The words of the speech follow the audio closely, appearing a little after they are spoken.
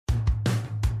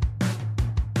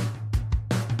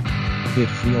It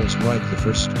feels like the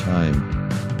first time.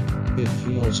 It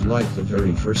feels like the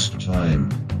very first time.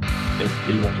 It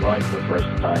feels like the first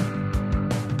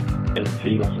time. It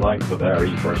feels like the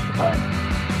very first time.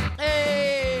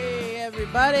 Hey,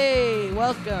 everybody!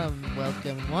 Welcome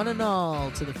one and all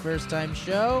to the First Time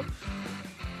Show.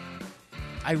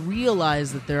 I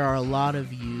realize that there are a lot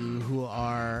of you who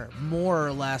are more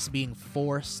or less being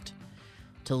forced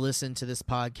to listen to this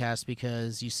podcast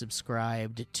because you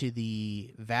subscribed to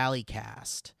the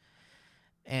Valleycast.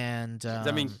 And does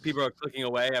that mean people are clicking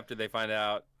away after they find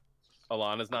out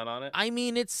Alana's not on it? I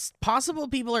mean, it's possible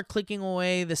people are clicking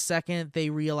away the second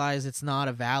they realize it's not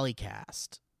a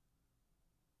Valleycast.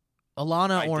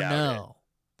 Alana or no.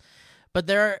 But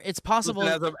it's possible.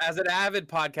 Listen, as an avid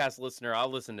podcast listener, I'll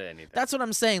listen to anything. That's what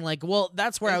I'm saying. Like, well,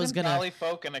 that's where I was gonna. Valley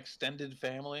folk an extended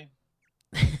family.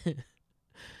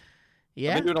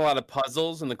 Yeah, I've been doing a lot of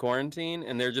puzzles in the quarantine,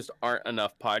 and there just aren't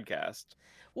enough podcasts.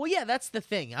 Well, yeah, that's the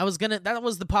thing. That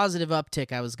was the positive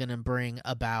uptick I was gonna bring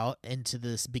about into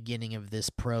this beginning of this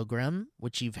program,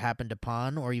 which you've happened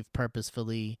upon or you've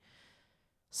purposefully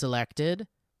selected,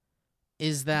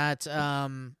 is that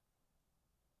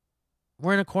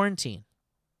we're in a quarantine.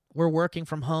 We're working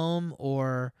from home,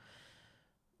 or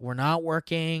we're not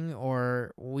working,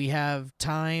 or we have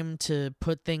time to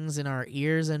put things in our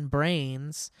ears and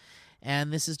brains.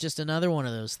 And this is just another one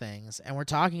of those things. And we're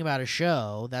talking about a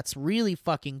show that's really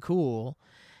fucking cool.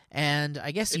 And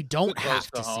I guess you don't have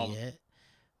to see it.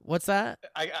 What's that?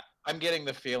 I'm getting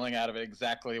the feeling out of it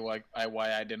exactly why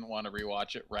I didn't want to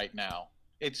rewatch it right now.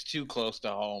 It's too close to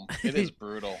home. It is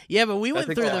brutal. Yeah, but we went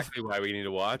through exactly why we need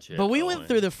to watch it. But we went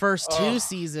through the first two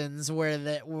seasons where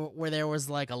there was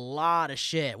like a lot of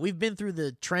shit. We've been through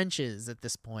the trenches at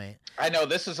this point. I know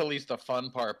this is at least the fun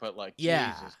part, but like,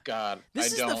 yeah. Jesus God,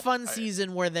 this is the fun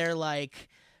season where they're like,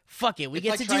 "Fuck it, we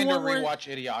get to do one more." Trying to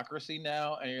rewatch Idiocracy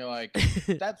now, and you're like,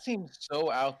 that seemed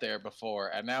so out there before,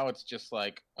 and now it's just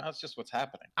like, well, that's just what's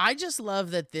happening. I just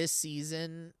love that this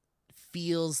season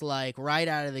feels like right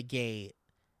out of the gate.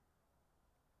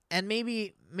 And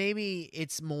maybe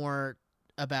it's more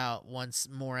about once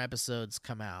more episodes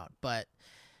come out, but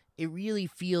it really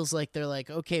feels like they're like,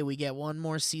 okay, we get one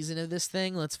more season of this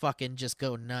thing. Let's fucking just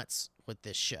go nuts with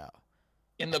this show.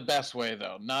 In the best way,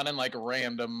 though, not in like a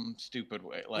random, stupid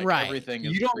way. Like everything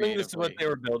is. You don't think this is what they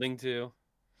were building to?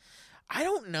 I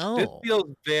don't know. This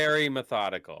feels very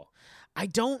methodical. I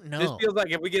don't know. This feels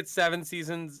like if we get 7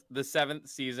 seasons, the 7th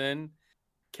season,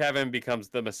 Kevin becomes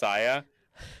the Messiah.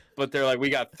 But they're like, we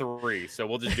got 3, so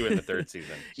we'll just do it in the 3rd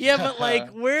season. Yeah, but like,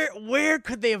 where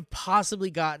could they have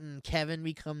possibly gotten Kevin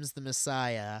becomes the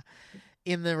Messiah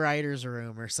in the writer's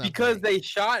room or something? Because they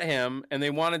shot him and they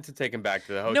wanted to take him back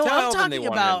to the hotel. No, I'm and they talking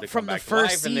wanted about him to from come the back to first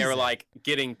life, season. And they were like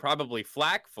getting probably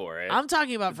flack for it. I'm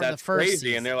talking about from the That's first crazy.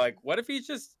 season. And they're like, what if he's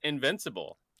just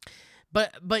invincible?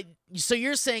 But so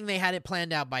you're saying they had it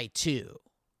planned out by 2?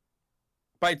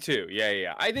 By 2,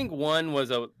 yeah. I think 1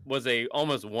 was a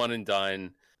almost one and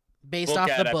done. Based book off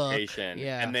the adaptation, book,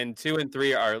 yeah, and then 2 and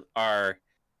 3 are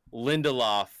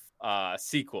Lindelof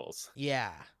sequels.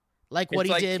 Yeah, like what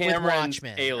he did with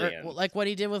Watchmen, like what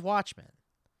he did with Watchmen.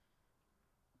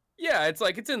 Yeah, it's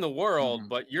like it's in the world,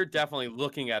 but you're definitely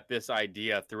looking at this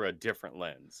idea through a different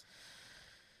lens.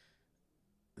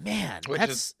 Man, which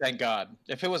is thank God.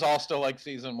 If it was all still like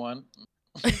season 1.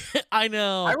 I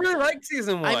know. I really liked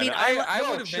season 1. I mean, I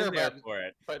would have been there for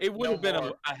it. But it would have been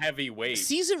a heavy weight.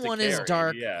 Season 1 is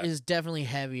dark, is definitely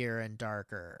heavier and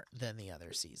darker than the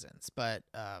other seasons. But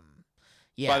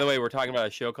yeah. By the way, we're talking about a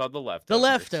show called The Leftovers. The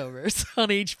Leftovers on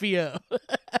HBO.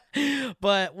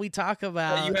 But we talk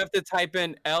about. But you have to type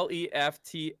in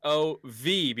LEFTOV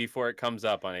before it comes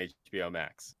up on HBO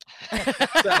Max.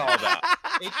 What's that all about?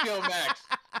 HBO Max.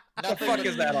 What the fuck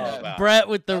is that all about? Brett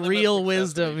with the real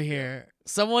wisdom here.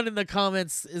 Someone in the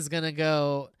comments is going to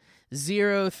go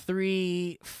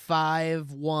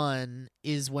 0351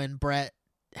 is when Brett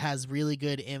has really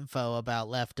good info about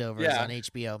Leftovers on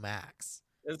HBO Max.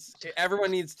 Everyone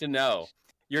needs to know.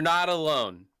 You're not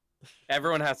alone.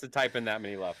 Everyone has to type in that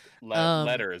many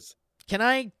letters. Can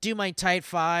I do my tight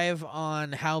 5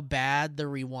 on how bad the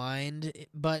rewind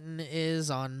button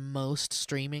is on most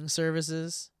streaming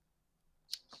services?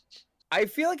 I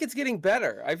feel like it's getting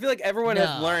better. I feel like everyone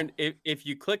has learned if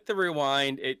you click the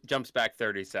rewind, it jumps back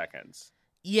 30 seconds.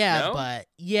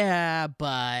 Yeah,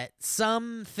 but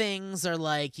some things are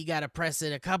like you got to press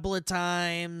it a couple of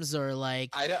times or like.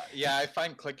 I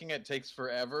find clicking it takes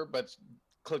forever, but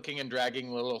clicking and dragging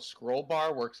the little scroll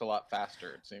bar works a lot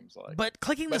faster, it seems like. But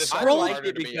clicking the scroll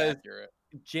harder to be accurate.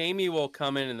 Jamie will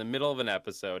come in the middle of an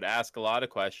episode, ask a lot of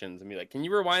questions, and be like, "Can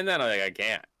you rewind that?" I'm like, "I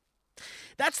can't."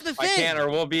 That's the I thing. can't, or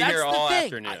we'll be That's here the all thing.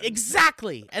 afternoon.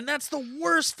 Exactly. And that's the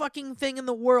worst fucking thing in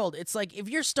the world. It's like, if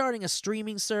you're starting a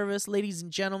streaming service, ladies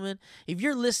and gentlemen, if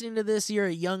you're listening to this, you're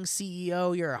a young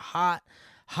CEO, you're a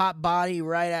hot body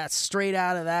straight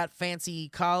out of that fancy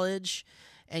college,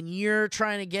 and you're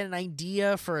trying to get an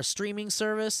idea for a streaming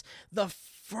service, the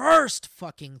first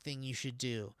fucking thing you should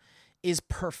do is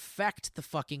perfect the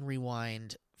fucking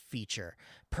rewind feature.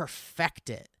 Perfect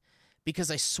it.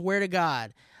 Because I swear to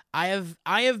God, I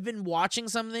have been watching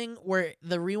something where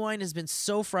the rewind has been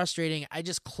so frustrating, I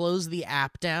just close the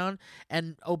app down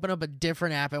and open up a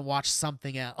different app and watch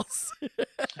something else.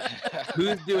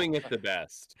 Who's doing it the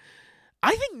best?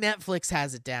 I think Netflix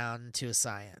has it down to a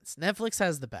science. Netflix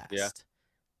has the best. Yeah.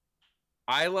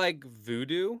 I like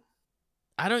Voodoo.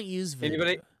 I don't use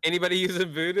Voodoo. Anybody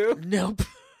using Voodoo? Nope.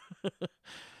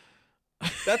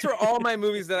 That's where all my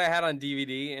movies that I had on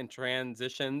DVD and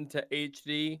transitioned to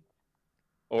HD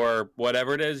or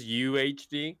whatever it is,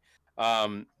 UHD,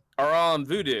 are all on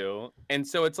Voodoo. And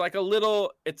so it's like a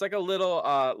little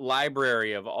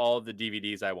library of all of the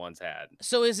DVDs I once had.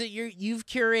 So is it you've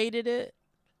curated it?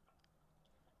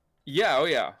 Yeah, oh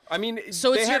yeah. I mean,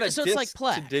 so they it's had a so it's like disc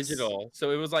Plex to digital.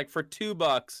 So it was like for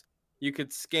 $2, you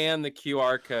could scan the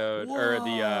QR code or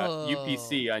the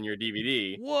UPC on your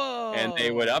DVD. Whoa. And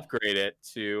they would upgrade it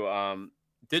to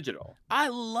digital. I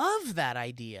love that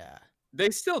idea. They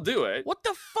still do it. What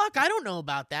the fuck? I don't know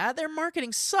about that. Their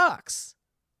marketing sucks.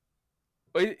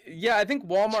 Yeah, I think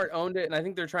Walmart owned it, and I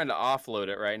think they're trying to offload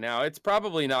it right now. It's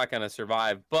probably not going to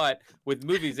survive, but with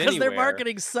Movies Anywhere... Because their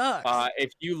marketing sucks.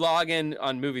 If you log in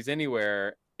on Movies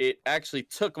Anywhere, it actually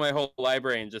took my whole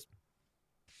library and just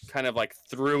kind of like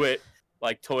threw it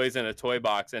like toys in a toy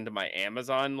box into my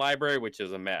Amazon library, which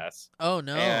is a mess. Oh,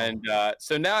 no. And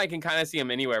so now I can kind of see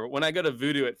them anywhere. But when I go to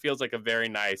Vudu, it feels like a very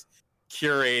nice,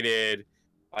 curated,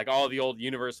 like all the old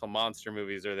Universal Monster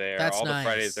movies are there. That's all nice.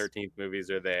 The Friday the 13th movies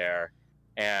are there.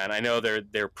 And I know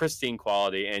they're pristine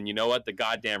quality. And you know what? The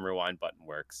goddamn rewind button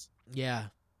works. Yeah.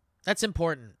 That's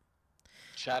important.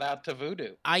 Shout out to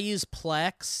Voodoo. I use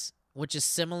Plex, which is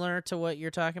similar to what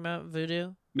you're talking about,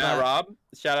 Voodoo. Matt Robb.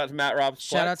 Shout out to Matt Robb.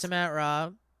 Shout out to Matt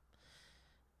Robb.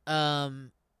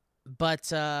 But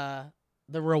the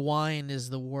rewind is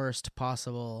the worst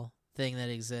possible thing that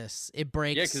exists. It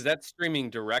breaks. Yeah, because that's streaming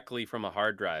directly from a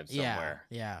hard drive somewhere.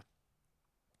 Yeah.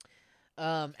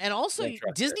 And also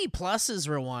Disney Plus's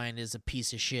rewind is a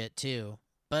piece of shit too.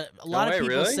 But a lot of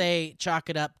people say chalk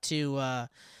it up to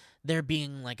there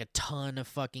being like a ton of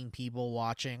fucking people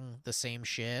watching the same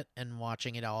shit and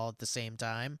watching it all at the same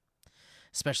time.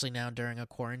 Especially now during a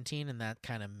quarantine, and that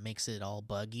kind of makes it all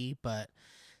buggy. But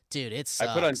dude, it sucks.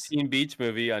 I put on Teen Beach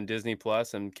Movie on Disney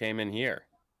Plus and came in here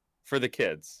for the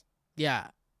kids. Yeah.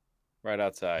 Right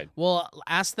outside. Well,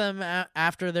 ask them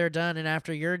after they're done and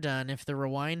after you're done if the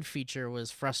rewind feature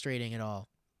was frustrating at all.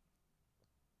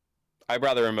 I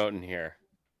brought the remote in here.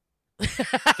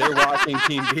 They're watching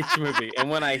Teen Beach Movie, and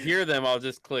when I hear them, I'll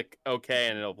just click OK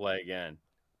and it'll play again.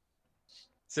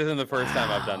 This isn't the first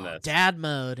time I've done this. Dad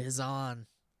mode is on.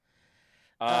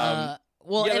 Well,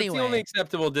 anyway, it's the only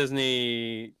acceptable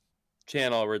Disney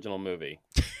Channel original movie.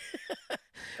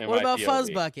 What about Fuzz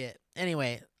Bucket?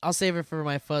 Anyway, I'll save it for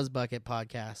my Fuzz Bucket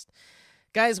podcast.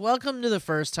 Guys, welcome to the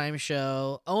First Time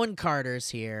Show. Owen Carter's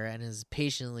here and has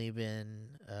patiently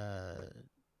been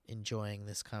enjoying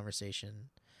this conversation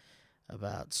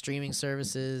about streaming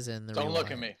services and the Don't look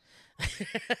at me.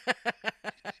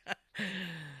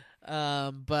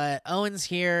 But Owen's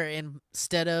here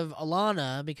instead of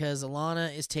Alana because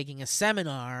Alana is taking a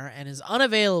seminar and is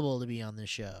unavailable to be on the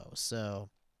show. So,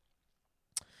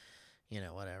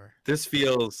 whatever. This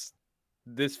feels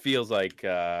like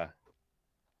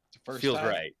feels time.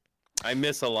 right. I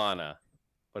miss Alana,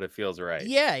 but it feels right.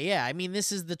 Yeah. I mean,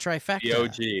 this is the trifecta. The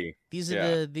OG. These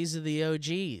are the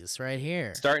OGs right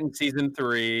here. Starting season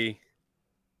 3,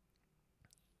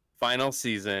 final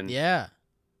season. Yeah.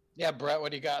 Yeah, Brett,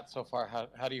 what do you got so far?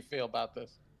 How do you feel about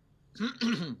this?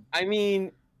 I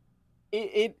mean,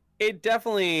 it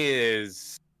definitely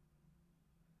is.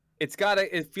 It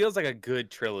feels like a good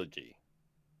trilogy,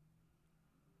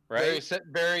 right?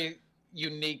 Very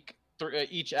unique.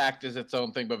 Each act is its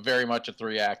own thing, but very much a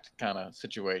 3-act kind of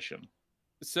situation.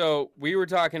 So we were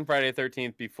talking Friday the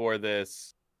 13th before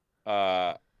this.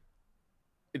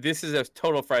 This is a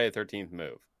total Friday the 13th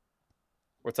move,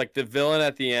 where it's like the villain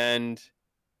at the end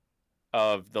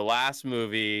of the last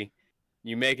movie,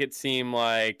 you make it seem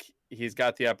like he's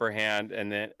got the upper hand,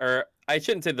 and then, or I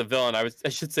shouldn't say the villain, I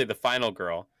should say the final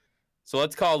girl. So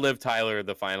let's call Liv Tyler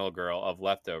the final girl of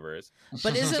Leftovers.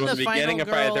 But isn't So in the the final beginning of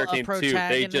girl Friday a 13th 2, they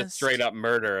protagonist? just straight up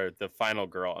murder the final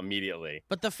girl immediately.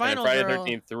 But the And final in Friday girl,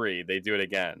 13th 3, they do it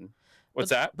again. What's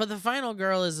but, that? But the final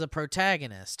girl is a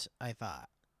protagonist, I thought.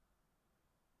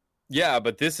 Yeah,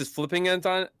 but this is flipping it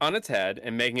on its head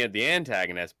and making it the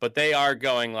antagonist. But they are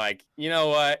going like, you know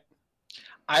what?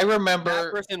 I That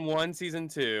remember. person won season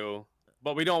 2,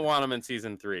 but we don't want them in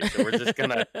season 3. So we're just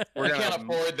gonna I can't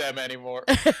afford them anymore.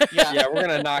 yeah, we're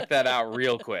gonna knock that out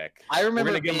real quick. I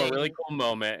remember we're gonna give them a being- really cool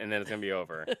moment, and then it's gonna be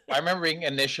over. I remember being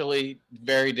initially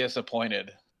very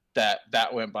disappointed that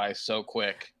went by so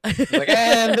quick. Like,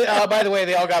 and by the way,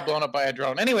 they all got blown up by a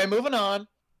drone. Anyway, moving on.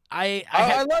 I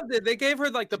loved it. They gave her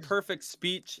like the perfect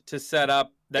speech to set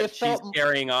up that It she's felt-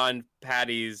 carrying on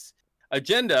Patty's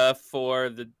agenda for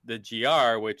the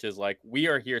GR, which is like, we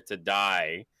are here to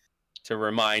die, to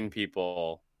remind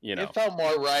people, you know. It felt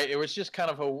more right. It was just kind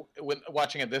of when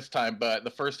watching it this time, but the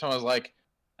first time I was like,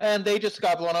 and they just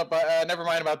got blown up by, never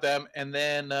mind about them. And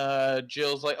then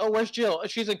Jill's like, oh, where's Jill?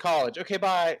 She's in college. Okay,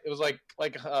 bye. It was like,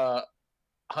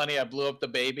 honey, I blew up the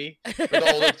baby. But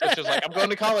the older sister's like, I'm going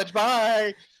to college,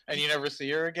 bye. And you never see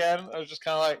her again. I was just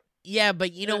kind of like, Yeah,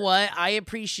 but you know what? I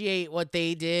appreciate what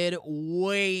they did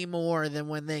way more than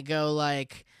when they go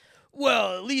like,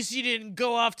 well, at least you didn't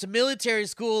go off to military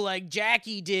school like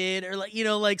Jackie did, or like, you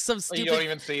know, like some you stupid, don't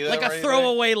even see that. like a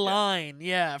throwaway line.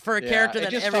 Yeah, for a character it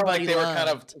that just everybody felt like they loved. were kind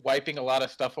of wiping a lot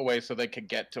of stuff away so they could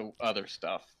get to other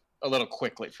stuff a little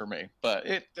quickly for me. But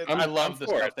I love the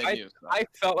stuff they used. I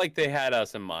felt like they had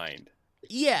us in mind.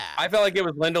 Yeah. I felt like it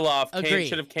was Lindelof Agreed.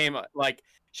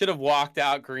 should have walked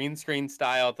out green screen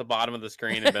style at the bottom of the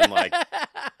screen and been like,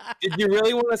 did you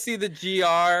really want to see the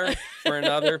GR for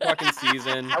another fucking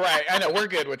season? All right, I know we're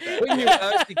good with that. Wouldn't you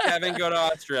rather see Kevin go to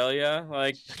Australia?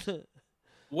 Like,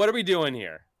 what are we doing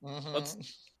here? Mhm.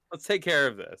 Let's take care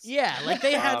of this. Yeah, like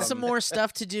they had some more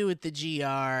stuff to do with the GR,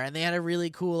 and they had a really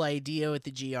cool idea with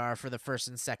the GR for the first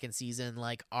and second season,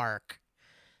 like arc,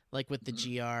 like with the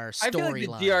GR storyline. I feel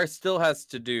like the GR still has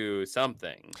to do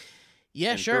something.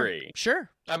 Yeah, in sure, 3. sure,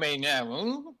 I mean, yeah.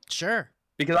 sure,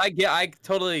 Because they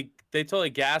totally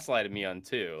gaslighted me on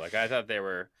 2. Like, I thought they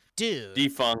were dude.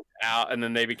 defunct out, and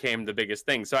then they became the biggest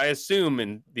thing. So I assume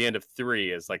in the end of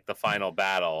 3 is like the final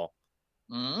battle.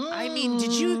 I mean,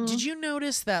 did you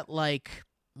notice that, like,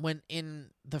 when in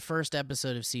the first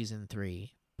episode of season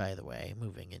 3, by the way,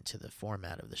 moving into the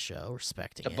format of the show,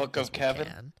 respecting The it Book as of we Kevin?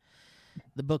 can.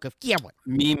 The Book of Kevin.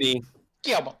 Mimi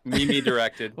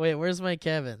directed. Wait, where's my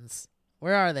Kevins?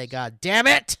 Where are they? God damn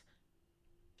it!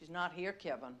 She's not here,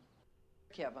 Kevin.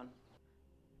 Kevin.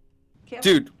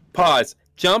 Dude, pause.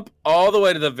 Jump all the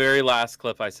way to the very last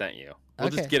clip I sent you. We'll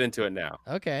Okay. just get into it now.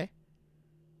 Okay.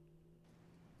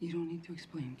 You don't need to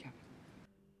explain,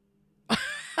 Kevin.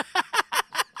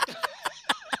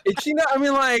 Is she not? I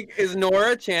mean, like, is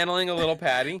Nora channeling a little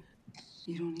Patty?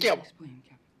 You don't need Kevin. to explain,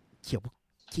 Kevin.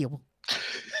 Kill.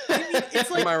 It's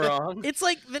Am I like wrong? it's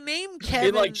like the name Kevin.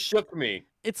 It like shook me.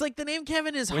 It's like the name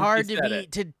Kevin is When she hard to said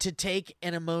be it. to take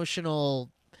an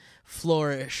emotional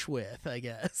flourish with, I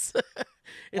guess.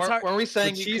 It's hard. Were we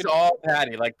saying But you she's could- all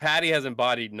Patty. Like, Patty has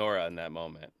embodied Nora in that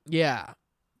moment. Yeah.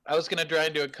 I was gonna try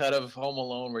and do a cut of Home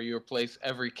Alone where you replace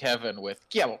every Kevin with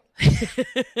Kevin.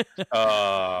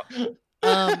 I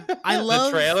love the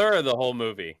trailer or the whole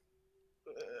movie.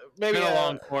 Maybe Been a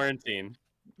long quarantine.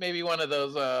 maybe one of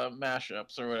those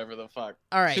mashups or whatever the fuck.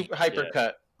 All right. Super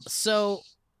hypercut. So,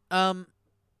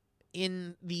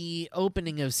 in the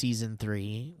opening of season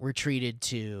 3, we're treated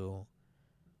to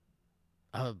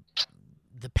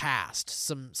the past,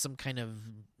 some kind of,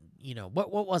 you know,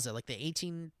 what was it, like the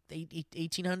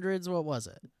 1800s? What was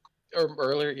it? Or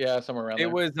earlier, yeah, somewhere around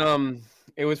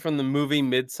It was from the movie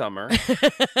Midsummer.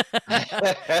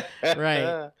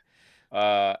 Right.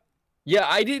 Yeah,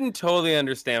 I didn't totally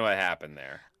understand what happened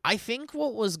there. I think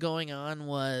what was going on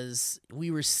was we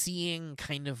were seeing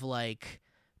kind of like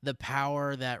the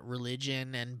power that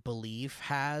religion and belief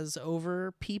has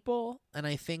over people. And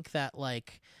I think that,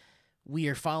 like, we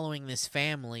are following this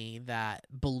family that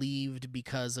believed,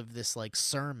 because of this, like,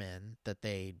 sermon that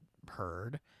they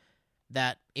heard,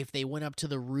 that if they went up to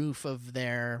the roof of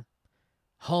their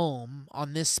home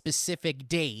on this specific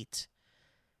date,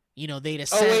 you know, they'd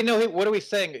ascend. Oh wait, no. What are we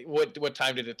saying? What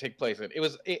time did it take place in? It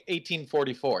was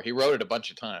 1844. He wrote it a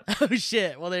bunch of times. Oh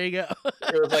shit! Well, there you go.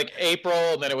 It was like April,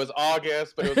 and then it was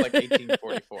August, but it was like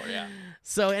 1844. Yeah.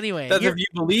 So anyway, That's if you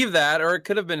believe that, or it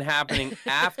could have been happening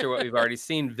after what we've already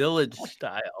seen, village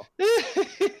style.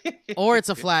 or it's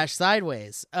a flash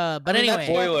sideways. But I mean, anyway,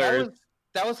 Spoiler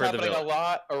that was for the happening a village.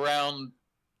 lot around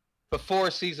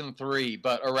before season 3,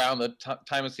 but around the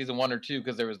time of season 1 or 2,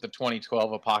 because there was the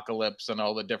 2012 apocalypse and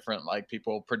all the different like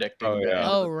people predicting Oh, the yeah. end,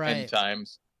 Oh, of the right. end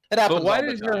times. It happens But why all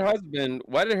the did her time. husband?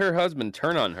 Why did her husband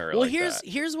turn on her? Well, like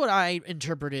here's what I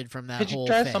interpreted from that Because whole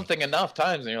you try thing. something enough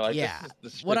times and you're like, Yeah.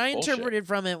 this What I shit's bullshit. interpreted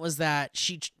from it was that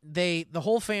the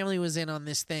whole family was in on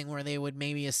this thing where they would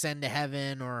maybe ascend to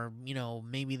heaven, or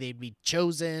maybe they'd be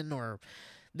chosen, or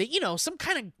they some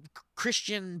kind of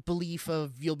Christian belief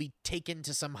of you'll be taken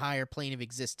to some higher plane of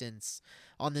existence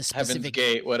on this Heaven's specific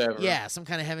Gate, whatever. Yeah, some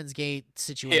kind of Heaven's Gate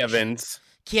situation. Kevin's.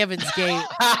 Gate.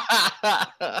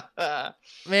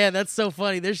 Man, that's so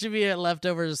funny. There should be a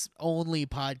leftovers only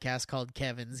podcast called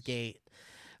Kevin's Gate.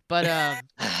 But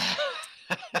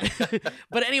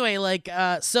but anyway,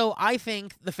 so I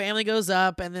think the family goes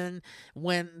up, and then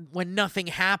when nothing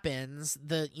happens,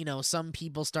 some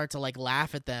people start to like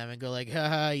laugh at them and go like,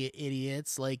 haha, you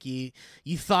idiots, like you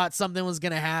thought something was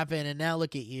gonna happen and now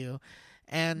look at you.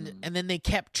 And then they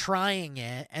kept trying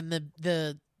it, and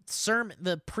the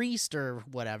priest or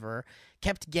whatever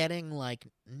kept getting like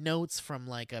notes from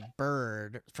like a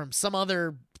bird from some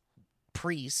other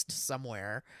priest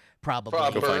somewhere, probably. From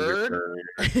a Go find your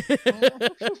bird?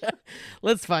 bird.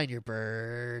 Let's find your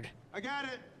bird. I got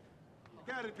it.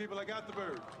 I got it, people. I got the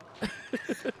bird.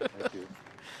 Thank you.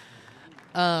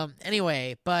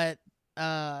 Anyway, but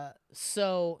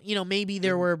so maybe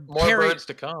there were More birds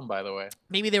to come, by the way.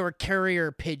 maybe there were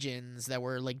carrier pigeons that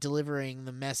were like delivering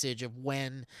the message of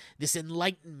when this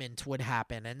enlightenment would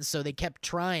happen, and so they kept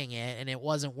trying it and it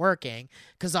wasn't working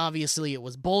because obviously it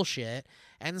was bullshit.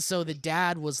 And so the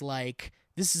dad was like,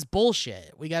 this is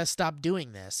bullshit, we gotta stop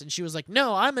doing this. And she was like,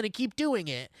 no, I'm gonna keep doing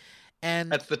it.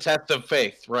 And That's the test of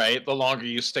faith, right? The longer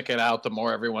you stick it out, the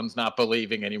more everyone's not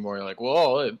believing anymore. You're like,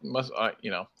 well, it must,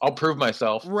 I'll prove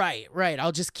myself. right,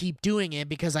 I'll just keep doing it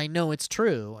because I know it's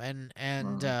true, and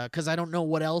because I don't know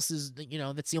what else is,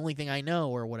 that's the only thing I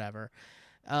know or whatever.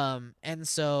 And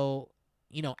so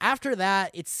after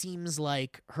that, it seems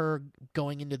like her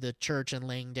going into the church and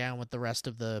laying down with the rest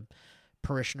of the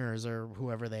parishioners or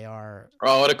whoever they are.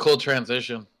 Oh, what a cool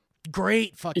transition.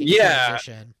 Great fucking Yeah.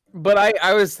 transition. But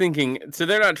I was thinking, so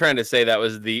they're not trying to say that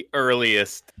was the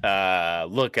earliest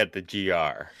look at the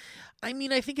GR. I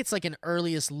mean, I think it's like an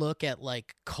earliest look at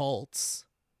like cults,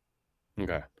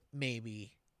 Okay.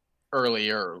 maybe.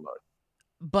 Earlier look.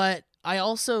 But I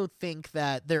also think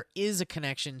that there is a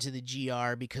connection to the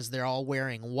GR because they're all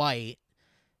wearing white,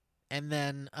 and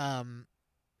then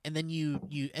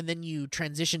you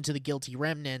transition to the guilty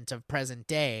remnant of present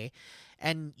day,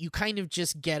 and you kind of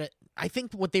just get it. I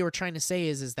think what they were trying to say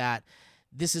is that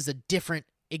this is a different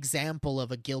example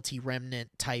of a guilty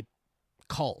remnant type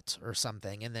cult or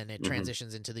something, and then it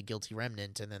transitions into the guilty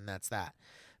remnant, and then that's that.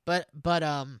 But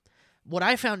what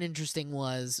I found interesting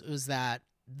was that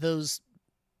those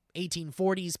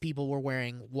 1840s people were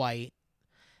wearing white,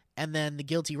 and then the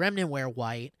guilty remnant wear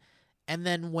white, and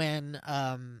then when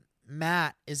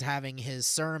Matt is having his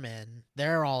sermon,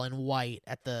 they're all in white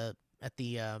at the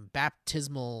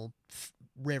baptismal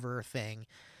river thing,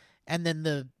 and then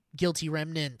the guilty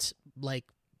remnant like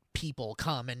people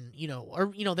come and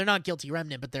they're not guilty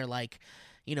remnant, but they're like,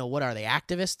 what are they,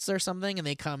 activists or something, and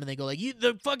they come and they go like,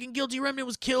 the fucking guilty remnant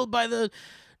was killed by the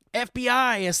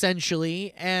FBI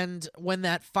essentially. And when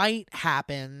that fight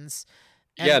happens,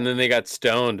 And then they got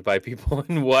stoned by people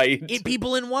in white.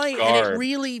 People in white, and it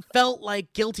really felt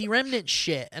like guilty remnant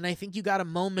shit. And I think you got a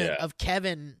moment of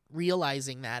Kevin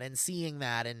realizing that and seeing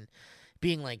that and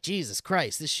being like, Jesus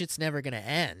Christ, this shit's never gonna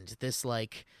end. This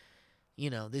like,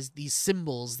 these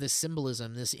symbols, this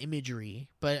symbolism, this imagery.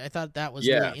 But I thought that was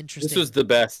really interesting. This was the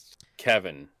best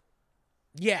Kevin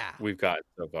we've got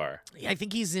so far. I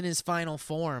think he's in his final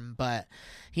form, but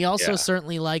he also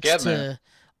certainly likes to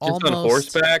almost on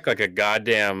horseback, like a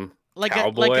goddamn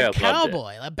cowboy. Like a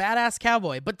cowboy, a badass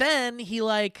cowboy. But then he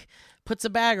like puts a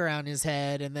bag around his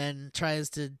head and then tries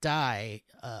to die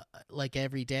like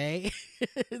every day.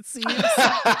 It seems.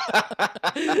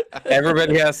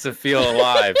 Everybody has to feel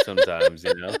alive sometimes,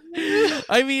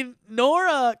 I mean,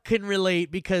 Nora can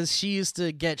relate because she used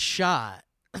to get shot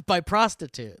by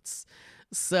prostitutes.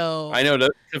 So I know,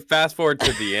 to fast forward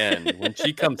to the end, when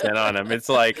she comes in on him, it's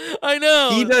like, I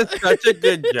know he does such a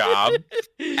good job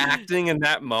acting in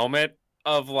that moment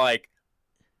of like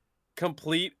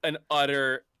complete and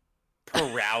utter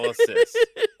paralysis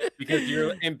because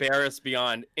you're embarrassed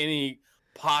beyond any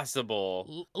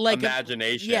possible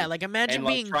imagination. Like imagine and,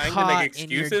 being trying caught to make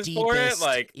excuses in your for deepest, it.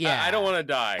 Like, I don't want to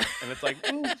die, and it's like,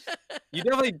 you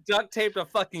definitely duct taped a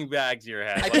fucking bag to your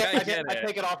head. I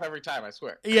take it off every time, I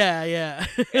swear. Yeah.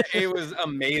 It was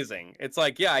amazing. It's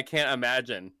like, I can't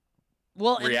imagine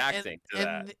well, reacting to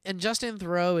that. And Justin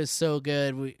Theroux is so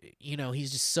good.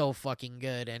 He's just so fucking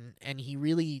good, and he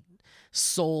really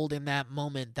sold in that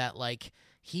moment that like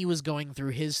he was going through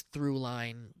his through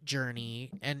line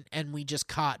journey, and we just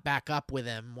caught back up with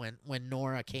him when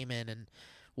Nora came in and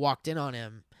walked in on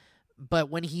him. But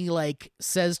when he like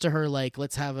says to her like,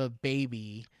 let's have a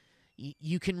baby,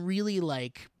 you can really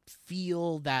like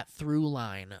feel that through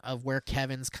line of where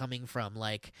Kevin's coming from.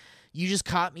 Like, you just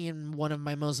caught me in one of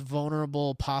my most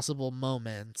vulnerable possible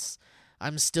moments.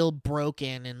 I'm still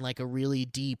broken in like a really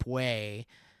deep way.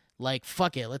 Like,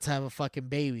 fuck it, let's have a fucking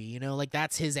baby. Like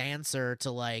that's his answer to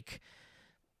like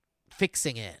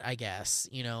fixing it, I guess.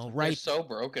 Right? They're so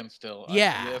broken still.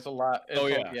 Yeah. There's a lot.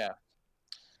 Yeah.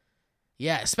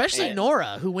 Yeah, especially And-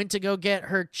 Nora, who went to go get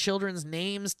her children's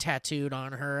names tattooed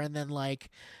on her and then like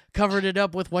covered it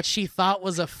up with what she thought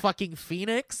was a fucking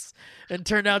phoenix and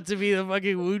turned out to be the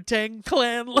fucking Wu-Tang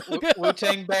Clan logo.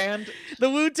 Wu-Tang band.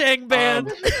 The Wu-Tang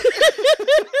band.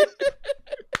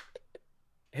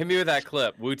 Hit me with that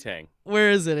clip, Wu-Tang.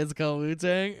 Where is it? It's called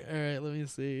Wu-Tang? All right, let me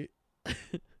see.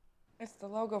 It's the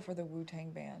logo for the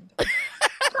Wu-Tang band.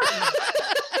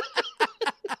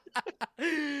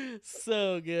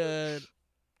 So good.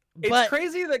 It's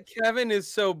crazy that Kevin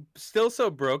is still so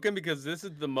broken because this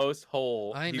is the most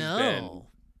whole I he's know.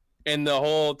 been in the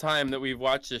whole time that we've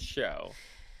watched this show.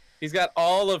 He's got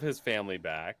all of his family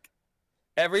back.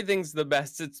 Everything's the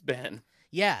best it's been.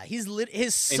 Yeah, his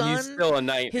son, and he's still a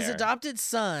nightmare. his adopted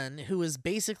son, who was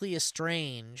basically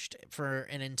estranged for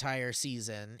an entire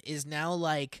season, is now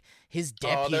like his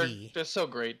deputy. They're so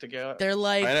great together. They're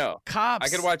like I know. cops. I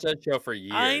could watch that show for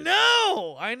years. I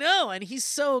know, and he's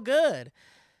so good.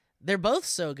 They're both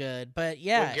so good, but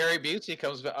yeah. When Gary Busey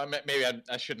comes back, maybe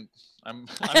I shouldn't. I'm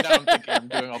down thinking I'm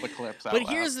doing all the clips out But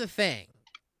loud. here's the thing.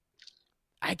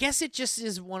 I guess it just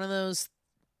is one of those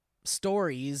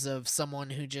stories of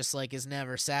someone who just like is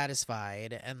never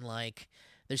satisfied, and like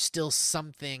there's still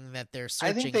something that they're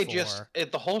searching for. I think they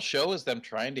the whole show is them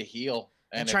trying to heal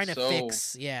and trying it's to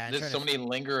fix. Yeah, and there's so many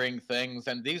lingering things,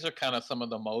 and these are kind of some of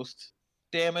the most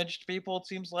damaged people. It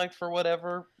seems like for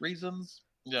whatever reasons.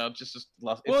 Yeah, it's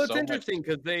interesting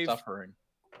because suffering.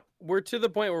 We're to the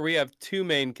point where we have two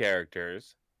main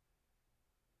characters,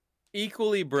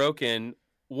 equally broken.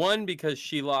 One because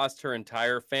she lost her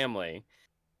entire family,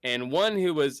 and one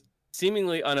who was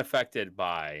seemingly unaffected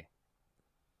by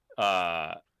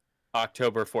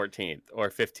October 14th or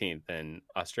 15th in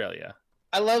Australia.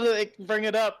 I love that they bring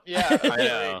it up. Yeah, I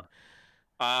know.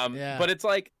 But it's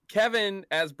like Kevin,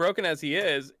 as broken as he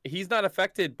is, he's not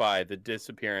affected by the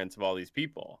disappearance of all these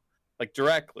people, like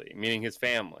directly, meaning his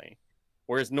family.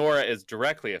 Whereas Nora is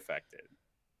directly affected,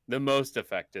 the most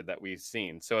affected that we've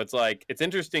seen. So it's like, it's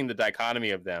interesting the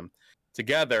dichotomy of them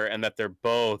together and that they're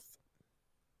both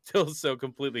still so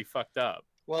completely fucked up.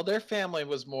 Well, their family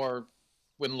was more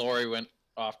when Lori went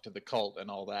off to the cult and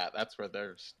all that. That's where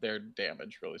their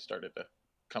damage really started to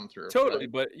come through. Totally,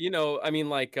 but I mean,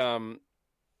 like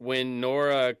when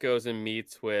Nora goes and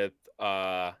meets with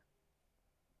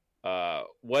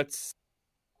what's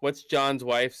John's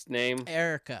wife's name?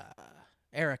 Erica.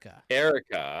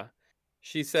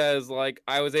 She says like,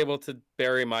 I was able to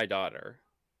bury my daughter.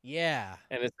 Yeah.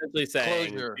 And essentially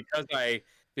saying Closure.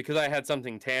 because I had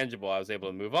something tangible, I was able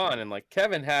to move on. And like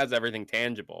Kevin has everything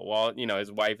tangible. While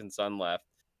his wife and son left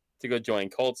to go join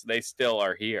cults, they still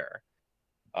are here.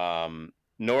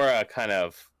 Nora kind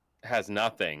of has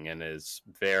nothing and is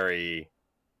very.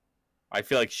 I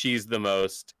feel like she's the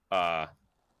most,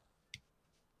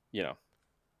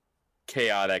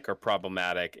 chaotic or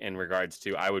problematic in regards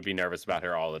to. I would be nervous about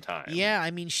her all the time. Yeah, I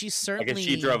mean, she's certainly. Like if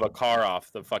she drove a car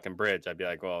off the fucking bridge, I'd be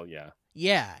like, well, yeah.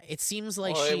 Yeah, it seems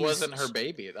like it wasn't her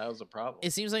baby. That was a problem.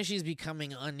 It seems like she's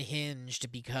becoming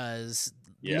unhinged because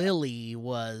Yeah. Lily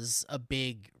was a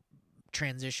big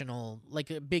transitional, like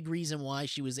a big reason why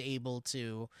she was able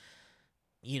to,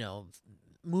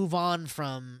 move on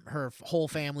from her whole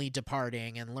family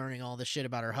departing and learning all the shit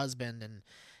about her husband,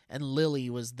 and Lily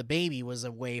was the baby was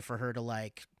a way for her to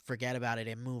like forget about it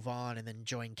and move on and then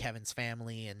join Kevin's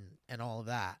family and all of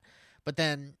that. But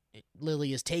then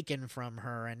Lily is taken from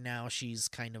her, and now she's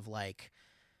kind of like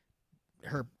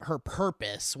her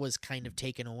purpose was kind of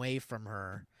taken away from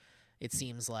her, it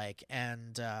seems like,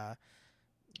 and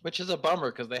which is a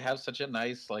bummer because they have such a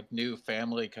nice like new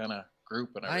family kind of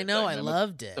group and everything. I know, I And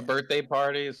loved it. The birthday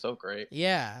party is so great.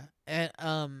 Yeah, and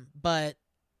but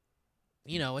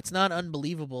it's not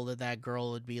unbelievable that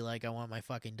girl would be like, I want my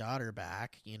fucking daughter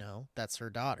back. That's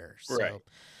her daughter. So, Right.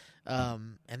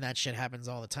 And that shit happens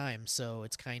all the time. So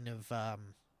it's kind of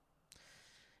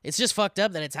It's just fucked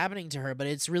up that it's happening to her, but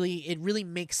it really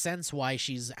makes sense why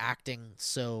she's acting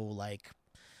so like,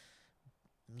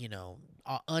 you know,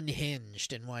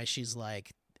 unhinged, and why she's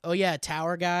like, oh yeah,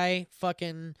 tower guy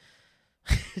fucking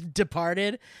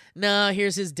departed. No,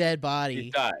 here's his dead body. He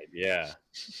died. Yeah.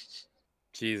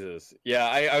 Jesus. Yeah,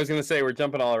 I was gonna say we're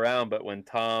jumping all around, but when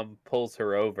Tom pulls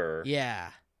her over, Yeah,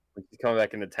 when she's coming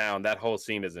back into town, that whole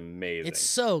scene is amazing. it's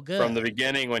so good. From the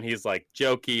beginning when he's like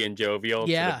jokey and jovial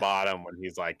to Yeah. the bottom when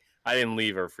he's like, I didn't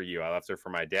leave her for you, I left her for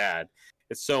my dad.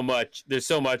 It's so much. There's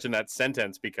so much in that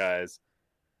sentence because,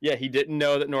 yeah, he didn't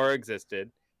know that Nora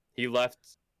existed. He left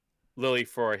Lily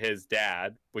for his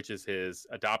dad, which is his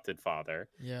adopted father.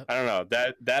 Yeah, I don't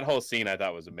know, that whole scene I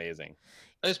thought was amazing.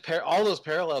 All those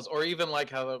parallels, or even like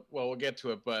how we'll get to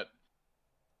it, but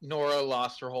Nora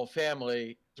lost her whole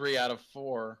family 3 out of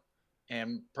 4,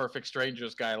 and Perfect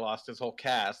Strangers guy lost his whole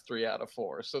cast 3 out of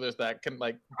 4. So there's that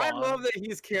bond. I love that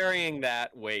he's carrying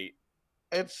that weight.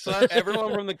 It's such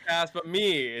Everyone from the cast but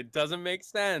me. It doesn't make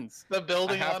sense. the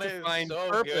building I have on to it is find so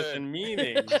purpose good. and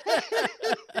meaning.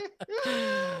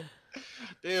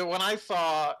 Dude, when I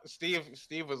saw Steve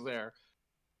was there.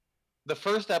 The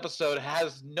first episode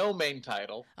has no main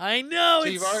title, I know, So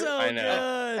it's you've already- so I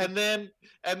know. good.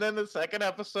 and then the second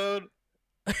episode,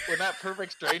 when that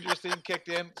Perfect Stranger scene kicked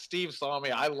in, Steve saw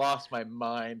me. I lost my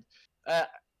mind. I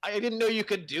didn't know you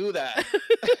could do that.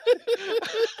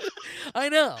 I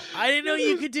know. I didn't know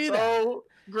you could do that. So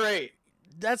great.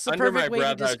 That's the Under my perfect way to breath,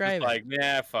 I was describe just it. like,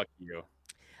 nah, fuck you.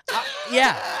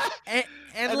 Yeah, and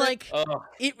And like Oh,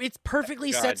 it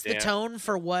perfectly God sets the damn. tone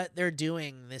for what they're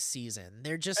doing this season.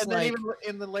 They're just And like, then even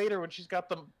in the later when she's got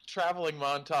the traveling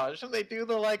montage and they do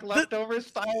the like leftover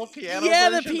style piano yeah,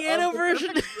 the version. piano of the version.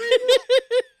 Perfect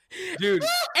Stranger. dude. And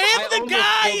I the almost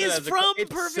guy killed it is as a- from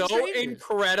it's Perfect so Strangers.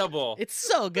 incredible. It's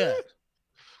so good.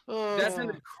 That's an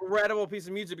Oh. incredible piece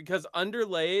of music because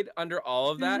underlaid under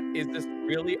all of that is this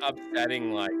really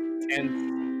upsetting, like, tense.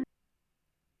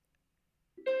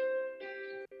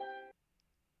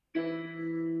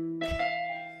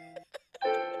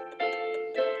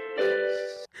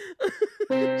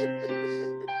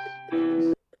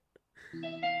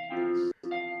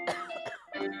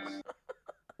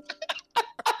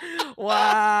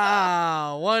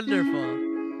 Wow, wonderful.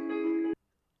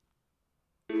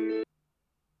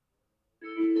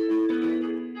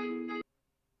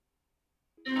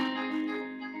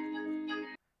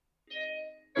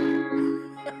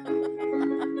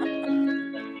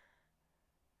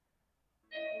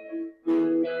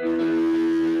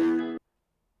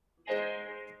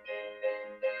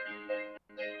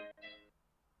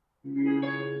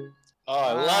 Oh,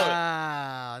 I love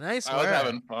Wow, nice it. I was work.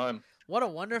 having fun. What a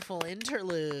wonderful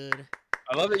interlude.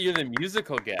 I love that you're the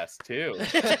musical guest too.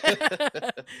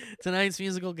 Tonight's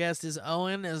musical guest is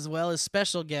Owen, as well as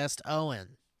special guest Owen.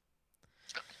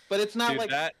 But it's not Dude, like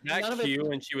that none of it- cue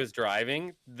when she was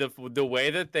driving, the way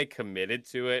that they committed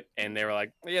to it, and they were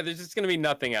like, yeah, there's just gonna be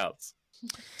nothing else.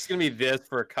 It's gonna be this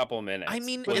for a couple minutes. I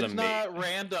mean, But was it's amazing. not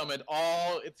random at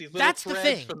all. It's these little That's the threads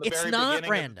thing. from the It's very not beginning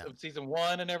random. of season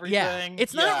 1 and everything. Yeah,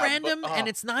 it's not Yeah, random, but, and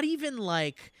it's not even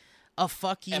like a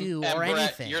fuck you and or Brett,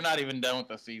 anything. You're not even done with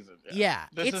the season yet. Yeah,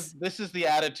 This is the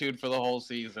attitude for the whole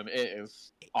season. It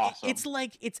is awesome. It's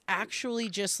like, it's actually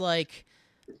just like,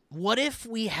 what if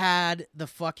we had the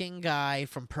fucking guy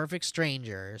from Perfect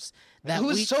Strangers that Who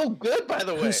is so good, by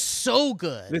the way. who's so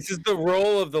good. This is the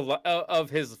role of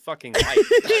his fucking life.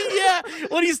 Yeah,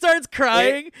 when he starts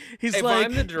crying, he's If like,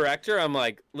 I'm the director, I'm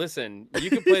like, listen, you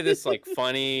can play this like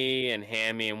funny and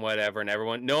hammy and whatever,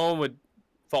 and no one would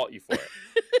fault you for it.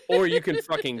 Or you can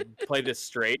fucking play this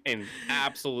straight and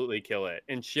absolutely kill it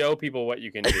and show people what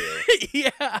you can do.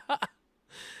 yeah.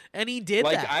 And he did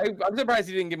Like, that. I'm surprised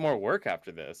he didn't get more work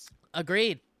after this.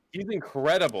 Agreed. He's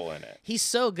incredible in it. He's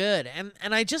so good. And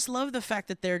I just love the fact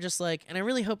that they're just like, and I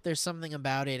really hope there's something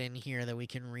about it in here that we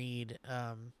can read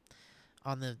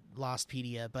on the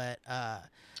Lostpedia, but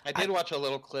I did watch a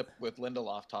little clip with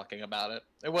Lindelof talking about it.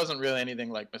 It wasn't really anything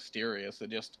like mysterious.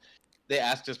 They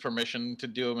asked his permission to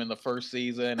do him in the first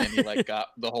season, and he like got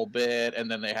the whole bit. And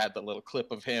then they had the little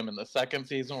clip of him in the second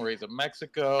season where he's in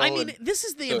Mexico. I mean, and this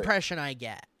is the so- impression I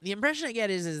get. The impression I get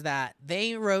is that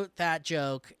they wrote that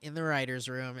joke in the writer's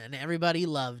room and everybody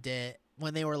loved it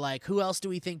when they were like, who else do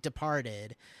we think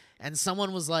departed? And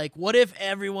someone was like, what if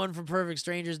everyone from Perfect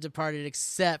Strangers departed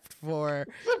except for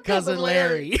Cousin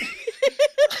Larry?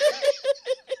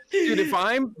 Dude, if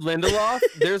I'm Lindelof,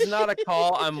 there's not a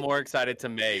call I'm more excited to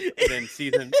make than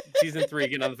season 3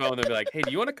 getting on the phone and be like, hey, do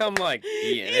you want to come like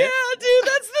be in Yeah, it? dude,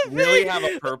 that's the thing. Really have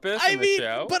a purpose I in mean, the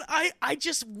show? but I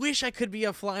just wish I could be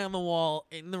a fly on the wall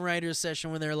in the writer's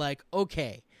session when they're like,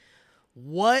 okay,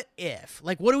 what if,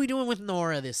 like, what are we doing with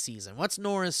Nora this season? What's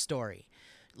Nora's story?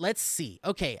 Let's see.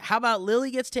 Okay, how about Lily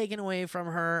gets taken away from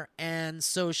her, and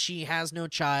so she has no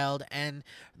child, and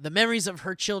the memories of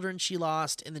her children she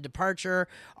lost in the departure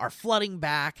are flooding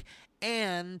back,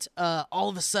 and all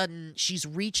of a sudden she's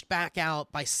reached back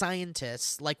out by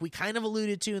scientists, like we kind of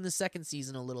alluded to in the second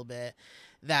season a little bit,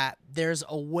 that there's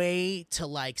a way to,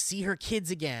 like, see her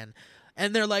kids again,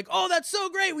 and they're like, oh, that's so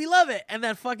great, we love it, and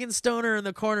that fucking stoner in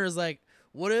the corner is like,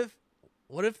 what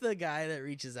if the guy that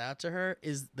reaches out to her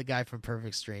is the guy from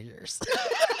Perfect Strangers?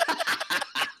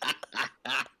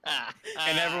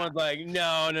 And everyone's like,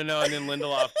 no. And then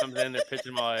Lindelof comes in, they're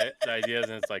pitching him all the ideas,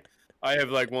 and it's like, I have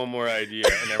like one more idea.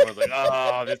 And everyone's like,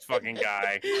 oh, this fucking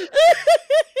guy.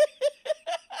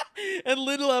 And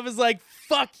Lindelof is like,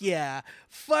 fuck yeah.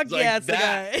 Fuck It's yeah, like it's the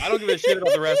guy. I don't give a shit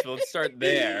about the rest of it. Let's start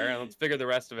there and let's figure the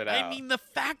rest of it out. I mean, the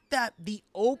fact that the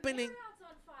opening...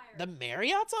 The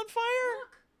Marriott's on fire?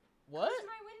 What?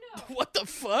 What the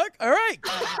fuck? All right.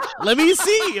 Let me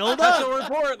see. Hold on. Special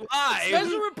report live.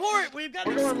 Special report. We've got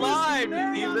We're going live.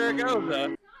 See, there it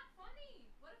goes.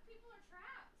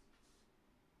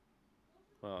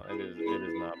 Well, it is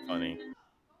not funny.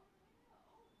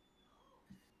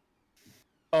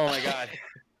 Oh my god.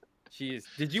 Jeez.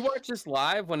 Did you watch this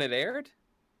live when it aired?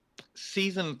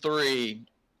 Season 3.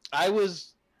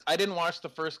 I didn't watch the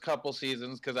first couple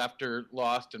seasons because after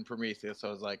Lost and Prometheus, I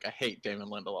was like, I hate Damon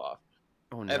Lindelof.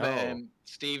 Oh no. And then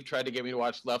Steve tried to get me to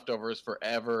watch Leftovers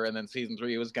forever, and then season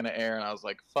 3 was going to air, and I was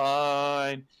like,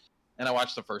 fine. And I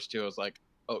watched the first 2. I was like,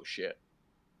 oh shit.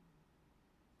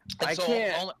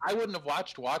 And I wouldn't have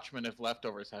watched Watchmen if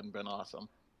Leftovers hadn't been awesome.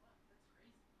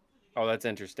 Oh, that's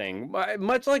interesting.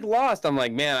 Much like Lost, I'm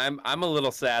like, man, I'm a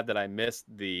little sad that I missed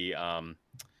the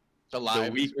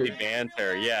weekly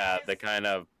banter. Yeah, the kind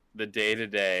of the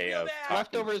day-to-day of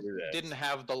Leftovers didn't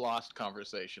have the Lost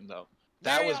conversation though.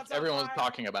 That was everyone was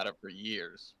talking about it for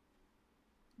years.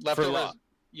 Leftovers,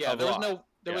 yeah, there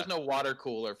was no water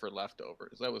cooler for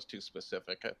Leftovers. That was too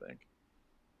specific, I think.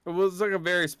 It was like a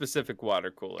very specific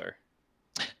water cooler.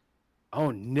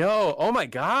 Oh no! Oh my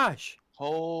gosh!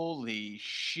 Holy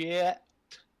shit!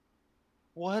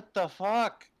 What the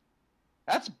fuck?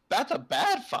 That's a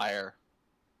bad fire.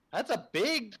 That's a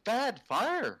big bad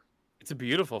fire. It's a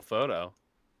beautiful photo.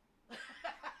 It's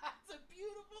a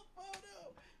beautiful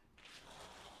photo.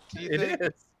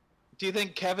 Do you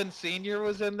think Kevin Sr.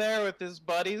 was in there with his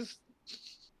buddies?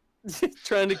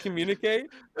 Trying to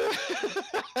communicate?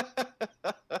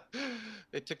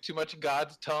 They took too much of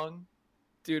God's tongue.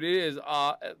 Dude, it is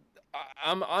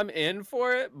I'm in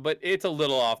for it, but it's a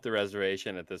little off the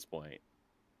reservation at this point.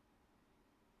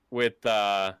 With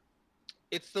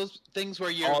it's those things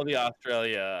where all the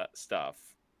Australia stuff.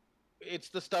 It's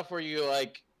the stuff where you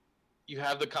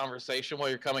have the conversation while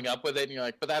you're coming up with it, and you're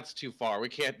like, but that's too far. We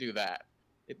can't do that.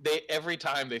 Every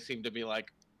time they seem to be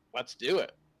like, let's do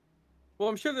it. Well,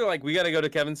 I'm sure they're like, we got to go to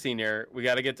Kevin Sr. We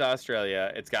got to get to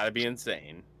Australia. It's got to be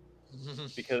insane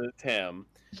because it's him.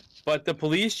 But the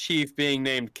police chief being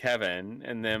named Kevin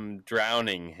and them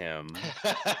drowning him.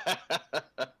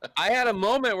 I had a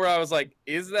moment where I was like,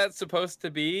 is that supposed to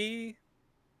be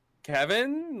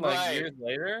Kevin? Like years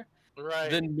later?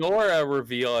 Right. The Nora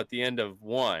reveal at the end of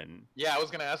 1. Yeah, I was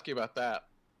going to ask you about that.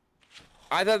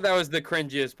 I thought that was the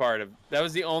cringiest part that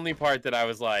was the only part that I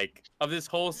was like, of this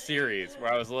whole series,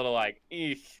 where I was a little like,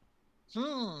 eek.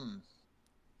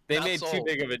 They made too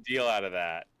big of a deal out of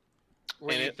that.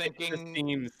 Were you thinking... It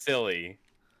seemed silly.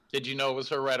 Did you know it was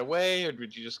her right away, or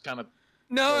did you just kind of...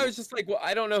 No, I was just like, well,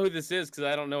 I don't know who this is, because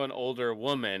I don't know an older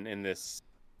woman in this,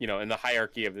 in the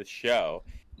hierarchy of this show.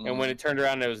 And when it turned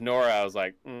around and it was Nora, I was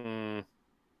like, I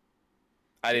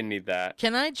didn't need that.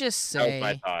 Can I just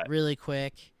say really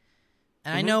quick,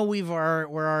 and I know we're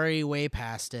already way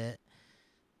past it.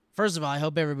 First of all, I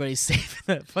hope everybody's safe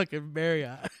in that fucking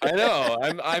Marriott. I know.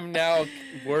 I'm now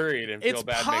worried and feel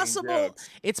bad making jokes.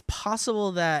 It's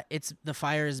possible that the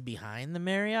fire is behind the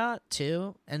Marriott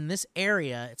too. And this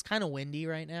area, it's kind of windy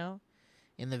right now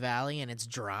in the valley, and it's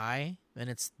dry, and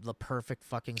it's the perfect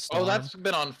fucking storm. Oh, that's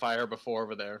been on fire before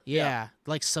over there. Yeah.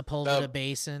 Like Sepulveda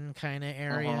Basin kind of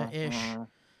area-ish.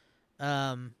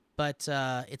 But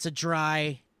it's a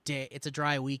dry day. It's a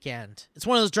dry weekend. It's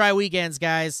one of those dry weekends,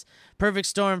 guys. Perfect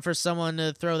storm for someone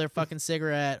to throw their fucking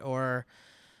cigarette or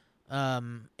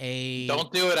Don't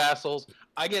do it, assholes.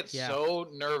 I get so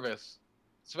nervous,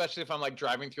 especially if I'm like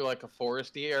driving through like a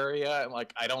foresty area and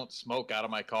like I don't smoke out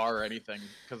of my car or anything,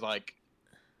 because like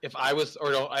if I was,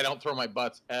 I don't throw my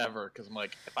butts ever, because I'm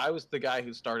like, if I was the guy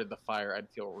who started the fire, I'd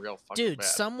feel real fucking bad.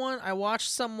 Dude, I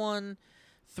watched someone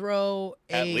throw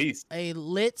At least. a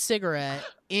lit cigarette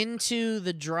into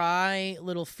the dry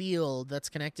little field that's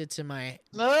connected to my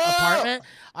apartment.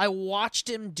 I watched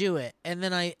him do it, and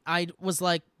then I was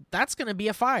like, that's going to be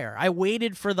a fire. I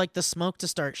waited for like the smoke to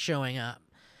start showing up.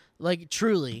 Like,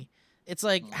 truly. It's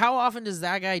like, how often does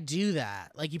that guy do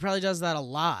that? Like, he probably does that a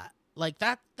lot. Like,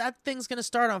 that thing's going to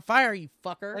start on fire, you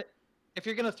fucker. If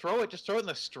you're gonna throw it, just throw it in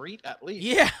the street at least.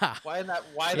 Yeah. Why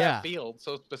that field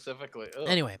so specifically? Ugh.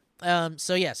 Anyway,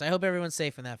 so yes, I hope everyone's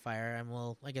safe in that fire,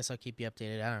 and I guess I'll keep you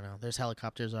updated. I don't know. There's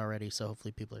helicopters already, so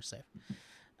hopefully people are safe.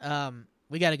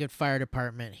 We got a good fire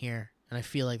department here, and I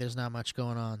feel like there's not much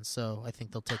going on, so I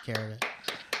think they'll take care of it.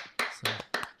 So.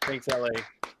 Thanks,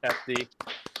 LAFD.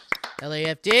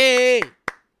 LAFD.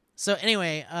 So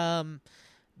anyway,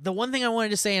 the one thing I wanted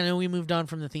to say, I know we moved on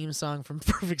from the theme song from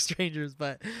Perfect Strangers,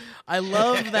 but I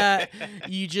love that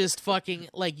you just fucking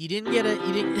like you didn't get an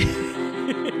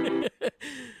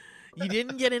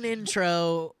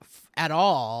intro at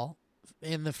all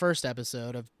in the first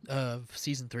episode of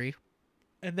season 3,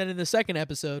 and then in the second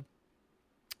episode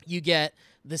you get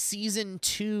the season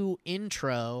 2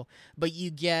 intro, but you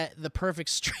get the Perfect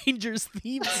Strangers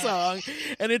theme song,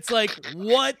 and it's like,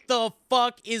 what the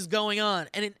fuck is going on?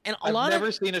 And Alana, I've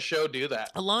never seen a show do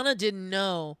that. Alana didn't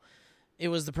know it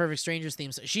was the Perfect Strangers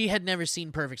theme song. She had never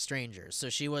seen Perfect Strangers, so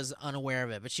she was unaware of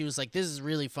it. But she was like, "This is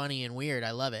really funny and weird. I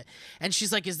love it." And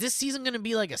she's like, "Is this season going to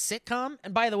be like a sitcom?"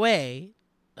 And by the way,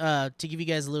 to give you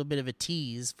guys a little bit of a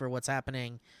tease for what's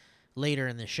happening later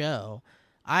in the show,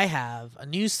 I have a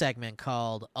new segment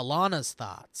called Alana's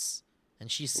Thoughts,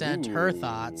 and she sent her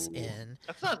thoughts in.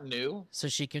 That's not new. So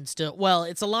she can still, well,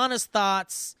 it's Alana's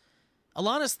Thoughts.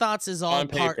 Alana's Thoughts is all on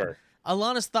paper.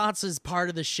 Alana's Thoughts is part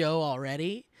of the show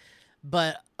already,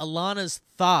 but Alana's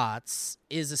Thoughts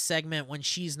is a segment when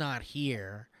she's not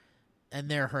here, and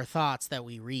they're her thoughts that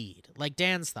we read, like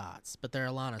Dan's thoughts, but they're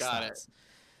Alana's thoughts.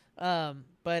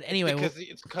 But anyway,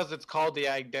 because it's called the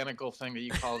identical thing that you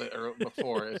called it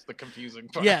before. It's the confusing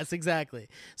part. Yes, exactly.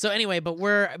 So anyway, but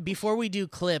before we do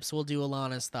clips, we'll do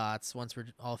Alana's thoughts once we're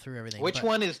all through everything. Which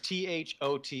one is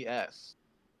THOTS?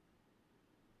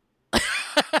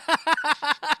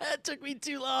 It took me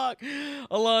too long.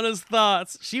 Alana's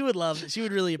thoughts. She would love it. She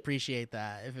would really appreciate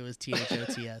that if it was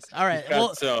THOTS. All right.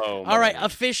 Well, all right.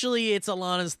 Officially, it's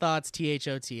Alana's thoughts.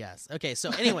 THOTS. Okay.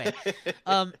 So anyway,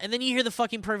 and then you hear the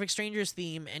fucking Perfect Strangers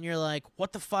theme, and you're like,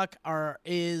 "What the fuck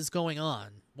is going on?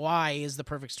 Why is the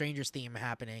Perfect Strangers theme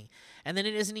happening?" And then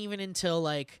it isn't even until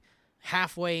like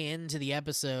halfway into the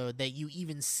episode that you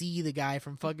even see the guy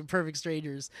from fucking Perfect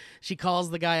Strangers. She calls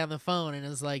the guy on the phone and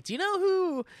is like, "Do you know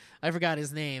who?" I forgot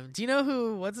his name. Do you know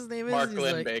who? What's his name? Mark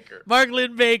Lynn Baker. Mark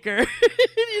Lynn Baker.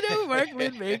 You know who Mark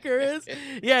Lynn Baker is?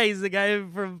 Yeah, he's the guy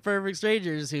from Perfect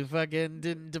Strangers who fucking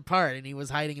didn't depart and he was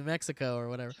hiding in Mexico or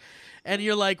whatever. And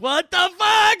you're like, what the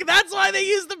fuck? That's why they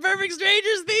used the Perfect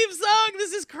Strangers theme song.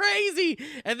 This is crazy.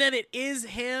 And then it is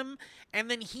him.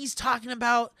 And then he's talking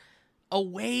about a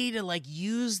way to like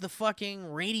use the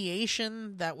fucking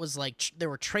radiation that was like there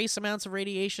were trace amounts of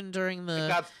radiation during the. It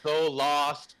got so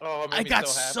lost. Oh, it made I me got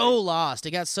so happy. so lost.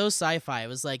 It got so sci-fi. It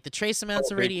was like the trace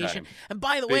amounts of big radiation. time. And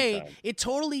by the Big way, time. it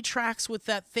totally tracks with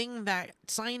that thing that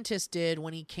scientist did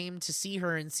when he came to see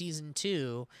her in season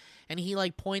 2. And he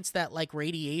like points that like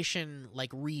radiation like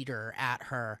reader at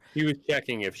her. He was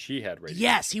checking if she had radiation.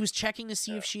 Yes, he was checking to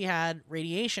see if she had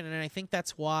radiation, and I think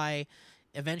that's why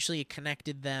eventually it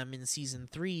connected them in season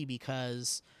 3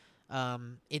 because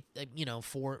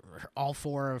for all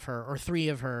 4 of her or 3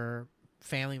 of her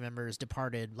family members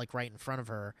departed like right in front of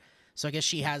her. So I guess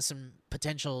she has some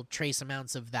potential trace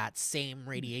amounts of that same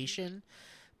radiation.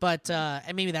 But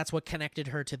and maybe that's what connected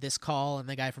her to this call and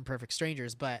the guy from Perfect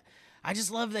Strangers. But I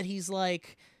just love that he's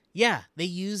like, yeah, they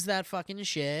use that fucking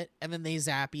shit and then they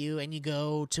zap you and you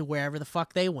go to wherever the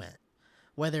fuck they went.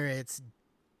 Whether it's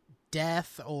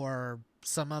death or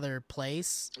some other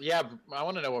place. Yeah, I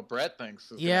want to know what Brett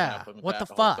thinks is gonna happen with what the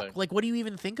that whole fuck? thing. Like, what do you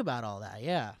even think about all that?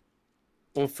 Yeah.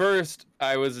 Well, first,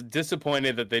 I was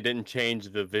disappointed that they didn't change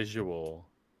the visual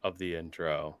of the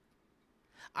intro.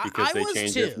 Because I they was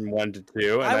changed too. it from 1 to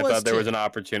 2, and I was thought there was too. an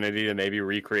opportunity to maybe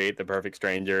recreate the Perfect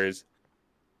Strangers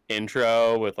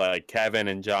intro with like Kevin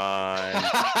and John.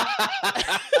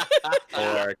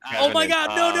 Or Oh my Kevin God,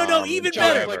 and no, Tom, even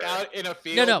John's better. like out in a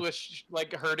field No. with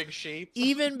like herding sheep.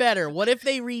 Even better. What if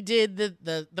they redid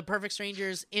the Perfect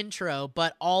Strangers intro,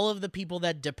 but all of the people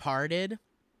that departed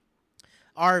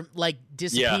are like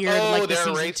disappeared Oh, like the they're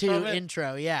season erased 2 from it?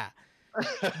 intro, yeah.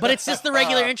 But it's just the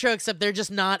regular intro, except they're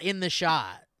just not in the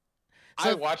shot.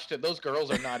 I watched it. Those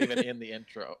girls are not even in the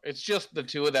intro. It's just the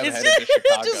 2 of them It's headed to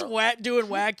Chicago. just doing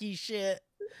wacky shit.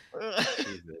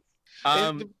 Jesus. The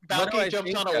what do Balky I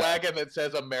jumps think, on a wagon that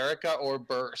says America or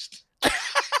burst.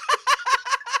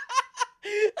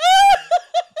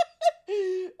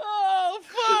 Oh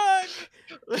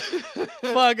fuck!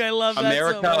 Fuck, I love that so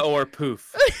America much. or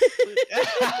poof. Did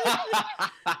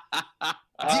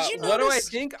you What do I notice-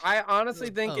 think? I honestly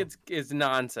think Oh. it's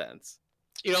nonsense.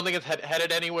 You don't think it's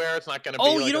headed anywhere? It's not going to be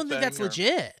Oh, like you a don't think thing, that's or-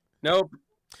 legit? Nope.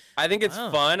 I think it's Oh.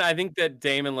 fun. I think that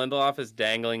Damon Lindelof is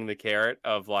dangling the carrot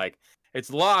of like, it's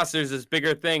lost. There's this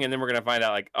bigger thing, and then we're gonna find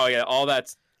out like, oh yeah, all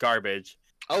that's garbage.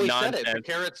 Oh, he said it. The Nonsense.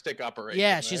 carrot stick operation.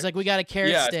 Yeah, she's like, we got a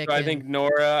carrot Yeah, stick. so I and- think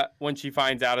Nora, when she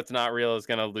finds out it's not real, is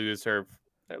gonna lose her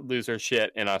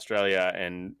shit in Australia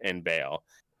and bail,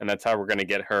 and that's how we're gonna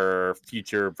get her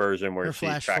future version where Her she's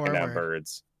flash tracking down forward.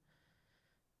 birds.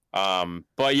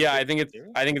 But yeah, I think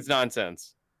it's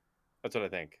nonsense. That's what I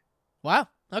think. Wow.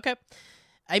 Okay.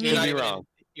 I You're mean, not, Could be even wrong.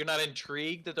 you're not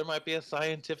intrigued that there might be a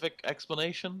scientific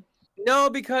explanation? No,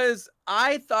 because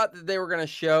I thought that they were gonna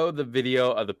show the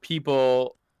video of the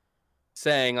people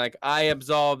saying like, I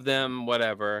absolved them,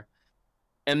 whatever,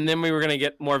 and then we were gonna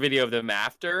get more video of them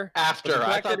after. But After, the I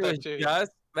fact thought that it was that too.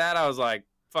 just that, I was like,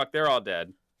 fuck, they're all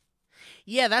dead.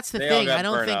 yeah, that's the They all thing. got I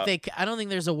don't burnt think up. I don't think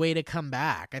there's a way to come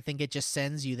back. I think it just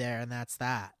sends you there, and that's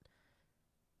that.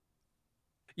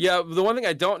 Yeah, the one thing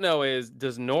I don't know is,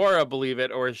 does Nora believe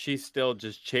it, or is she still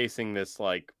just chasing this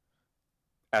like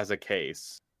as a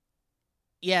case?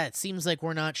 Yeah, it seems like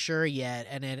we're not sure yet,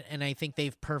 and I think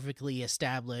they've perfectly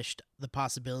established the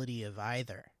possibility of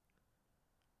either.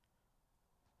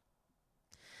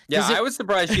 Yeah, 'Cause I was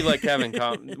surprised she let Kevin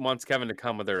wants Kevin to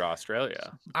come with her to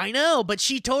Australia. I know, but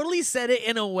she totally said it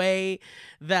in a way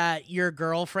that your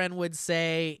girlfriend would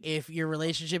say if your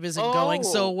relationship isn't going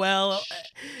so Oh, well,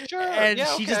 Sure. and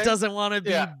yeah, she just okay. doesn't want to be.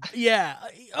 Yeah. Yeah.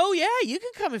 Oh yeah, you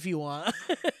can come if you want.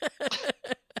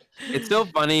 It's so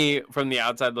funny from the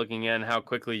outside looking in how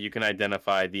quickly you can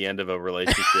identify the end of a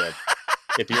relationship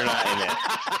if you're not in it.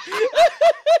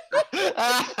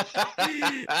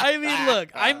 I mean, look,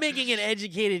 I'm making an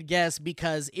educated guess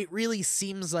because it really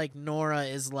seems like Nora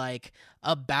is like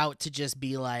about to just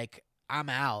be like, I'm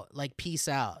out, like peace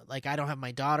out. Like I don't have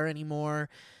my daughter anymore.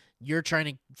 You're trying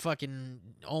to fucking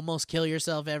almost kill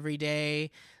yourself every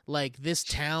day. Like this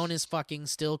town is fucking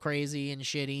still crazy and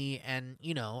shitty, and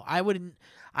you know,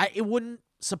 it wouldn't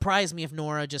surprise me if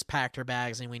Nora just packed her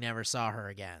bags and we never saw her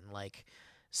again. Like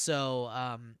so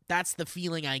that's the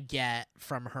feeling I get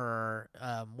from her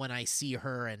when I see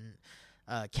her and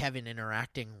Kevin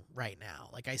interacting right now.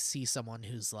 Like I see someone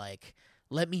who's like,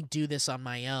 let me do this on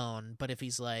my own, but if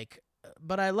he's like,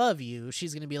 but I love you,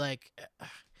 she's going to be like,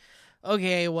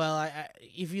 okay, well, I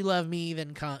if you love me,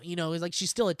 then come. You know, it's like she's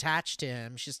still attached to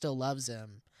him. She still loves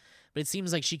him. But it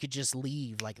seems like she could just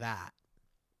leave like that.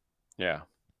 Yeah.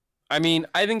 I mean,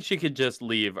 I think she could just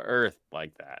leave Earth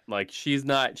like that. Like she's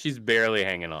barely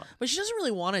hanging on. But she doesn't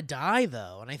really want to die,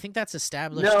 though. And I think that's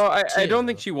established. No, I don't too.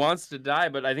 think she wants to die,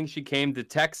 but I think she came to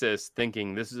Texas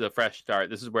thinking this is a fresh start.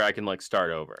 This is where I can like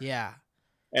start over. Yeah.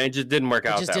 And it just didn't work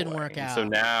out. just that didn't way. work And so out.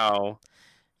 now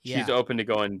Yeah. she's open to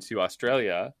going to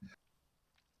Australia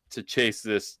to chase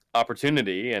this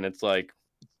opportunity, and it's like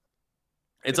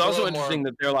it's a also little interesting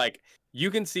more- that they're like,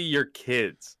 you can see your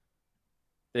kids.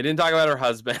 They didn't talk about her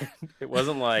husband. It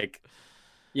wasn't like,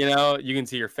 you know, you can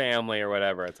see your family or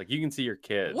whatever. It's like you can see your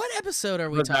kids. What episode are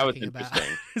we But that was talking about?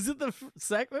 interesting. Is it the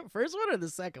first one or the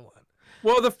second one?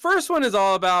 Well, the first one is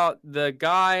all about the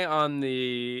guy on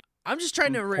the I'm just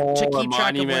trying to pole or keep track of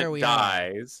monument where we are.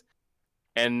 dies,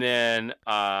 and then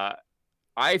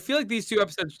I feel like these two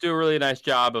episodes do a really nice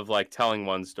job of like telling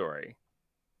one story.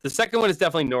 The second one is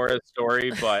definitely Nora's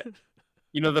story, but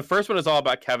you know, the first one is all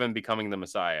about Kevin becoming the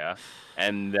Messiah,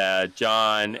 and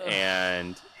John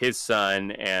and his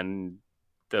son and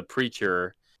the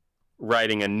preacher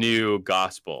writing a new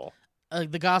gospel. The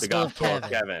The Gospel of gospel Kevin. of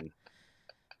Kevin.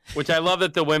 Which I love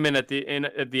that the women at the end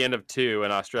of 2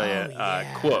 in Australia Oh,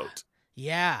 yeah. quote.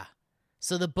 Yeah.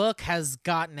 So the book has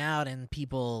gotten out and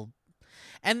people.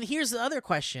 And here's the other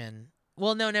question.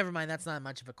 Well, no, never mind. That's not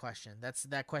much of a question.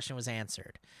 That question was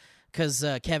answered because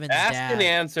Kevin's Asked dad. and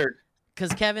answered.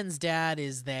 Because Kevin's dad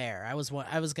is there. I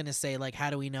was gonna say, like, how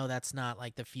do we know that's not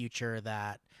like the future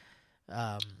that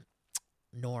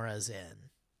Nora's in?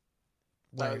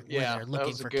 Where yeah, they're that looking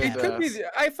was a for good, It Kevin. could be.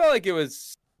 I felt like it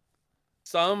was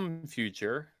some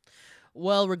future.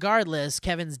 Well, regardless,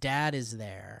 Kevin's dad is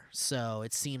there, so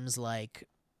it seems like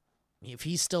if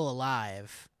he's still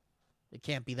alive, it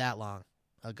can't be that long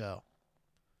ago.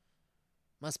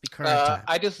 Must be current time.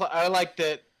 I like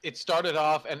that it started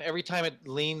off, and every time it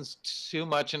leans too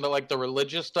much into like the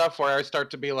religious stuff, where I start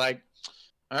to be like,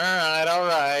 all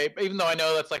right. Even though I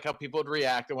know that's like how people would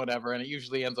react and whatever, and it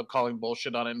usually ends up calling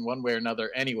bullshit on it in one way or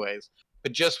another anyways.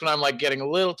 But just when I'm like getting a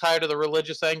little tired of the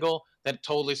religious angle, then it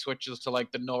totally switches to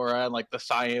like the Nora and like the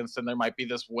science, and there might be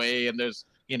this way, and there's,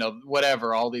 you know,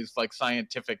 whatever, all these like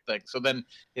scientific things. So then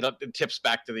it tips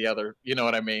back to the other, you know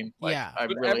what I mean? Like, Yeah. I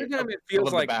But really, every time I it feels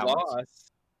love the like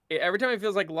balance.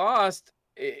 Lost,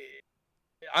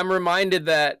 I'm reminded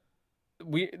that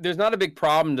there's not a big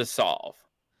problem to solve.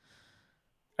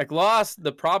 Like Lost,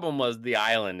 the problem was the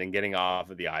island and getting off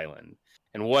of the island.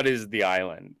 And what is the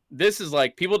island? This is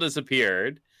like people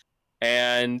disappeared,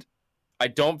 and I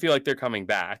don't feel like they're coming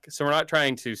back. So we're not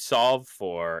trying to solve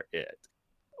for it.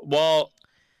 Well,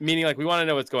 meaning like we want to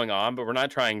know what's going on, but we're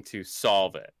not trying to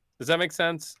solve it. Does that make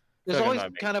sense? There's Like, I'm always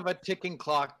not kind of a ticking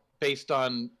clock based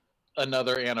on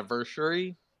another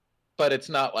anniversary, but it's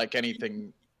not like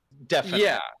anything definite.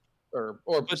 Yeah. Or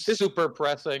But this- super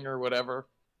pressing or whatever.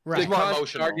 Right. It's more constant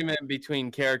emotional. argument between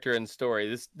character and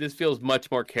story. This feels much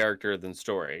more character than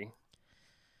story.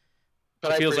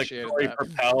 But It I feels like appreciated story that.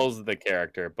 propels the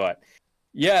character, but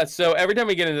yeah. So every time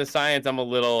we get into science, I'm a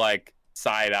little like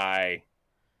side eye.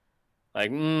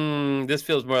 Like, this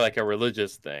feels more like a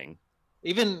religious thing.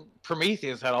 Even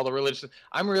Prometheus had all the religious.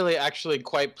 I'm really actually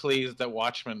quite pleased that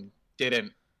Watchmen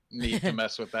didn't need to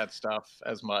mess with that stuff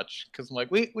as much, because I'm like,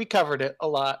 we covered it a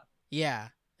lot. Yeah.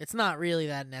 It's not really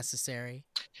that necessary.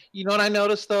 You know what I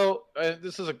noticed though?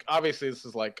 This is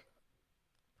like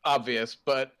obvious,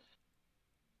 but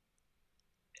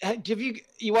have you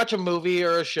watch a movie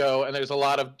or a show and there's a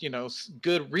lot of, you know,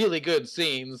 really good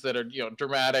scenes that are, you know,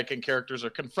 dramatic and characters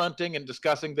are confronting and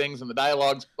discussing things and the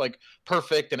dialogue's like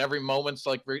perfect and every moment's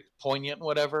like very poignant and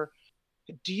whatever.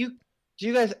 Do you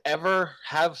guys ever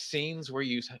have scenes where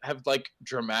you have like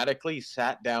dramatically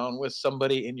sat down with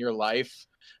somebody in your life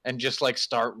and just like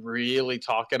start really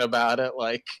talking about it,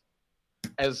 like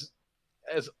as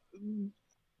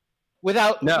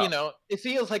without, No. you know, it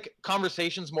feels like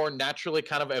conversations more naturally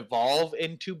kind of evolve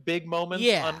into big moments.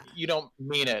 Yeah. You don't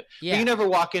mean it. Yeah. But you never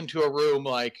walk into a room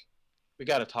like, we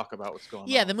got to talk about what's going on.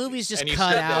 Yeah, the movies just And you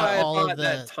cut sit out there- I all thought of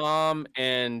that the. Tom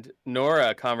and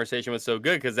Nora conversation was so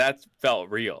good because that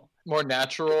felt real. more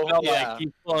natural. Felt Yeah. like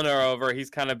he's pulling her over. He's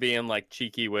kind of being like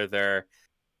cheeky with her,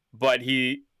 but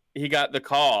he got the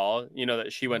call, you know,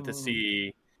 that she went to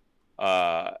see,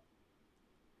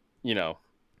 you know,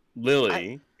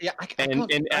 Lily.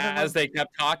 And as they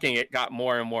kept talking, it got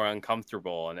more and more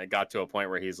uncomfortable, and it got to a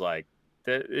point where he's like,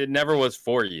 "It never was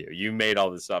for you. You made all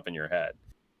this up in your head."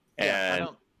 And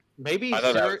maybe I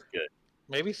thought that was good.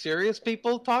 maybe serious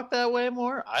people talk that way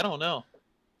more. I don't know.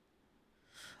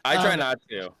 I try not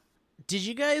to. Did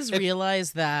you guys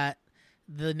realize that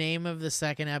the name of the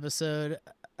second episode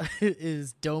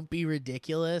is "Don't Be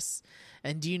Ridiculous"?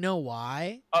 And do you know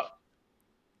why?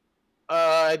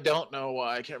 I don't know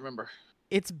why. I can't remember.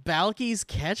 It's Balky's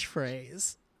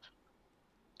catchphrase.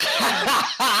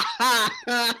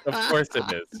 Of course it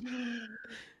is.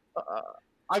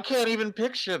 I can't even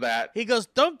picture that. He goes,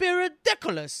 "Don't be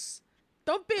ridiculous.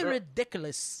 Don't be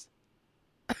ridiculous."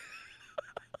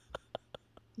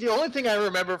 The only thing I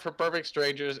remember for Perfect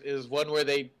Strangers is one where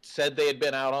they said they had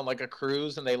been out on like a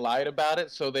cruise and they lied about it,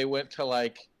 so they went to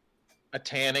like a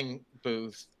tanning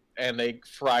booth and they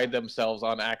fried themselves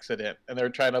on accident, and they're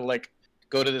trying to like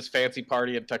go to this fancy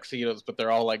party in tuxedos, but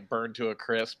they're all like burned to a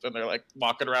crisp, and they're like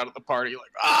walking around at the party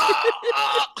like,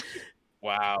 ah!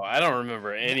 Wow, I don't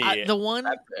remember any The one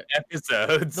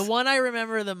episodes. The one I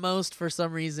remember the most for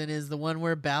some reason is the one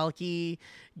where Balky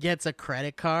gets a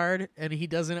credit card and he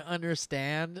doesn't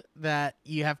understand that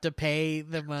you have to pay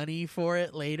the money for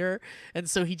it later. And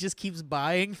so he just keeps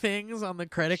buying things on the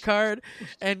credit card.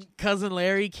 And Cousin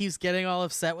Larry keeps getting all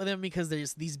upset with him because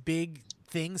there's these big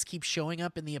things keep showing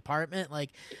up in the apartment,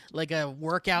 like a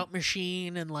workout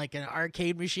machine and like an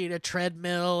arcade machine, a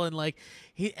treadmill, and like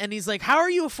he's like, "How are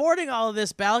you affording all of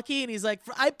this, Balky?" And he's like,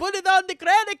 "I put it on the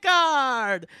credit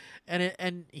card."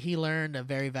 And he learned a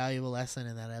very valuable lesson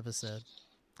in that episode.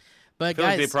 But I feel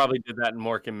guys, like they probably did that in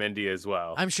Mork and Mindy as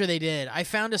well. I'm sure they did. I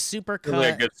found a super Really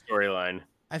a cut. good storyline.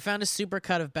 I found a super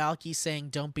cut of Balky saying,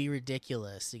 "Don't be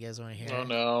ridiculous." You guys want to hear Oh it?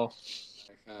 no.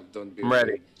 Don't be I'm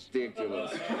ready.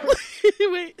 ridiculous.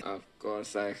 Wait. Of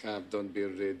course I have. Don't be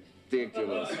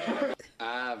ridiculous.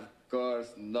 Of course,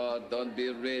 no, don't be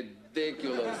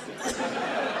ridiculous.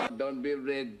 Don't be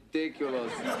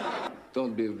ridiculous.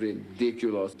 Don't be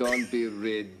ridiculous. Don't be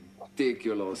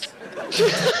ridiculous. Don't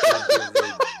be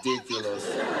ridiculous.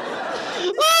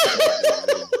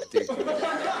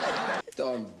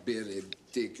 Don't be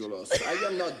ridiculous. I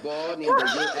am not born in the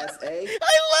USA.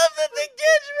 I love that the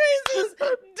catchphrase is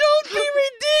 "Don't be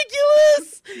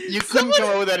ridiculous? You couldn't come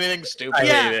up with anything stupid. I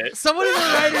Yeah, hate it. someone in the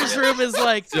writer's room is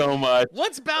like, So much.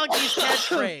 what's Balky's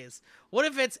catchphrase? What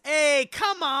if it's, hey,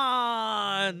 come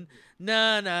on?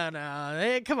 No.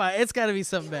 Hey, come on. It's got to be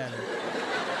something better.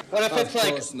 What if it's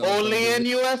like, course not. only in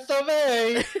US of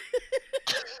A?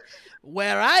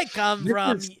 Where I come This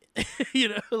from, is- you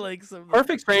know, like some.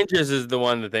 Perfect Strangers is the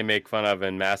one that they make fun of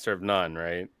in Master of None,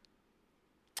 right?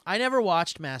 I never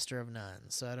watched Master of None,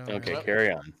 so I don't know. Okay,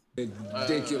 carry on.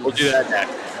 Ridiculous. We'll do that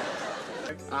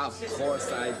next. Of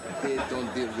course I did.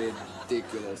 Don't be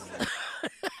ridiculous.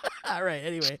 All right.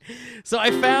 Anyway, so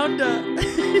I found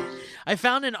I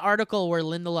found an article where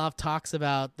Lindelof talks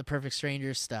about the Perfect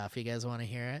Strangers stuff. You guys want to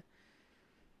hear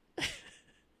it?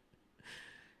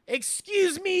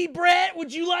 Excuse me, Brett.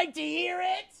 Would you like to hear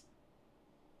it?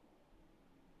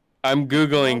 I'm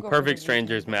Googling Logo for Perfect the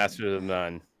Strangers Wu-Tang Master of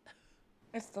None.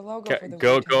 It's the logo for the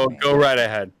Go Wu-Tang band. go right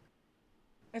ahead.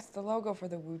 It's the logo for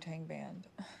the Wu-Tang band.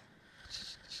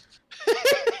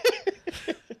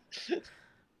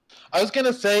 I was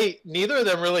gonna say neither of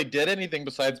them really did anything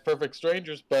besides Perfect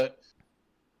Strangers, but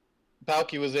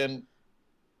Balky was in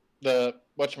the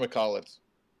whatchamacallits,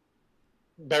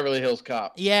 Beverly Hills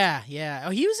Cop, Yeah. Oh,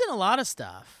 he was in a lot of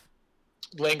stuff.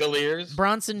 Langoliers.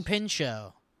 Bronson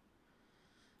Pinchot.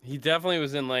 He definitely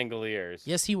was in Langoliers.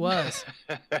 Yes, he was.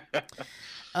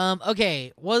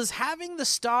 Okay, was having the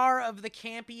star of the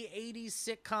campy 80s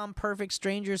sitcom Perfect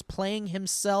Strangers playing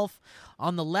himself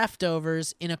on The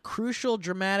Leftovers in a crucial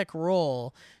dramatic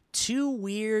role too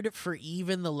weird for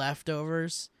even The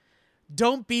Leftovers?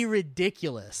 Don't be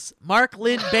ridiculous. Mark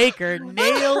Lynn Baker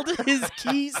nailed his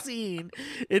key scene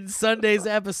in Sunday's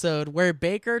episode where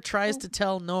Baker tries to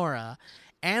tell Nora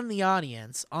and the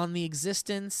audience on the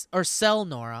existence, or sell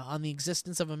Nora on the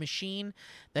existence of a machine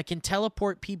that can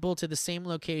teleport people to the same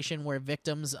location where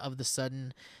victims of the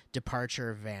sudden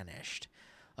departure vanished.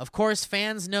 Of course,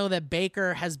 fans know that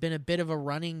Baker has been a bit of a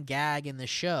running gag in the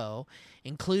show,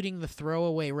 including the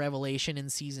throwaway revelation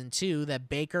in season 2 that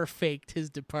Baker faked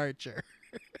his departure.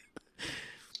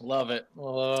 Love it.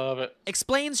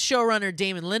 Explains showrunner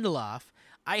Damon Lindelof,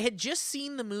 I had just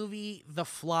seen the movie The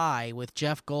Fly with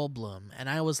Jeff Goldblum, and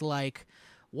I was like,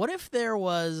 what if there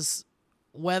was,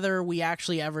 whether we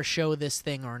actually ever show this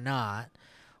thing or not,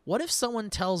 what if someone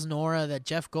tells Nora that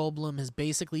Jeff Goldblum has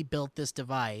basically built this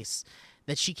device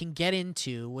that she can get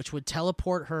into, which would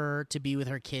teleport her to be with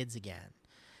her kids again?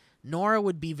 Nora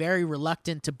would be very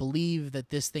reluctant to believe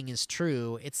that this thing is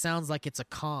true. It sounds like it's a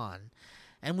con.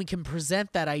 And we can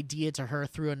present that idea to her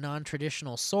through a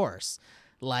non-traditional source,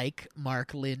 like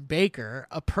Mark Lynn Baker,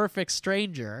 a perfect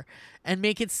stranger, and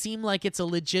make it seem like it's a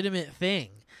legitimate thing.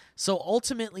 So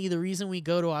ultimately, the reason we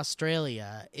go to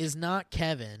Australia is not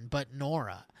Kevin, but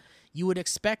Nora. You would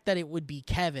expect that it would be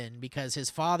Kevin because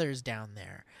his father's down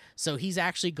there. So he's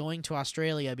actually going to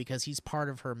Australia because he's part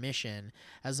of her mission,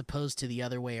 as opposed to the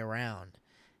other way around.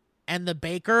 And the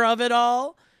Baker of it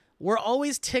all? We're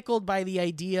always tickled by the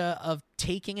idea of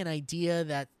taking an idea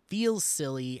that feels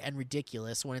silly and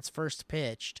ridiculous when it's first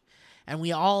pitched, and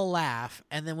we all laugh,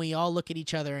 and then we all look at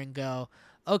each other and go,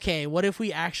 okay, what if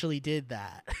we actually did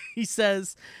that? He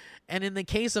says, and in the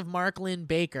case of Mark Lynn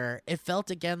Baker, it felt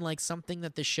again like something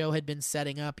that the show had been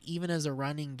setting up even as a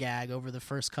running gag over the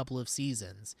first couple of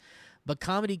seasons. But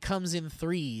comedy comes in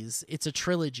threes. It's a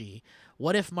trilogy.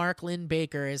 What if Mark Lynn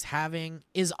Baker is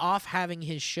off having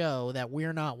his show that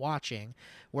we're not watching,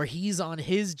 where he's on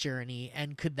his journey,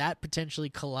 and could that potentially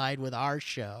collide with our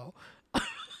show?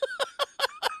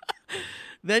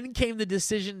 Then came the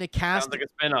decision to cast. Sounds like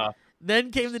a spinoff.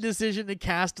 Then came the decision to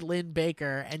cast Lynn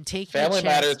Baker and take Family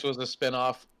Matters was a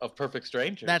spinoff of Perfect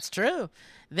Strangers. That's true.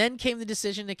 Then came the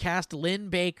decision to cast Lynn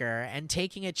Baker and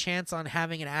taking a chance on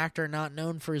having an actor not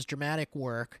known for his dramatic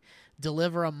work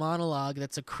deliver a monologue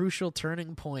that's a crucial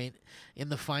turning point in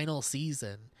the final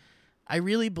season. I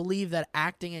really believe that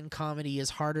acting and comedy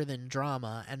is harder than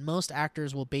drama, and most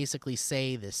actors will basically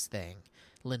say this thing,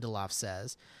 Lindelof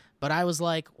says. But I was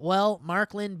like, well,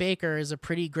 Mark Lynn Baker is a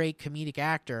pretty great comedic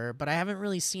actor, but I haven't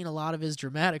really seen a lot of his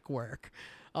dramatic work.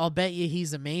 I'll bet you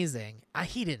he's amazing.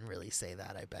 He didn't really say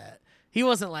that, I bet. He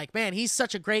wasn't like, man, he's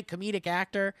such a great comedic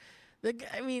actor.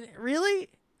 I mean, really?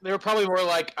 They were probably more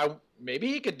like, maybe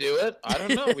he could do it. I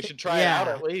don't know. We should try it out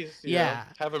at least. You know,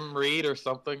 have him read or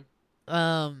something.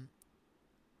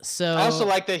 So I also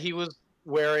like that he was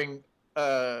wearing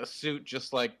a suit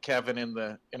just like Kevin in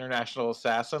the International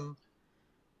Assassin.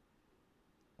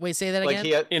 Wait, say that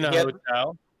again? In a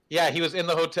hotel? Yeah, he was in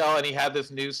the hotel and he had this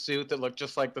new suit that looked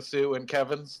just like the suit when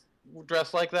Kevin's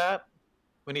dressed like that,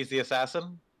 when he's the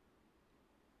assassin.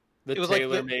 The it was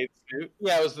tailor-made suit?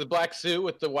 Yeah, it was the black suit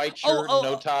with the white shirt and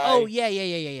no tie. Oh, yeah.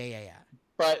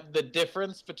 But the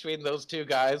difference between those two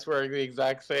guys wearing the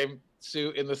exact same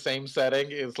suit in the same setting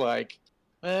is like,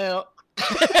 well,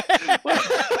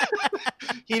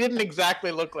 he didn't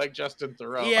exactly look like Justin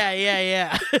Theroux.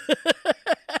 Yeah.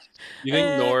 You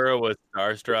think Nora was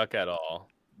starstruck at all?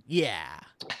 Yeah.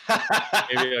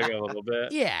 Maybe like a little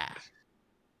bit. Yeah.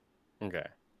 Okay.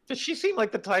 Does she seem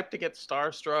like the type to get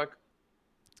starstruck?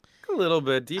 A little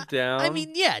bit deep down. I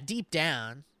mean, yeah, deep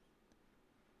down.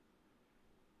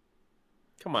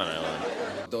 Come on, Ellen.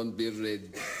 Don't be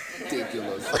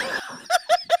ridiculous.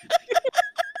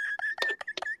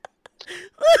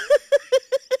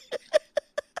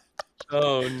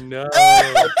 Oh no!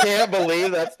 I can't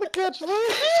believe that's the catchphrase.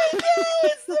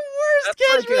 It's the worst That's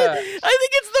like catchphrase. I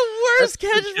think it's the worst That's the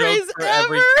joke catchphrase for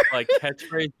ever. every like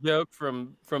catchphrase joke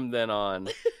from then on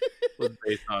was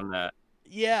based on that.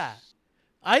 Yeah,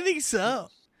 I think so.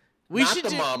 We Not should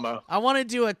the do. mama. I want to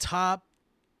do a top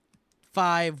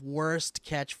 5 worst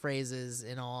catchphrases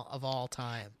in all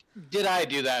time. Did I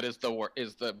do that? Is the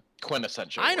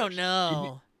quintessential? I don't worst.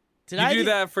 know. Did You I do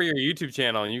that for your YouTube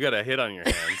channel, and you got a hit on your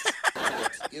hands.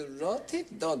 You wrote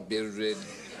it? Don't be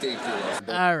ridiculous.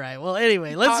 All right. Well,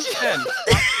 anyway, Top let's. 10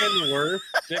 worst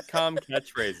sitcom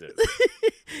catchphrases.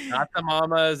 Not the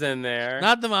mamas in there.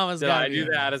 Not the mama's Did gotta I be do in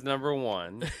that there. as number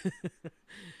 1?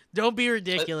 Don't be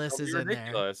ridiculous Don't be is in there.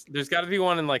 ridiculous. There's got to be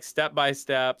one in like Step by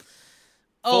Step.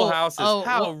 Full Houses.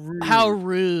 How rude. How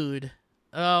rude.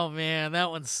 Oh man, that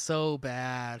one's so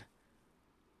bad.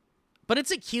 But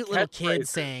it's a cute little kid Catchphrases.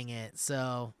 saying it,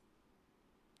 so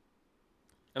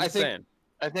I'm saying.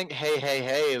 I think hey hey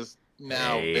hey is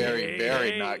now Hey, very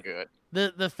very hey. not good.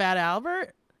 the Fat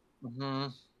Albert. Mm-hmm.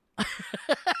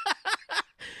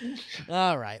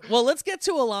 All right. Well, let's get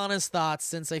to Alana's thoughts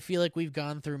since I feel like we've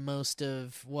gone through most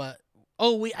of what.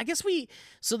 Oh, have you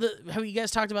guys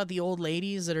talked about the old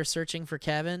ladies that are searching for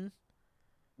Kevin?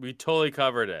 We totally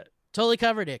covered it. Totally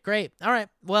covered it. Great. All right.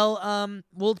 Well,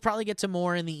 we'll probably get to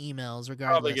more in the emails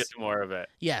regardless. Probably get to more of it.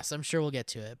 Yes, I'm sure we'll get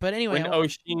to it. But anyway, When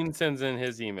Oshin sends in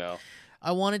his email.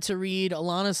 I wanted to read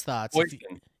Alana's thoughts.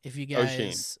 If you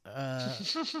guys,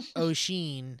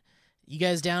 Oshin, you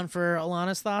guys down for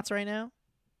Alana's thoughts right now?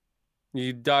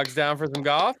 You dogs down for some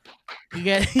golf? You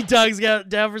guys, dogs got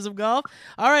down for some golf?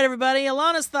 All right, everybody,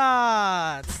 Alana's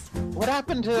thoughts. What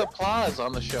happened to applause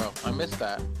on the show? I missed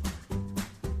that.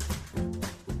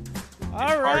 All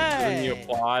Hard right. when you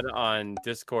applaud on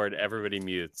Discord, everybody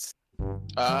mutes.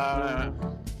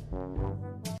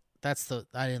 That's the.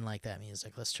 I didn't like that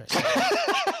music. Let's try. Something.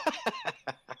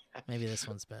 Maybe this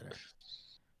one's better.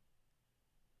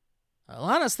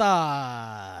 Alana's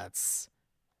thoughts.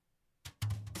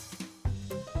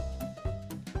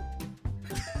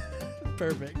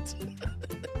 Perfect.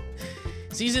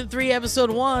 Season 3,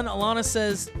 Episode 1, Alana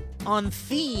says, on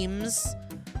themes,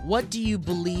 what do you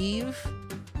believe?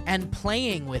 And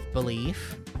playing with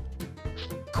belief.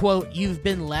 Quote, you've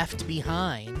been left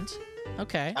behind.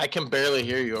 Okay. I can barely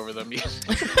hear you over the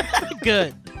music.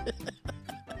 Good.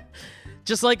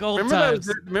 Just like old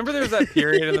times. Remember there was that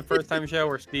period in the first time show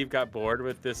where Steve got bored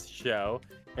with this show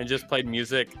and just played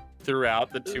music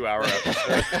throughout the 2-hour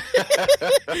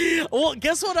episode? Well,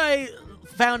 guess what I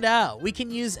found out? We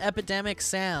can use Epidemic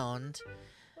Sound,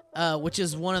 which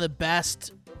is one of the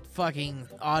best fucking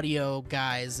audio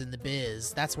guys in the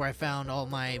biz. That's where I found all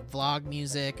my vlog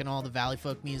music and all the Valley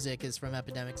Folk music is from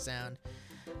Epidemic Sound.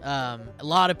 A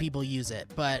lot of people use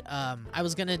it, but I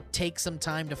was gonna take some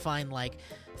time to find like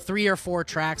 3 or 4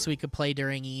 tracks we could play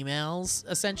during emails,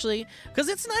 essentially, because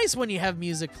it's nice when you have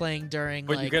music playing during.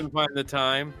 But like, you couldn't find the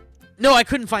time? No, I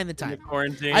couldn't find the In time. the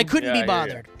quarantine? I couldn't Yeah, be I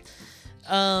hear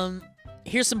bothered.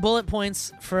 Here's some bullet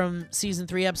points from season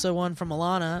 3, episode 1 from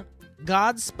Alana.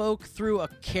 God spoke through a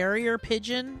carrier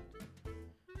pigeon.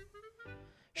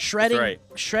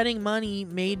 Shredding money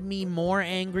made me more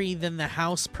angry than the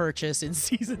house purchase in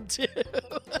season 2.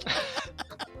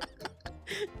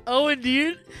 Owen,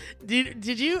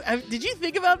 did you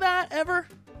think about that ever?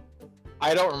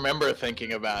 I don't remember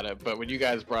thinking about it, but when you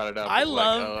guys brought it up, I it was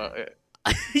love- like,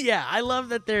 Yeah, I love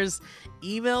that there's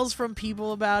emails from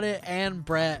people about it, and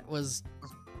Brett was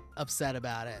upset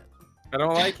about it. I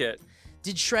don't like it.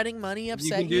 Did shredding money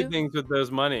upset You can do things with those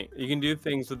money. You can do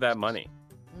things with that money.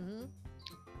 Mm-hmm.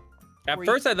 At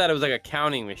first, I thought it was like a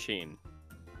counting machine.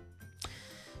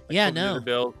 Yeah, Some no. user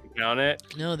bills to count it.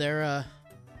 No, they're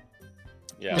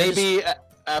Yeah. maybe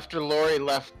after Lori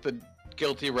left the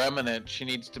guilty remnant, she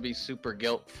needs to be super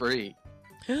guilt-free.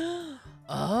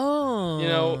 Oh. You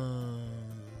know,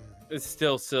 it's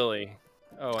still silly.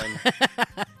 Oh,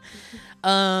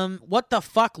 and what the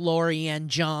fuck, Lori and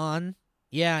John?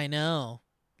 Yeah, I know.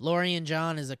 Lori and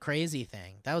John is a crazy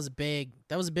thing. That was a big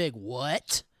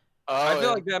what? I feel yeah.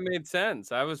 like that made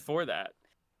sense. I was for that.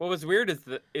 What was weird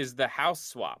is the house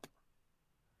swap.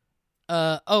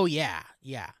 Oh yeah.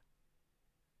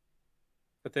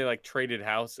 But they like traded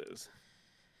houses.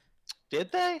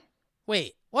 Did they?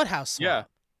 Wait, what house swap? Yeah.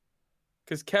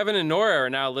 Because Kevin and Nora are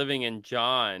now living in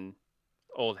John's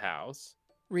old house.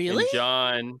 Really? And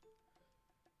John.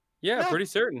 Yeah, Yeah. pretty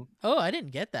certain. Oh, I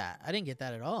didn't get that. I didn't get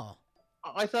that at all.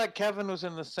 I thought Kevin was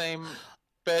in the same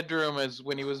bedroom as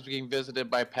when he was being visited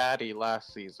by Patty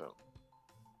last season.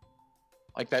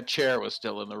 Like that chair was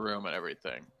still in the room and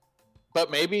everything.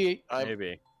 But maybe I'm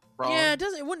wrong. Yeah,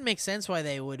 it wouldn't make sense why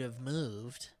they would have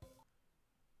moved.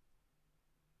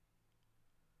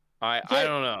 I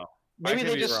don't know. Maybe I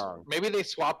could they be just wrong. maybe they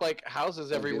swap like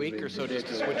houses every week or so just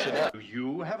to switch it up. Do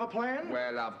you have a plan?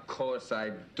 Well, of course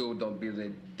I do. Don't be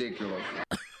ridiculous.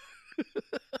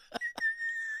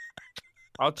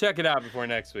 I'll check it out before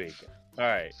next week. All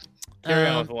right. Carry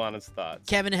on with Alana's thoughts.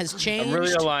 Kevin has changed. I'm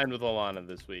really aligned with Alana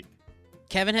this week.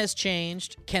 Kevin has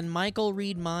changed. Can Michael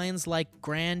read minds like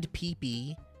Grand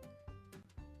Peepee?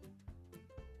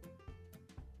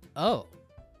 Oh.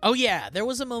 Oh, yeah. There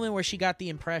was a moment where she got the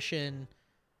impression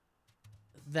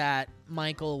that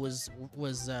Michael was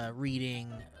reading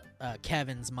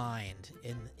Kevin's mind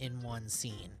in one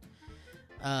scene.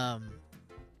 Oh,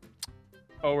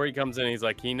 where he comes in, he's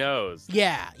like, he knows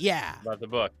Yeah. about the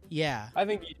book. Yeah. I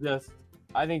think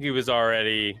he was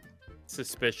already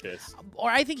suspicious.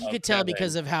 Or I think you of could tell Kevin.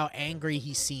 because of how angry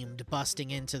he seemed busting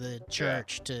into the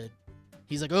church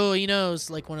he's like, oh, he knows,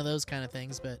 like one of those kind of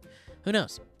things, but who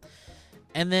knows?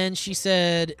 And then she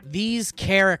said, these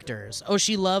characters. Oh,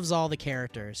 she loves all the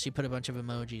characters. She put a bunch of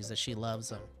emojis that she loves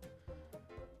them.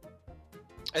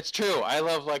 It's true. I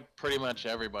love like pretty much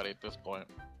everybody at this point.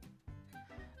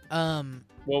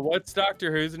 Well, what's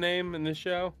Doctor Who's name in this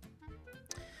show?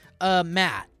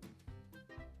 Matt.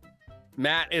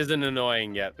 Matt isn't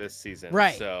annoying yet this season.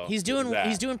 Right. So He's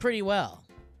doing pretty well.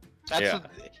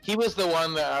 He was the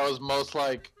one that I was most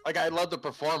like I love the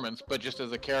performance, but just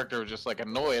as a character, just like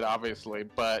annoyed, obviously.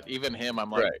 But even him,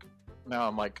 I'm like, now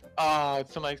I'm like, oh,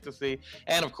 it's so nice to see.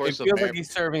 And of course, it feels like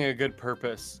he's serving a good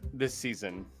purpose this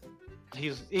season.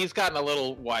 He's gotten a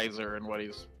little wiser in what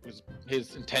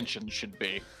his intentions should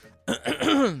be.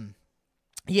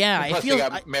 Yeah, Plus, I feel they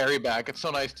got Mary back. It's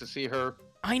so nice to see her.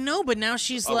 I know, but now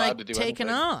she's allowed like to do taken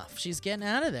anything. off. She's getting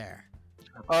out of there.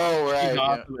 Oh right. She's Yeah.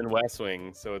 awesome in West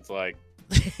Wing, so it's like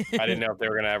I didn't know if they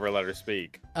were gonna ever let her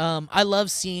speak. I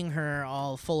love seeing her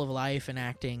all full of life and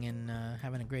acting and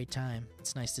having a great time.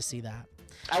 It's nice to see that.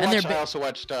 I also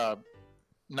watched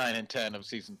 9 and 10 of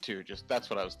season 2. Just that's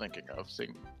what I was thinking of.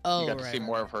 Seeing Oh, you got to right, see right.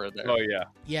 more of her there. Oh yeah.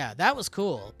 Yeah, that was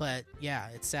cool. But yeah,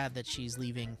 it's sad that she's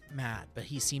leaving Matt. But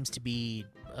he seems to be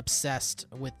obsessed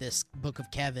with this Book of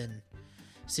Kevin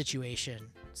situation.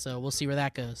 So we'll see where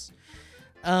that goes.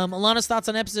 Alana's thoughts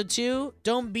on episode 2.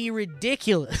 Don't be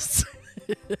ridiculous.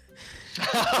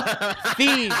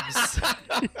 Themes.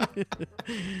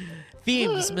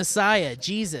 Themes, Messiah,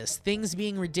 Jesus, things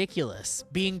being ridiculous,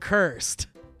 being cursed.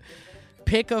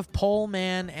 Pick of Pole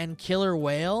Man and Killer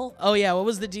Whale. Oh yeah, what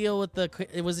was the deal with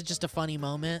was it just a funny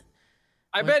moment?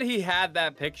 I bet he had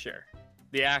that picture.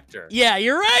 The actor. Yeah,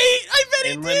 you're right. I bet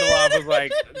And he did. Lindelof was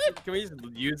like, "Can we just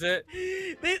use it?"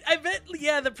 I bet,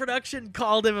 yeah, the production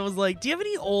called him and was like, do you have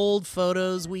any old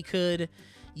photos we could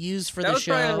use for That the was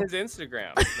probably show? on his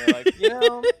Instagram. They're like,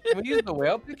 can we use the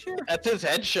whale picture? That's his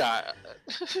headshot.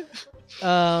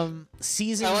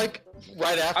 Season. I like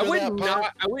right after I would that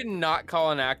part. I would not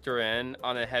call an actor in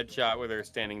on a headshot where they're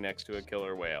standing next to a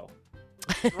killer whale.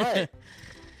 Right.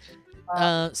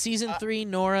 Season 3,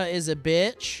 Nora is a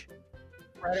bitch.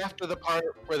 Right after the part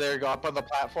where they go up on the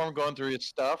platform going through his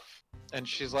stuff, and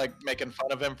she's like making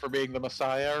fun of him for being the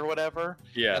Messiah or whatever.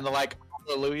 Yeah. And the like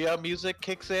Hallelujah music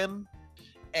kicks in,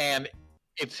 and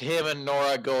it's him and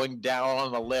Nora going down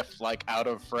on the lift, like out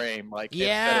of frame. Like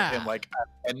instead of him like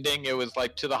ascending, it was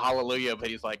like to the Hallelujah, but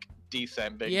he's like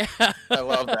descending. Yeah. I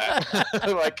love that.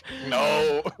 Like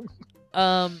no.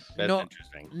 That's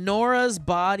interesting. Nora's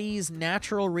body's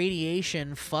natural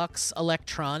radiation fucks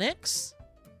electronics.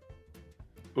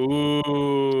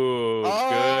 Ooh, good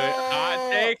hot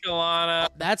take, Alana.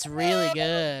 That's really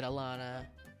good, Alana.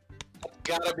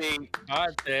 Gotta be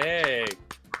hot take.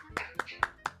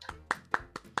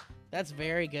 That's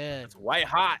very good. It's white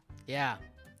hot. Yeah.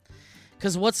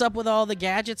 Because what's up with all the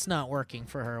gadgets not working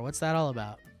for her? What's that all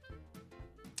about?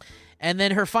 And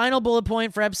then her final bullet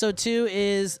point for episode 2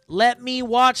 is, let me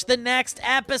watch the next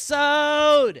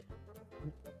episode.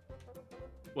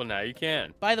 Well, now you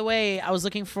can. By the way, I was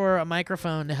looking for a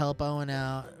microphone to help Owen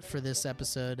out for this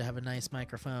episode, to have a nice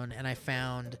microphone, and I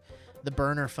found the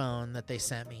burner phone that they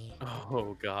sent me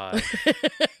Oh God.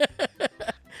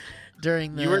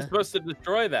 during the. You were supposed to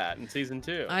destroy that in season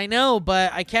 2. I know,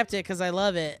 but I kept it because I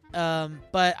love it.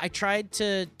 But I tried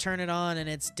to turn it on and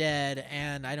it's dead,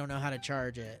 and I don't know how to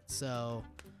charge it. So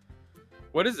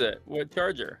What is it? What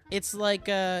charger? it's like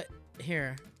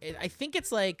here. I think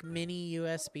it's like mini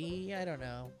USB. I don't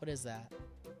know. What is that?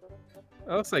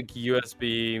 That looks like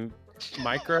USB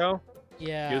micro.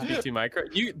 Yeah. USB 2 micro.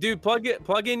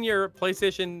 Plug in your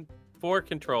PlayStation 4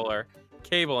 controller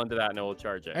cable into that and it will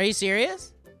charge it. Are you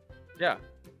serious? Yeah.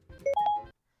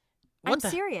 What I'm the-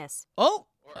 serious. Oh.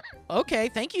 Okay.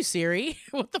 Thank you, Siri.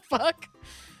 What the fuck?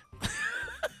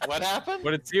 What happened?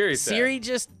 What did Siri say? Siri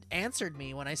just answered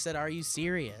me when I said, "Are you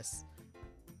serious?"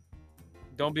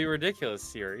 Don't be ridiculous,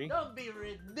 Siri. Don't be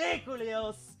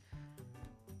ridiculous.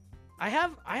 I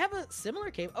have a similar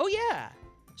cable. Oh yeah.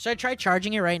 Should I try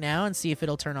charging it right now and see if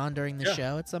it'll turn on during the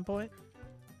show at some point?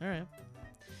 All right.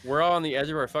 We're all on the edge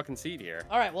of our fucking seat here.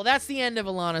 All right. Well, that's the end of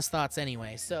Alana's thoughts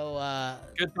anyway. So,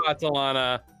 Good thoughts,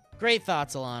 Alana. great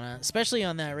thoughts, Alana, especially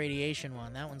on that radiation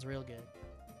one. That one's real good.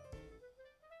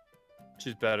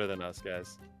 She's better than us,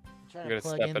 guys. I'm trying We're to gonna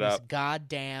plug step in it this up.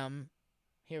 goddamn.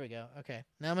 Here we go. Okay.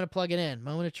 Now I'm gonna plug it in.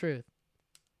 Moment of truth.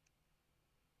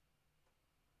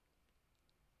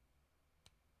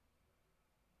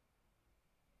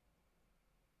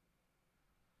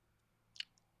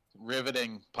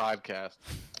 Riveting podcast.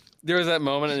 There was that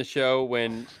moment in the show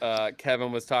when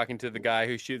Kevin was talking to the guy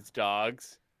who shoots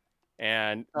dogs,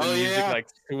 and the music like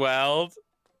swelled,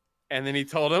 and then he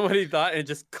told him what he thought, and it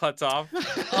just cuts off.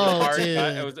 Oh, hard dude.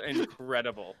 cut. It was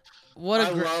incredible. What a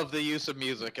I gr- love the use of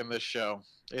music in this show.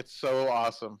 It's so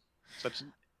awesome.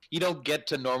 You don't get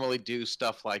to normally do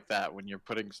stuff like that when you're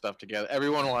putting stuff together.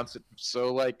 Everyone wants it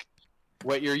so like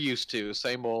what you're used to,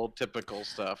 same old typical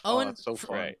stuff. Oh, Oh, and it's so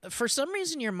fun. For some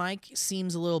reason, your mic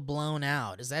seems a little blown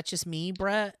out. Is that just me,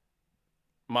 Brett?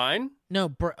 Mine?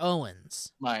 No,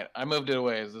 Owen's. Mine. I moved it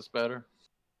away. Is this better?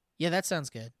 Yeah, that sounds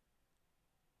good.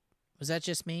 Was that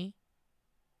just me?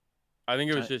 I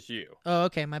think it was just you. Oh,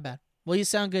 okay, my bad. Well, you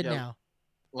sound good Yeah. now.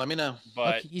 Let me know.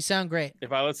 But Okay, you sound great.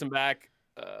 if I listen back,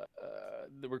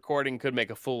 the recording could make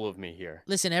a fool of me here.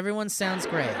 Listen, everyone sounds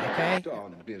great, okay?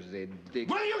 Don't be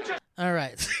ridiculous. All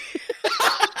right.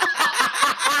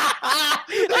 I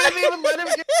didn't even let him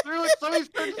get through it, so he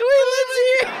started. Wait,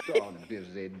 let's hear. Don't be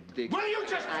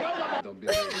ridiculous. Don't be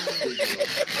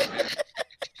ridiculous.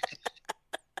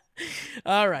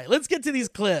 All right, let's get to these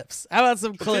clips. How about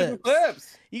some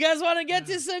clips? You guys want to get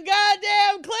to some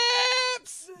goddamn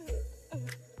clips?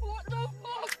 What the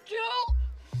fuck, Joe?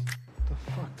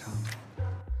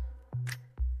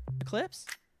 Clips?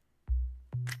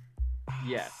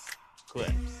 Yes.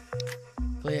 Clips.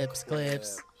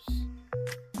 Clips.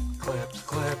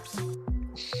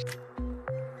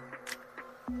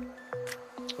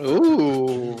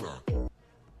 Ooh.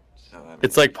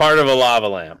 It's like part of a lava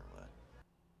lamp.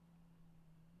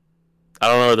 I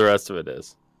don't know where the rest of it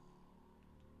is.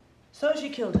 So she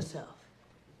killed herself.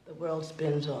 The world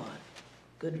spins on.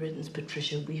 Good riddance,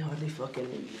 Patricia. We hardly fucking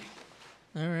knew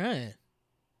you. All right.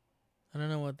 I don't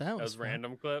know what that was. That was for.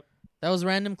 random clip. That was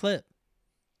random clip.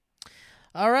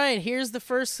 All right, here's the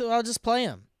first. I'll just play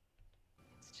him.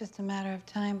 It's just a matter of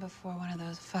time before one of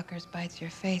those fuckers bites your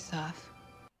face off.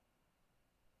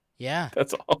 Yeah.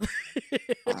 That's all.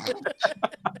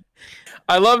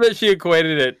 I love that she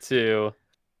equated it to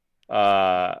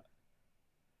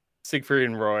Siegfried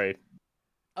and Roy.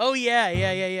 Oh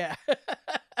yeah.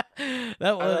 That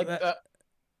I was like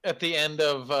at the end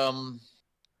of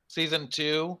season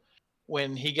 2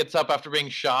 when he gets up after being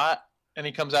shot and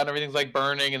he comes out and everything's like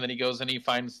burning, and then he goes and he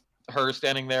finds her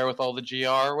standing there with all the GR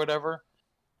or whatever,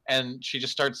 and she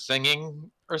just starts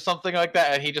singing or something like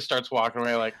that, and he just starts walking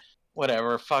away like,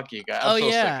 whatever, fuck you guys. I'm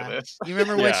so sick of this. You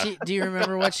remember what she? Do you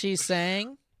remember what she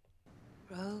sang?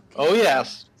 Oh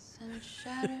yes. And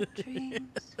shattered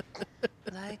dreams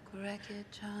like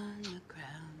wreckage on the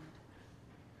ground.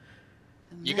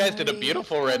 The You guys did a memory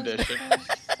beautiful of rendition. souls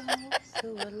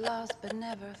who were lost but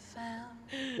never found.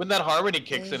 When that harmony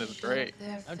kicks in, it's great.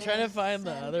 I'm trying to find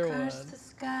the other one. Curse the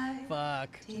sky,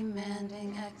 Fuck.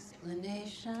 demanding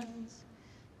explanations.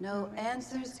 No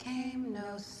answers came,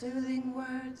 no soothing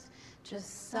words,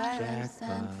 just silence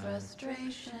and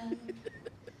frustration.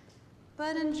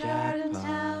 But in Jordan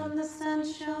Town, the sun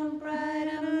shone bright,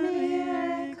 a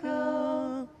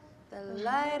miracle. The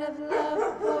light of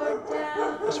love poured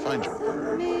down. Let's find your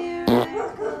bird.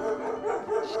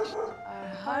 Our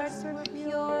hearts were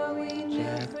pure, we knew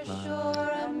for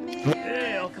sure a miracle.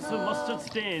 Hey, Officer Mustard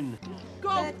Stain. Go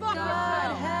fuck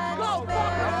yourself! Go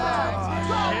fuck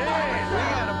yourself! Hey, we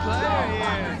got a player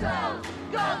here.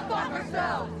 Go fuck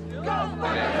yourselves. Go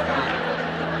fuck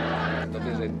Don't be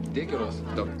ridiculous.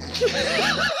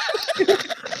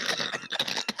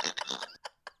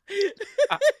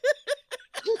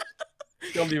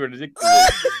 Don't be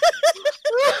ridiculous.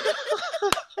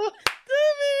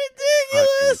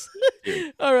 Ridiculous.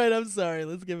 All right, I'm sorry.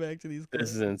 Let's get back to these clips.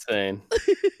 This is insane.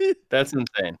 That's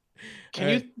insane. Can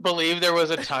you believe there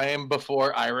was a time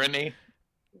before irony?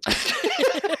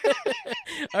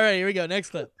 All right, here we go. Next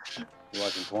clip. You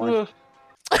watching porn?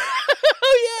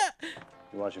 Oh, yeah.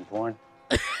 You watching porn?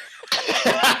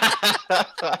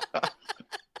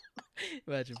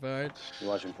 Watching porn. You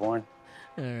watching porn?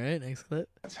 All right, next clip.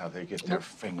 That's how they get their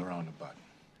finger on the button.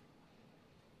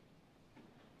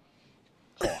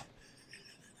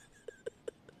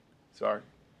 Sorry.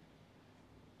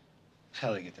 That's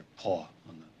how they get their paw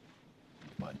on the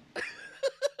button.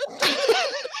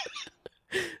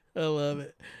 I love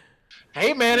it.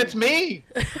 Hey, man, it's me,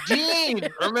 Gene.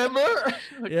 Remember?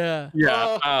 Yeah.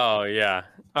 Yeah. Oh, yeah.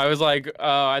 I was like,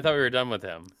 oh, I thought we were done with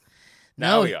him.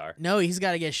 Now we are. No, he's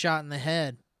got to get shot in the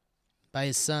head by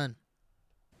his son.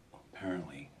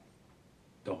 Apparently,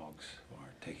 dogs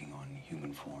are taking on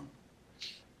human form,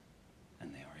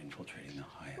 and they are infiltrating the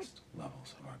highest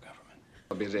levels of our government.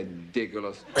 Don't be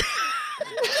ridiculous.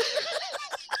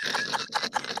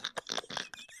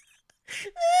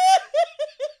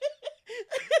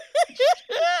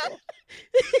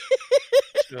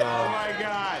 Oh my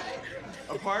God!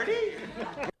 A party?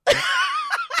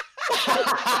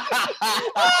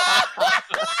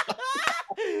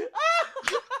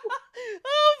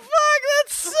 Oh fuck,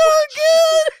 that's so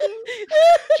good!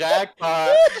 Jackpot!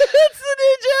 That's the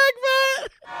new jackpot!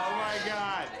 Oh my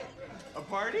God! A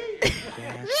party?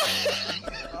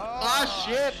 Oh,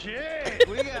 shit! Shit!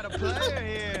 We got a player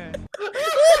here.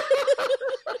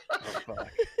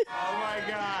 Oh my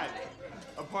God!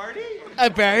 A party? A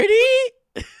party?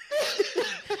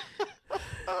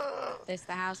 This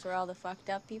the house where all the fucked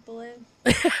up people live?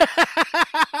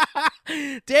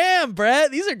 Damn,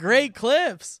 Brett, these are great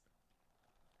clips.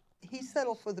 He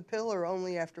settled for the pillar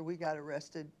only after we got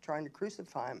arrested trying to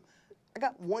crucify him. I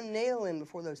got one nail in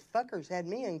before those fuckers had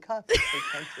me in cuffs. They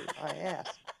punctured my ass.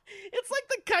 It's like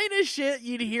the kind of shit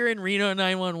you'd hear in Reno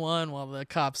 911 while the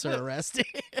cops are arresting.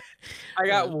 I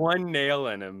got one nail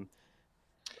in him.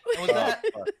 Was that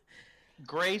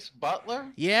Grace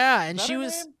Butler? Yeah, and Is that she her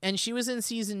was name? in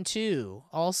season 2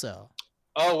 also.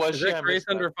 Oh, was Is she? that Grace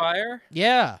Under Fire?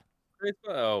 Yeah.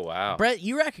 Oh, wow. Brett,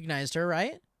 you recognized her,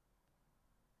 right?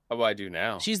 Oh, I do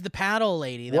now. She's the paddle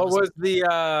lady. What was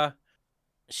the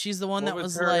She's the one that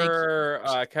was her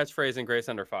catchphrase in Grace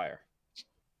Under Fire?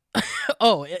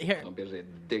 Oh, here. Don't be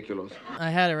ridiculous. I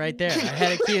had it right there. I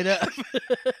had it queued up.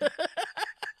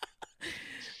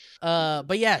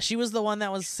 But yeah, she was the one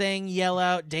that was saying "Yell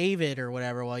out, David" or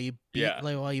whatever while you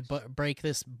break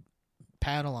this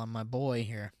paddle on my boy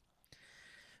here.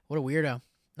 What a weirdo!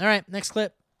 All right, next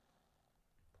clip.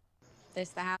 This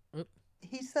the house.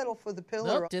 He settled for the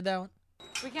pillar. Nope, did that one.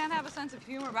 We can't have a sense of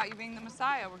humor about you being the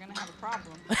Messiah. We're going to have a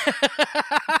problem.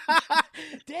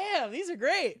 Damn, these are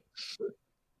great.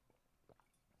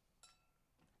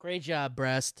 Great job,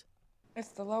 Breast. It's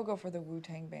the logo for the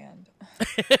Wu-Tang band.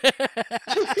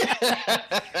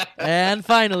 And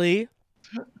finally,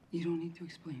 You don't need to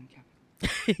explain, Kevin.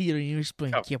 you don't even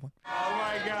explain. Oh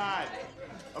my God!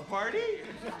 A party?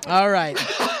 All right.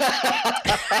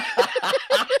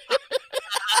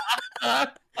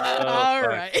 All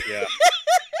right. Yeah.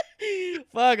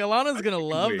 Fuck, Alana's gonna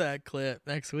love that clip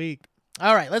next week.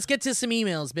 All right, let's get to some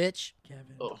emails, bitch.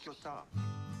 Kevin. Oh.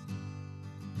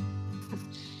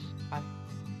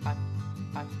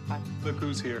 Look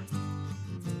who's here.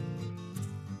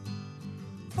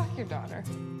 Fuck your daughter.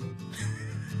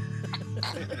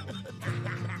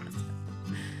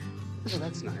 Oh,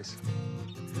 that's nice.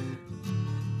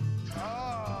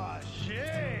 Oh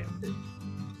shit!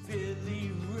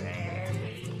 Billy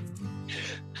Ray.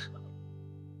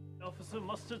 Officer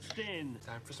Mustard Stain.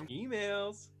 Time for some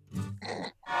emails.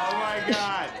 Oh my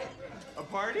God! A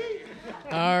party?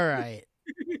 All right.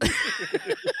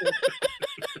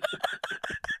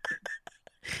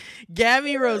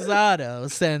 Gabby Rosado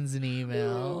sends an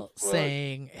email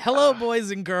saying, "Hello,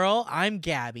 boys and girl. I'm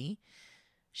Gabby."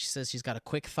 She says she's got a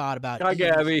quick thought about Hi,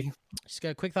 Gabby. She's got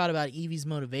a quick thought about Evie's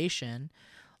motivation.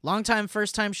 Longtime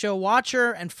first-time show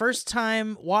watcher and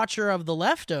first-time watcher of The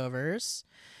Leftovers.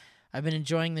 I've been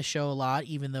enjoying the show a lot,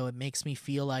 even though it makes me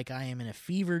feel like I am in a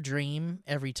fever dream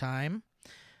every time.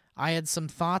 I had some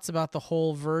thoughts about the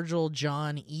whole Virgil,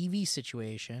 John, Evie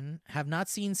situation. Have not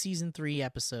seen season 3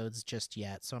 episodes just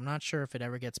yet, so I'm not sure if it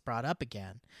ever gets brought up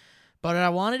again. But I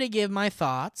wanted to give my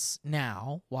thoughts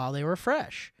now while they were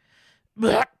fresh.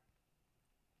 Blech.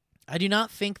 I do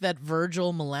not think that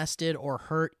Virgil molested or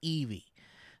hurt Evie.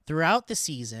 Throughout the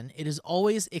season, it is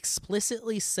always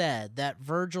explicitly said that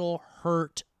Virgil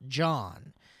hurt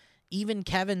John. Even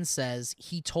Kevin says,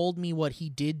 he told me what he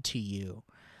did to you.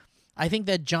 I think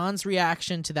that John's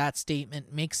reaction to that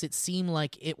statement makes it seem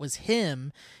like it was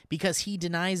him because he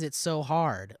denies it so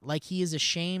hard, like he is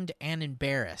ashamed and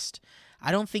embarrassed.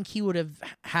 I don't think he would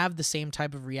have the same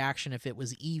type of reaction if it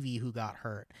was Evie who got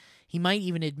hurt. He might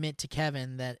even admit to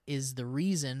Kevin that is the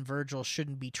reason Virgil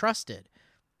shouldn't be trusted.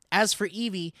 As for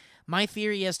Evie, my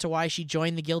theory as to why she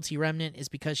joined the Guilty Remnant is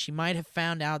because she might have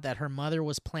found out that her mother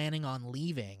was planning on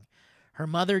leaving. Her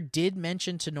mother did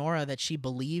mention to Nora that she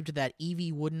believed that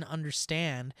Evie wouldn't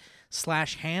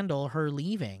understand/handle her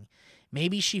leaving.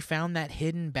 Maybe she found that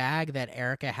hidden bag that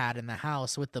Erica had in the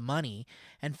house with the money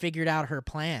and figured out her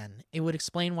plan. It would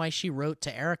explain why she wrote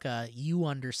to Erica, "You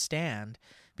understand,"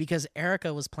 because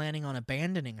Erica was planning on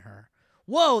abandoning her.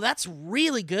 Whoa, that's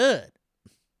really good.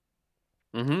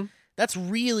 Mm-hmm. That's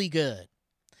really good.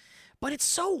 But it's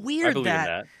so weird I believe in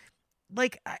that.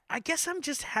 Like, I guess I'm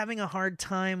just having a hard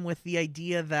time with the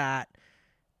idea that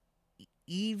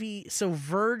Evie, so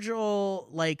Virgil,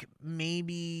 like,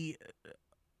 maybe,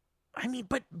 I mean,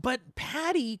 but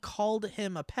Patty called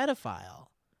him a pedophile.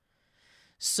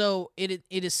 So it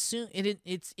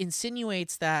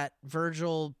insinuates that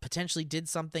Virgil potentially did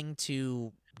something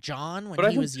to John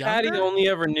when he was younger. Patty only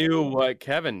ever knew what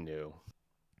Kevin knew.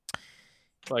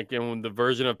 Like in the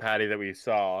version of Patty that we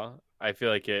saw, I feel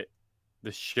like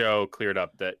the show cleared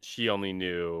up that she only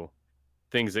knew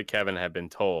things that Kevin had been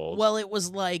told. Well, it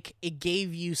was like it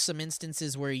gave you some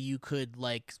instances where you could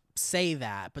like say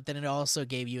that, but then it also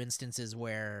gave you instances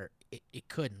where it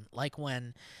couldn't. Like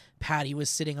when Patty was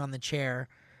sitting on the chair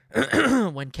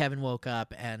when Kevin woke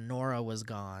up and Nora was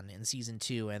gone in season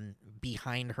 2, and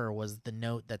behind her was the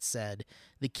note that said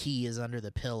the key is under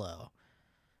the pillow.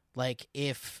 Like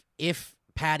if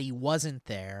Patty wasn't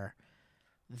there,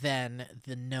 then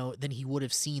he would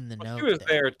have seen the note. He was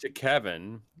there to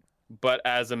Kevin, but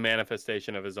as a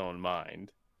manifestation of his own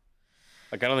mind.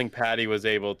 Like I don't think Patty was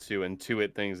able to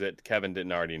intuit things that Kevin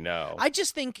didn't already know. I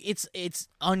just think it's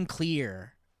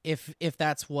unclear if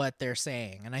that's what they're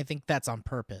saying, and I think that's on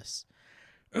purpose.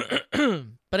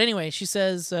 But anyway, she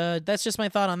says, that's just my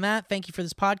thought on that. Thank you for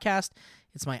this podcast.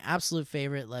 It's my absolute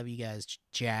favorite. Love you guys.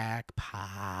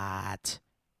 Jackpot.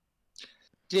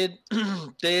 Did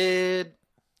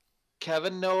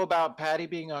Kevin know about Patty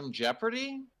being on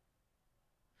Jeopardy?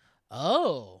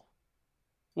 Oh.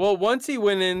 Well, once he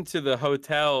went into the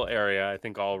hotel area, I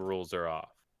think all rules are off.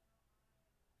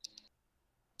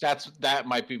 That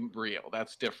might be real.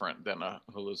 That's different than a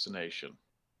hallucination.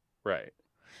 Right.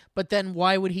 But then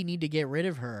why would he need to get rid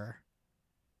of her?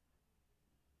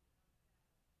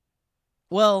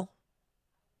 Well,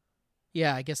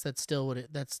 yeah, I guess that's still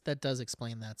what that does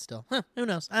explain that still. Huh, who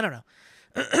knows? I don't know.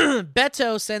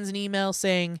 Beto sends an email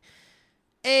saying,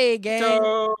 "Hey, gang.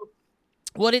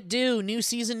 What it do? New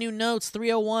season, new notes,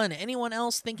 301. Anyone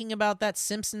else thinking about that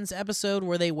Simpsons episode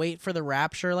where they wait for the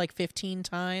rapture like 15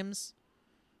 times?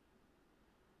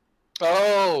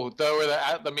 Oh,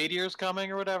 where the meteor's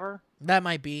coming or whatever? That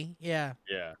might be, yeah.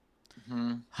 Yeah.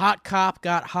 Mm-hmm. Hot cop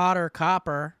got hotter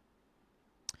copper.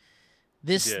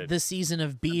 This season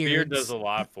of Beards. Beard does a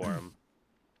lot for him.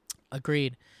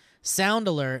 Agreed. Sound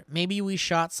alert. Maybe we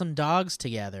shot some dogs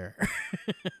together.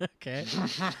 Okay.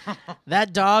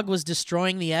 That dog was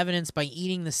destroying the evidence by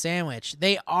eating the sandwich.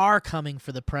 They are coming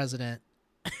for the president.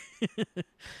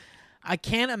 I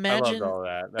can't imagine. I loved all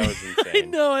that. That was insane. I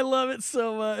know. I love it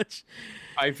so much.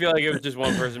 I feel like it was just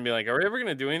one person being like, "Are we ever going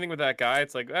to do anything with that guy?"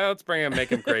 It's like, "Oh, let's bring him, make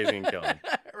him crazy, and kill him."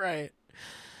 Right.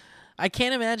 I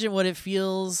can't imagine what it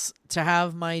feels to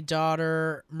have my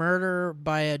daughter murdered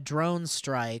by a drone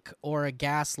strike or a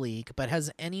gas leak, but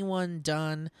has anyone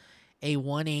done a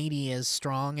 180 as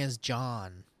strong as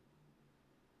John?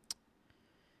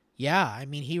 Yeah, I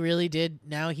mean, he really did.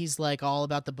 Now he's like all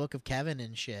about the Book of Kevin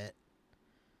and shit.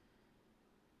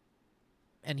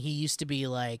 And he used to be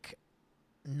like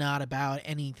not about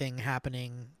anything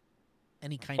happening,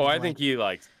 any kind of. I think he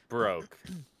like broke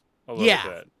a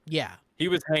little bit. Yeah. He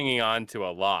was hanging on to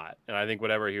a lot, and I think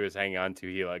whatever he was hanging on to,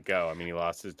 he let go. I mean, he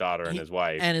lost his daughter and his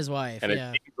wife. And his wife, and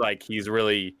yeah.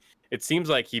 It seems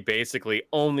like he basically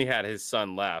only had his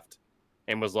son left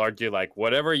and was largely like,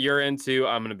 whatever you're into,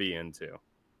 I'm going to be into.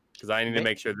 Because I need to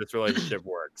make sure this relationship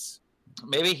works.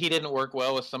 Maybe he didn't work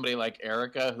well with somebody like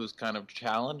Erica, who's kind of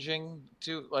challenging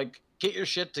to, like, get your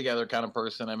shit together kind of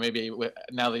person. And maybe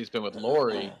now that he's been with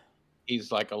Lori,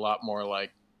 he's like a lot more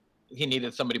like, he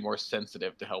needed somebody more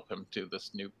sensitive to help him to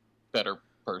this new, better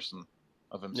person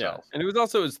of himself. Yeah. And it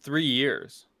was 3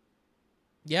 years.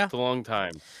 Yeah. It's a long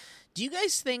time. Do you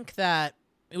guys think that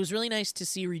it was really nice to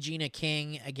see Regina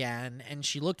King again, and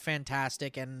she looked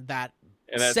fantastic, and that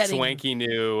setting, swanky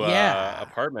new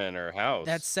apartment or house.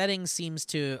 That setting seems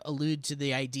to allude to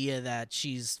the idea that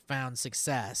she's found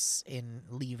success in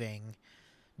leaving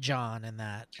John and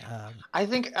that. I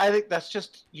think that's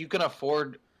just you can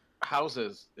afford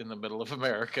houses in the middle of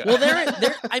America. Well,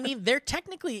 they're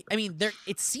technically.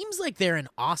 It seems like they're in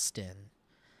Austin.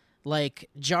 Like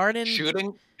Jarden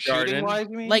shooting wise,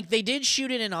 you mean? Like they did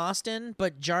shoot it in Austin,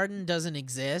 but Jarden doesn't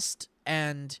exist,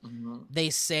 and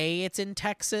they say it's in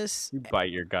Texas. You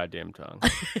bite your goddamn tongue.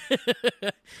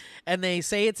 And they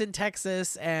say it's in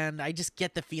Texas, and I just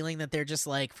get the feeling that they're just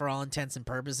like, for all intents and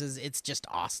purposes, it's just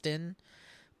Austin.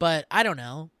 But I don't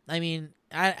know. I mean,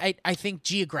 I think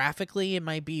geographically it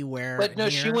might be where. But no,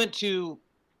 she went to.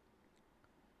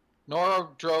 Nora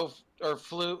drove or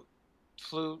flew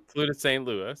to St.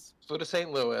 Louis. Flew to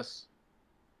St. Louis.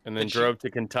 And then drove to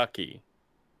Kentucky.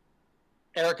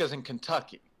 Erica's in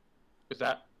Kentucky. Is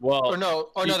that? Well, or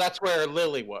no, that's where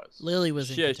Lily was. Lily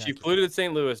was in Kentucky. She flew to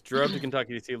St. Louis, drove to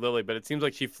Kentucky to see Lily, but it seems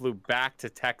like she flew back to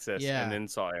Texas and then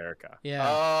saw Erica. Yeah.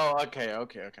 Oh, okay.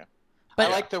 But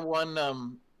I like the one,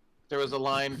 there was a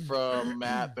line from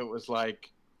Matt that was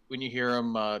like, when you hear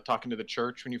him talking to the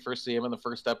church when you first see him in the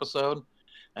first episode,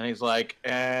 and he's like,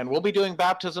 and we'll be doing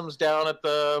baptisms down at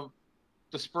the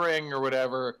spring or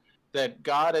whatever that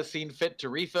God has seen fit to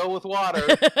refill with water.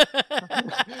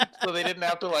 So they didn't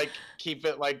have to like keep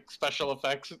it like special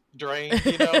effects drained,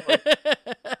 you know, like,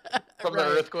 from the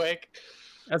earthquake.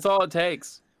 That's all it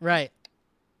takes. Right.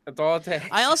 That's all it takes.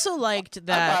 I also liked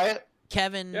that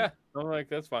Kevin. Yeah, I'm like,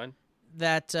 that's fine.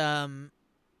 That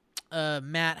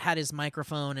Matt had his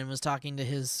microphone and was talking to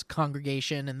his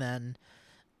congregation, and then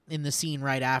in the scene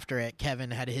right after it,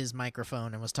 Kevin had his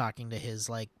microphone and was talking to his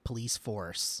like police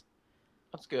force.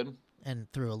 That's good. And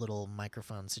through a little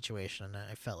microphone situation, and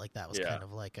I felt like that was kind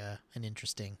of like an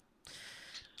interesting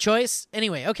choice.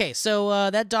 Anyway, okay, so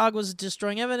that dog was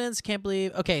destroying evidence. Can't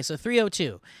believe. Okay, so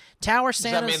 302. Tower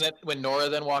Santa's... Does that mean that when Nora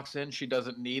then walks in, she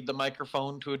doesn't need the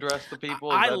microphone to address the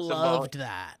people? I loved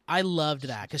that. I loved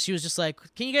that because she was just like,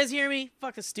 "Can you guys hear me?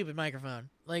 Fuck this stupid microphone."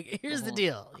 Like, here's the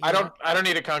deal. I don't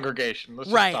need a congregation. Let's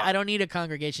right. Just I don't need a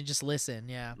congregation. Just listen.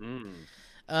 Yeah.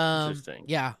 Interesting.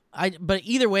 Yeah. But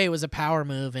either way, it was a power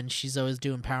move, and she's always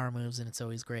doing power moves, and it's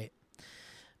always great.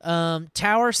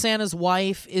 Tower Santa's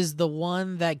wife is the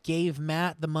one that gave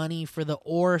Matt the money for the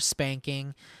ore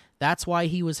spanking. That's why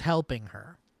he was helping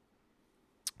her.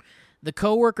 The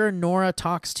coworker Nora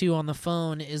talks to on the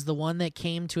phone is the one that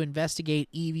came to investigate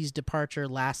Evie's departure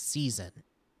last season.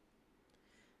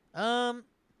 Are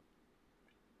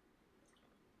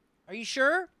you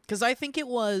sure? Because I think it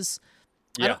was.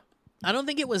 Yeah. I don't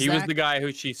think it was. He was the guy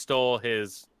who she stole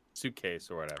his suitcase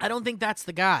or whatever. I don't think that's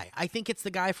the guy. I think it's the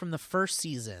guy from the first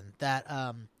season that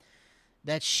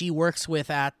that she works with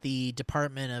at the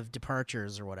Department of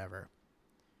Departures or whatever.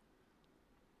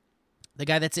 The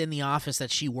guy that's in the office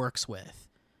that she works with.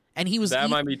 And he was That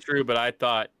might be true, but I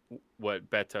thought what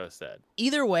Beto said.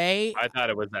 Either way, I thought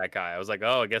it was that guy. I was like,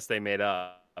 "Oh, I guess they made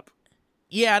up."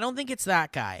 Yeah, I don't think it's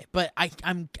that guy, but I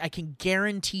can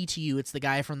guarantee to you it's the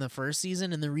guy from the first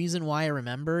season, and the reason why I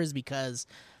remember is because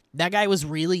that guy was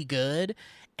really good,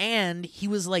 and he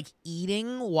was like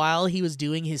eating while he was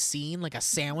doing his scene, like a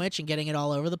sandwich, and getting it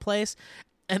all over the place.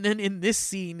 And then in this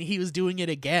scene, he was doing it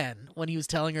again when he was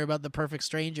telling her about the Perfect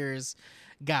Strangers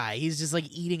guy. He's just like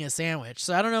eating a sandwich.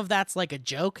 So I don't know if that's like a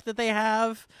joke that they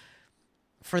have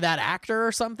for that actor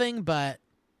or something, but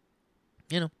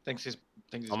you know, thinks he's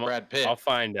Brad Pitt. I'll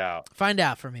find out. Find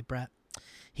out for me, Brett.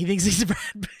 He thinks he's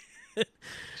Brad Pitt.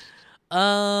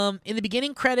 In the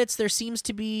beginning credits, there seems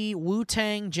to be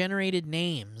Wu-Tang generated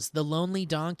names: The Lonely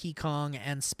Donkey Kong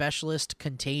and Specialist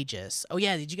Contagious. Oh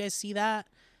yeah, did you guys see that?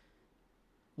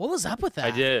 What was up with that?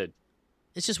 I did.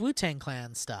 It's just Wu-Tang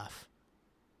Clan stuff.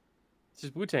 It's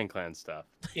just Wu-Tang Clan stuff.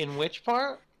 In which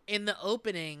part? In the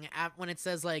opening, when it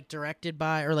says like directed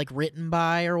by or like written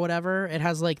by or whatever, it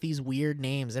has like these weird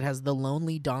names. It has The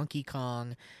Lonely Donkey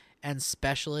Kong and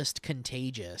Specialist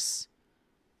Contagious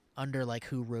under like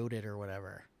who wrote it or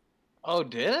whatever. Oh,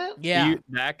 did it? Yeah.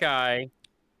 That guy,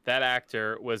 that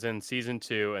actor was in season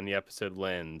 2 in the episode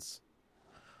Lens.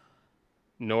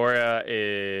 Nora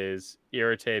is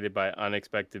irritated by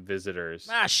unexpected visitors.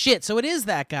 Ah, shit. So it is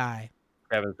that guy.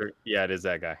 Yeah, it is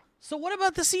that guy. So what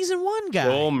about the season 1 guy?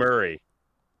 Joel Murray.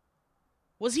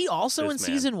 Was he also in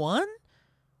season 1?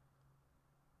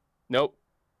 Nope.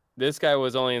 This guy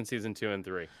was only in season 2 and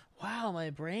 3. Wow,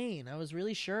 my brain. I was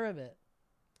really sure of it.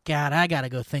 God, I gotta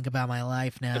go think about my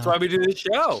life now. That's why we do this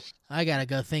show. I gotta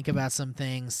go think about some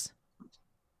things.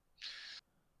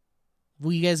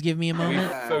 Will you guys give me a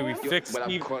moment? We fixed Well, of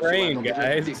Steve's course brain, you are. Don't be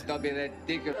guys. ridiculous. Don't be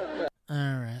ridiculous. All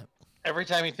right. Every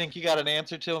time you think you got an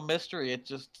answer to a mystery, it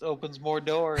just opens more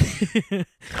doors.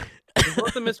 Just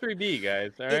let the mystery be,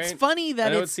 guys. All right. It's funny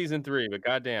that I know it's it's season 3, but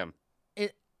goddamn.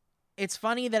 It's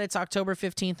funny that it's October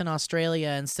 15th in Australia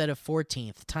instead of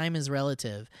 14th. Time is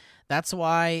relative. That's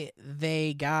why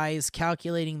guys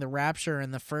calculating the rapture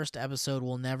in the first episode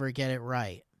will never get it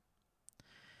right.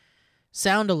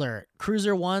 Sound alert.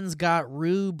 Cruiser 1's got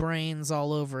Rue brains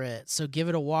all over it, so give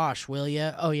it a wash, will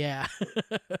ya? Oh, yeah.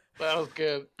 That was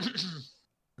good.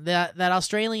 That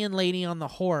Australian lady on the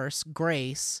horse,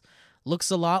 Grace,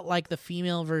 looks a lot like the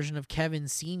female version of Kevin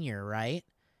Sr., right?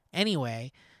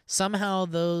 Anyway, somehow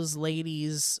those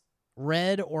ladies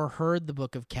read or heard the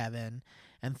Book of Kevin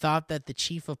and thought that the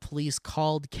chief of police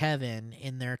called Kevin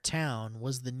in their town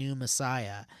was the new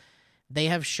Messiah. They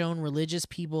have shown religious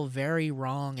people very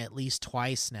wrong at least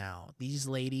twice now, these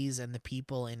ladies and the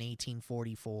people in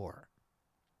 1844.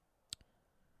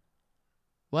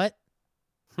 What?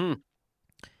 I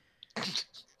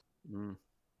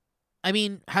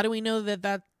mean, how do we know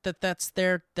that's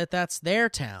their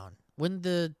town? Wouldn't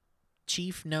the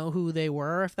chief know who they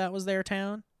were if that was their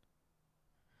town?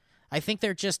 I think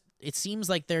it seems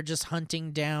like they're just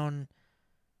hunting down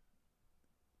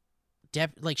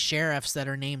sheriffs that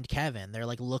are named Kevin. They're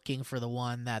like looking for the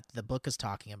one that the book is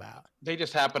talking about. They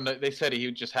said he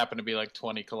just happened to be like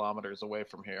 20 kilometers away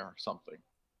from here or something.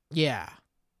 Yeah.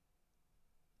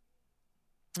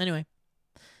 Anyway.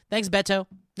 Thanks, Beto.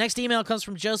 Next email comes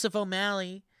from Joseph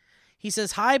O'Malley. He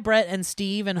says, "Hi, Brett and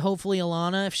Steve, and hopefully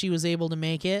Alana, if she was able to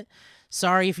make it.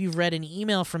 Sorry if you've read an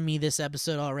email from me this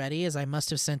episode already, as I must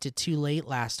have sent it too late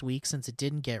last week since it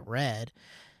didn't get read.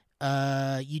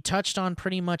 You touched on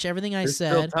pretty much everything I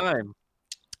said. Still time.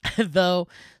 Though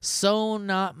so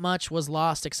not much was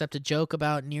lost except a joke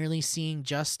about nearly seeing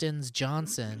Justin's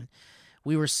Johnson.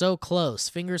 We were so close.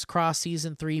 Fingers crossed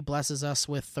season 3 blesses us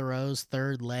with Thoreau's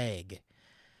third leg.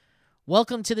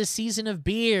 Welcome to the season of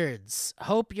beards.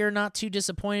 Hope you're not too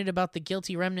disappointed about the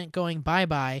Guilty Remnant going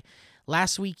bye-bye.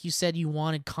 Last week you said you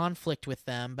wanted conflict with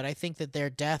them, but I think that their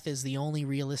death is the only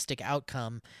realistic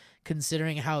outcome,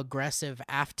 considering how aggressive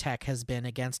Aftech has been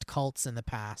against cults in the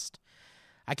past.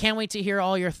 I can't wait to hear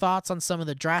all your thoughts on some of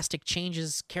the drastic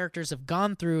changes characters have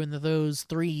gone through in those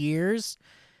 3 years.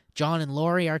 John and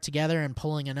Lori are together and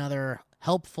pulling another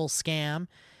helpful scam.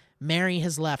 Mary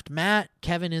has left Matt.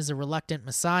 Kevin is a reluctant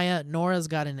messiah. Nora's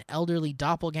got an elderly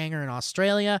doppelganger in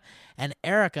Australia. And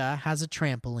Erica has a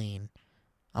trampoline.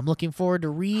 I'm looking forward to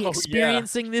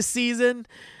re-experiencing this season,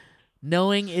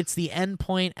 knowing it's the end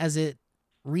point as it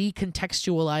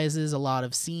recontextualizes a lot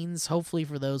of scenes. Hopefully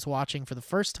for those watching for the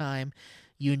first time,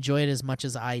 you enjoy it as much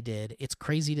as I did. It's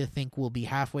crazy to think we'll be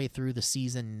halfway through the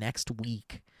season next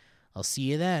week. I'll see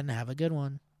you then. Have a good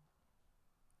one."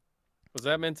 Was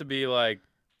that meant to be like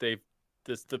the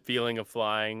feeling of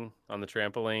flying on the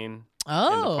trampoline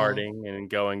and the partying and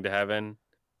going to heaven?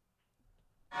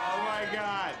 Oh my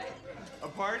god. A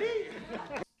party?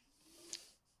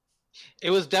 It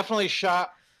was definitely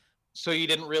shot so you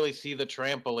didn't really see the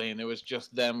trampoline. It was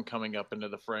just them coming up into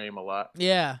the frame a lot.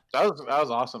 Yeah. That was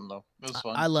awesome, though. It was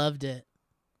fun. I loved it.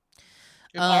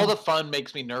 All the fun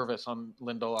makes me nervous on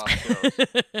Lindelof shows.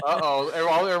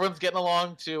 Everyone's getting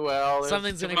along too well.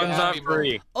 Something's going to Fun's not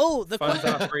free. Oh, Fun's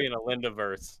not free in a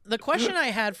Lindaverse. The question I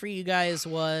had for you guys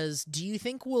was, do you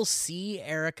think we'll see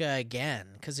Erica again?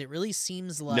 Because it really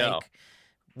seems like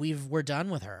we're done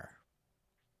with her.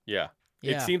 Yeah.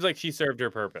 Yeah. It seems like she served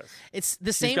her purpose. It's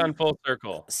the She's same. gone full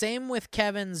circle. Same with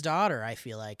Kevin's daughter, I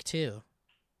feel like, too.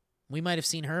 We might have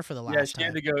seen her for the last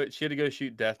time. She had to go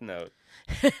shoot Death Note.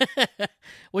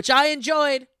 Which I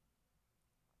enjoyed.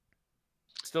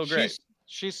 Still great.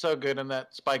 She's so good in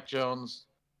that Spike Jonze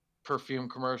perfume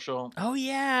commercial. Oh,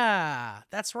 yeah.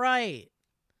 That's right.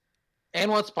 And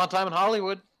Once Upon a Time in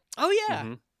Hollywood. Oh, yeah.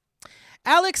 Mm-hmm.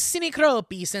 Alex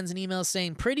Sinicropi sends an email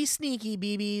saying, "Pretty sneaky,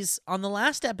 BBs. On the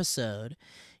last episode,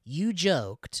 you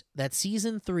joked that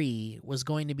season 3 was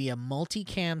going to be a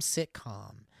multicam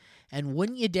sitcom. And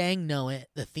wouldn't you dang know it,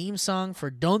 the theme song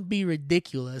for Don't Be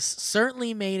Ridiculous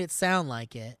certainly made it sound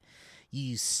like it.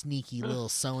 You sneaky little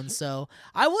so-and-so.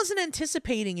 I wasn't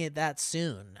anticipating it that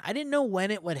soon. I didn't know when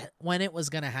it was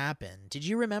going to happen. Did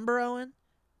you remember, Owen?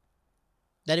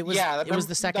 That it was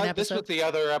the second episode? This was the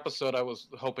other episode I was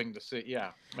hoping to see.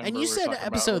 Yeah. And you said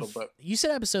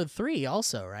episode 3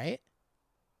 also, right?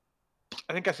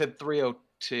 I think I said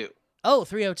 302. Oh,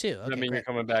 302. Okay, Does that mean great. you're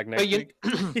coming back next week?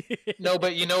 No,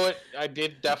 but you know what? I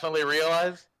did definitely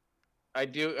realize I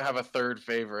do have a third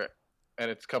favorite,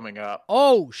 and it's coming up.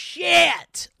 Oh,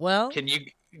 shit! Well, can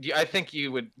I think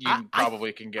you would. You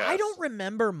probably can guess. I don't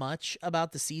remember much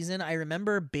about the season. I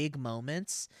remember big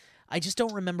moments. I just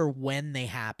don't remember when they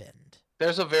happened.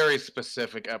 There's a very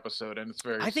specific episode, and it's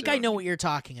very. I think I know what you're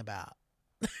talking about.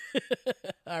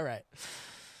 All right.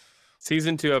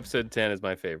 Season 2, episode 10 is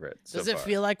my favorite. Does it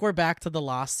feel like we're back to the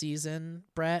Lost season,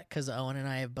 Brett? Because Owen and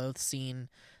I have both seen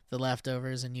The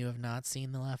Leftovers, and you have not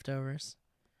seen The Leftovers.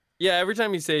 Yeah, every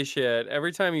time you say shit,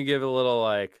 every time you give a little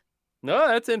like, no,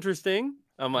 that's interesting.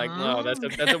 I'm like, no, that's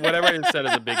whatever I said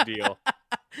is a big deal.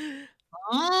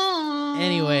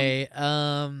 Anyway,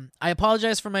 I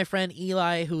apologize for my friend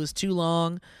Eli, who is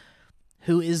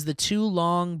the too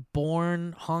long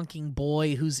born honking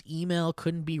boy whose email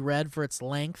couldn't be read for its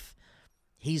length.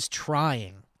 He's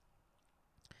trying.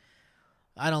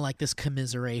 I don't like this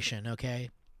commiseration, okay?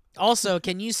 Also,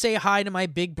 can you say hi to my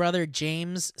big brother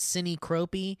James Cine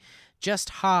Cropey?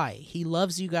 Just hi. He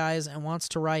loves you guys and wants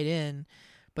to write in,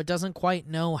 but doesn't quite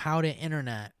know how to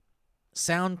internet.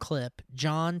 Sound clip,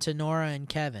 John to Nora and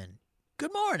Kevin.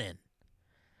 Good morning.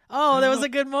 Oh, there was a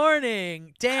good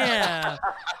morning. Damn.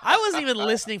 I wasn't even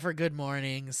listening for good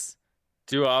mornings.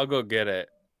 Dude, I'll go get it.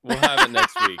 We'll have it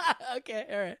next week. Okay,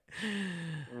 all right.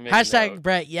 Hashtag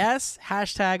Brett, yes.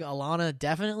 Hashtag Alana,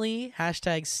 definitely.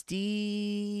 Hashtag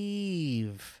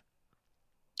Steve.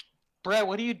 Brett,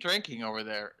 what are you drinking over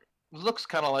there? It looks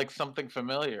kind of like something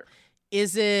familiar.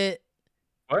 Is it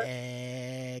what?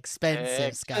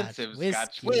 Expensive Scotch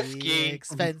whiskey?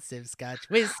 Expensive Scotch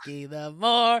whiskey. The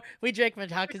more we drink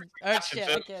McHutchinson's, I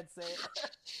can't say it.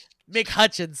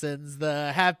 McHutchinson's,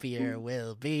 the happier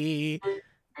we'll be.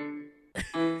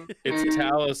 It's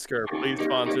Talisker. Please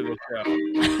sponsor the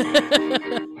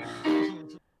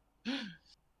show.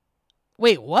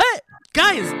 Wait, what?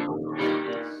 Guys,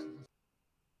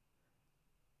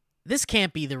 this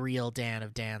can't be the real Dan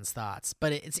of Dan's Thoughts,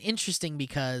 but it's interesting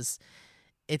because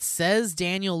it says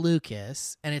Daniel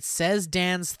Lucas and it says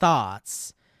Dan's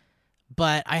Thoughts,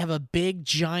 but I have a big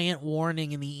giant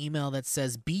warning in the email that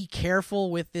says, be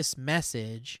careful with this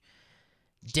message.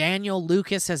 Daniel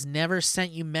Lucas has never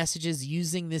sent you messages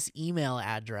using this email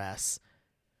address.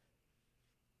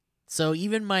 So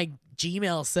even my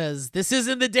Gmail says, this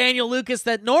isn't the Daniel Lucas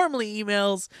that normally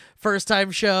emails First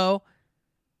Time Show.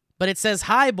 But it says,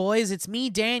 hi, boys, it's me,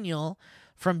 Daniel,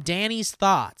 from Danny's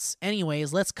Thoughts.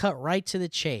 Anyways, let's cut right to the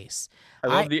chase. I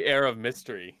love the air of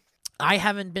mystery. I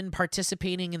haven't been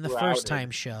participating in the First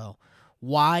Time Show.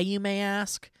 Why, you may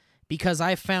ask? Because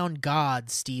I found God,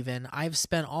 Steven. I've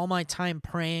spent all my time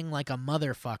praying like a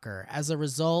motherfucker. As a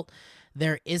result,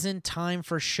 there isn't time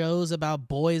for shows about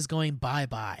boys going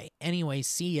bye-bye. Anyway,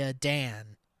 see ya,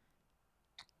 Dan.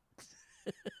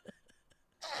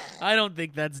 I don't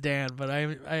think that's Dan, but I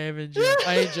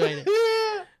enjoyed it.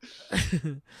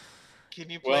 Can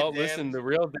you play Well, Dan? listen, the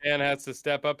real Dan has to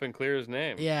step up and clear his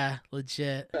name. Yeah,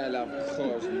 legit. Well, of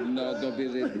course, no, don't be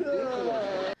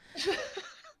ridiculous.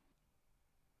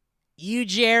 You,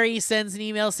 Jerry, sends an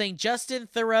email saying, Justin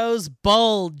Theroux's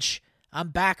Bulge. I'm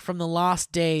back from the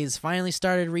lost days. Finally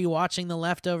started rewatching The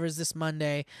Leftovers this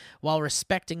Monday while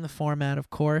respecting the format,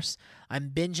 of course. I'm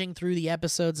binging through the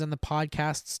episodes and the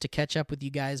podcasts to catch up with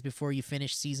you guys before you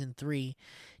finish Season 3.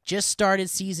 Just started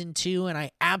Season 2, and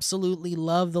I absolutely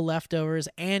love The Leftovers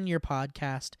and your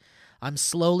podcast. I'm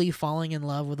slowly falling in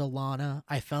love with Alana.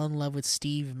 I fell in love with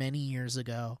Steve many years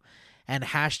ago. And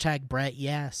hashtag Brett,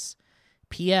 yes.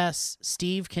 P.S.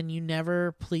 Steve, can you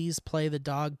never please play The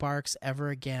Dog Barks ever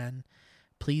again?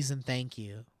 Please and thank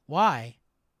you. Why?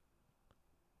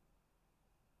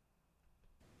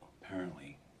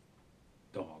 Apparently,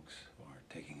 dogs are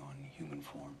taking on human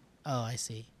form. Oh, I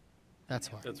see.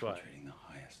 That's why. That's why. Infiltrating the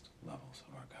highest levels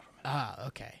of our government. Ah,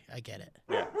 okay. I get it.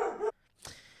 Yeah.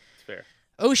 It's fair.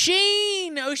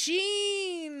 O'Sheen,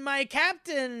 my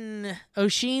captain.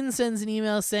 O'Sheen sends an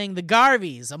email saying, The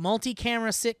Garveys, a multi-camera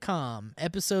sitcom,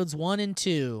 episodes 1 and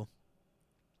 2.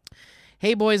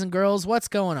 Hey, boys and girls, what's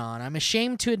going on? I'm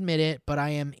ashamed to admit it, but I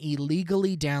am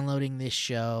illegally downloading this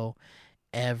show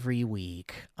every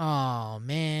week. Oh,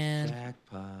 man.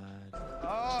 Jackpot.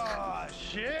 Oh,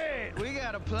 shit. We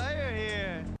got a player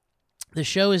here. The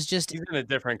show is just... He's in a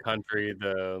different country.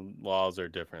 The laws are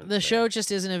different. The show just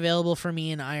isn't available for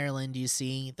me in Ireland, you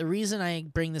see. The reason I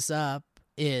bring this up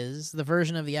is the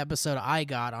version of the episode I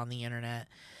got on the internet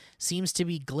seems to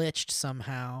be glitched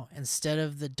somehow. Instead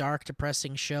of the dark,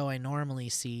 depressing show I normally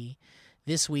see,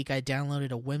 this week I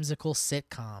downloaded a whimsical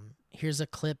sitcom. Here's a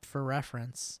clip for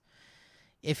reference.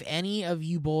 If any of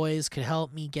you boys could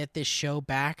help me get this show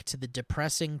back to the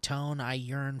depressing tone I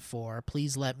yearn for,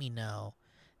 please let me know.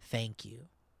 Thank you.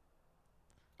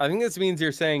 I think this means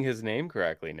you're saying his name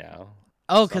correctly now.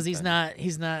 Oh, because he's not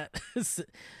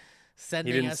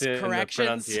sending didn't us send the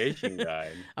corrections. pronunciation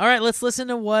guide. All right, let's listen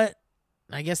to what.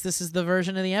 I guess this is the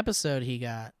version of the episode he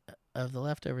got of the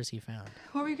leftovers he found.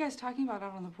 What were you guys talking about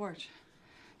out on the porch?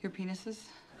 Your penises?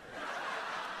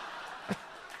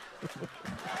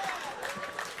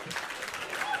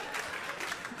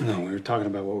 No, we were talking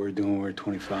about what we were doing when we were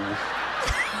 25. I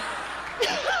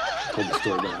told the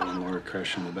story about how Laura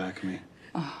crashed in the back of me.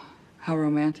 Oh, how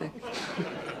romantic.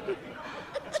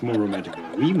 It's more romantic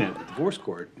than we met at the divorce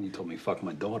court, and you told me fuck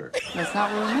my daughter. That's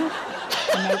not what we meant.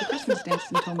 You met at the Christmas dance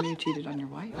and told me you cheated on your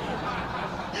wife. You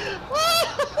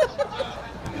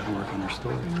gotta work on your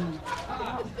story.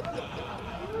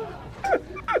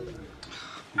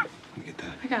 Let me get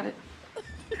that. I got it.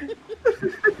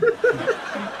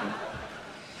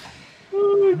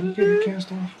 When you get your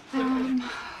cast off?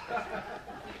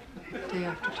 Day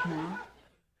after tomorrow.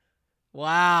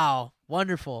 Wow.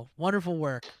 Wonderful. Wonderful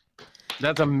work.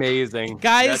 That's amazing.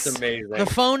 Guys, that's amazing. the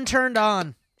phone turned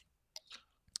on.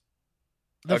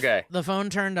 Okay. The phone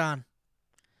turned on.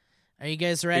 Are you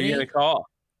guys ready? Who are you gonna call?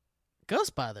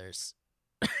 Ghost Brothers.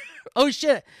 Oh,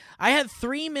 shit. I had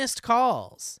 3 missed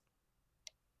calls.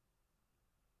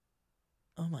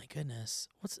 Oh, my goodness.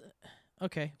 What's...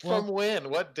 Okay. Well, From when?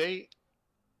 What date?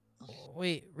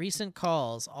 wait. Recent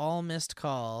calls. All missed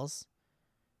calls.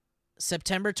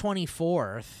 September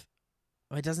 24th.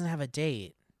 Oh, it doesn't have a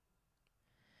date.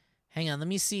 Hang on. Let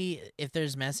me see if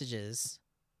there's messages.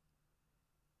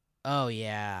 Oh,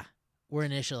 yeah. We're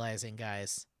initializing,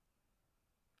 guys.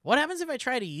 What happens if I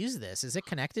try to use this? Is it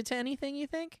connected to anything, you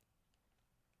think?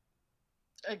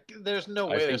 There's no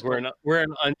way. I think we're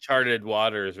in uncharted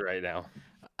waters right now.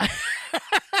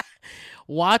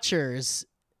 Watchers.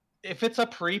 If it's a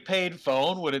prepaid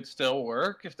phone, would it still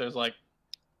work? If there's like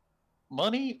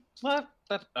money left,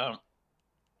 that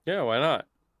Yeah, why not?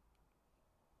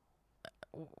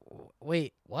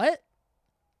 Wait, what?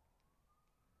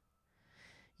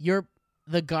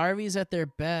 The Garveys at their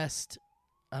best.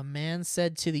 A Man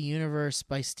Said to the Universe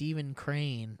by Stephen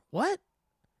Crane. What?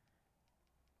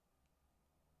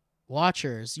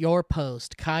 Watchers, your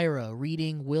post, Cairo,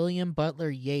 reading William Butler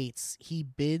Yeats. He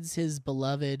bids his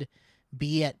beloved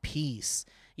be at peace.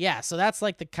 Yeah, so that's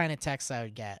like the kind of text I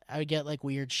would get. I would get like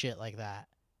weird shit like that.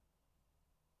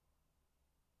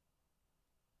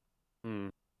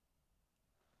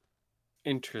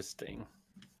 Interesting.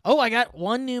 Oh, I got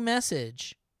one new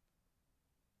message.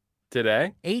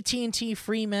 Today? AT&T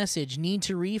free message. Need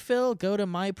to refill? Go to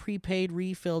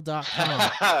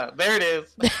myprepaidrefill.com. there it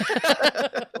is.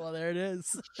 Well, there it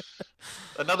is.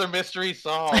 Another mystery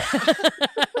solved.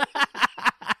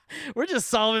 We're just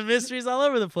solving mysteries all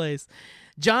over the place.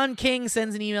 John King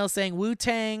sends an email saying,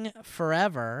 Wu-Tang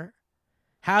forever.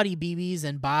 Howdy, BBs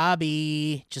and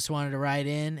Bobby. Just wanted to write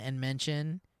in and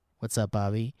mention, what's up,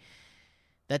 Bobby?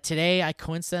 That today I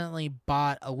coincidentally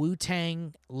bought a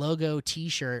Wu-Tang logo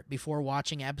t-shirt before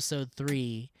watching episode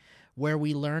 3, where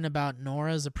we learn about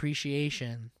Nora's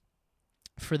appreciation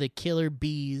for the killer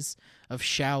bees of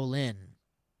Shaolin.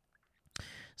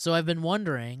 So I've been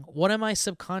wondering, what am I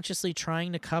subconsciously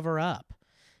trying to cover up?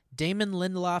 Damon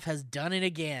Lindelof has done it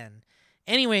again.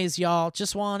 Anyways, y'all,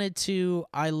 just wanted to,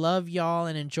 I love y'all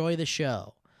and enjoy the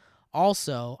show.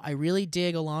 Also, I really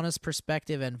dig Alana's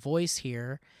perspective and voice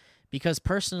here, because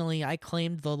personally, I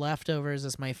claimed The Leftovers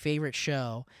as my favorite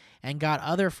show and got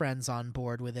other friends on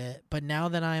board with it, but now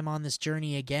that I am on this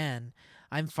journey again,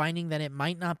 I'm finding that it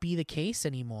might not be the case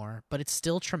anymore, but it's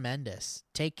still tremendous.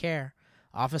 Take care.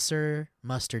 Officer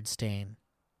Mustard Stain.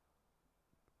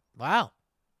 Wow.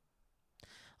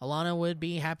 Alana would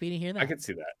be happy to hear that. I could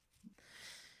see that.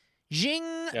 Jing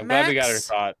Yeah, I'm Max, glad we got her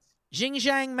thoughts. Jing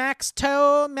Zhang Max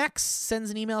To Max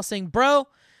sends an email saying, bro,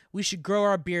 we should grow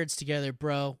our beards together,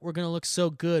 bro. We're going to look so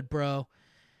good, bro.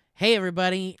 Hey,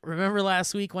 everybody. Remember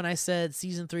last week when I said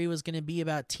season 3 was going to be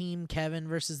about Team Kevin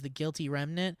versus the Guilty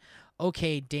Remnant?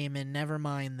 Okay, Damon, never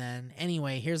mind then.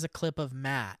 Anyway, here's a clip of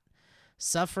Matt.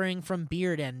 Suffering from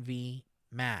beard envy,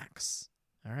 Max.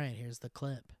 All right, here's the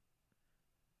clip.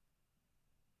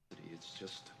 It's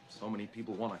just so many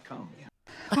people want to come.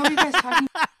 What are you guys talking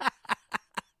about?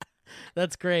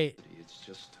 That's great. It's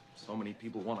just so many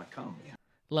people want to come.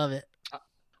 Love it.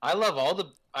 I love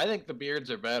I think the beards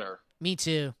are better. Me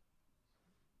too.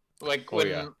 Like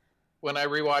when I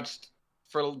rewatched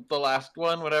for the last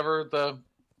one, whatever the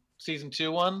season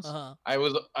 2 ones, I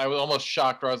was almost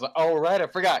shocked where I was like, oh right, I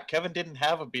forgot Kevin didn't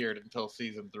have a beard until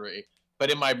season 3.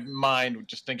 But in my mind,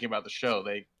 just thinking about the show,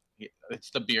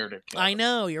 it's the bearded Kevin. I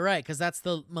know, you're right, because that's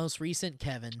the most recent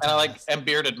Kevin. And I like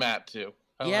bearded Matt too.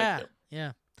 Yeah.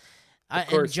 Of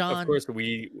course, and John,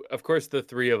 of course, the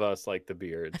three of us like the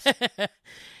beards.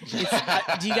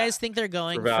 do you guys think they're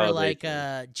going for like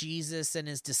validation. Jesus and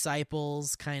his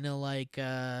disciples, kind of like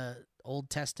Old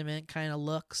Testament kind of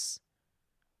looks?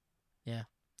 Yeah.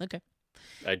 Okay.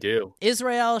 I do.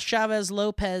 Israel Chavez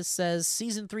Lopez says,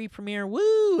 Season 3 premiere.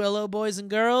 Woo! Hello, boys and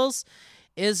girls.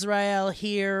 Israel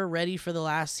here, ready for the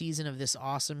last season of this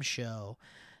awesome show.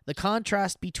 The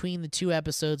contrast between the two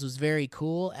episodes was very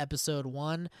cool. Episode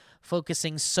 1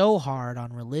 focusing so hard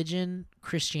on religion,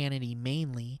 Christianity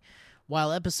mainly,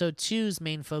 while Episode 2's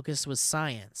main focus was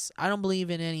science. I don't believe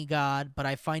in any God, but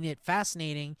I find it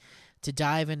fascinating to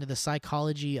dive into the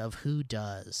psychology of who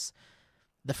does.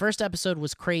 The first episode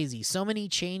was crazy. So many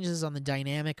changes on the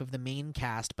dynamic of the main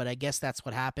cast, but I guess that's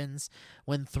what happens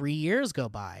when 3 years go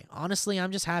by. Honestly,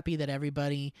 I'm just happy that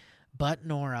everybody but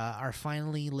Nora are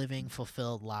finally living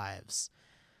fulfilled lives.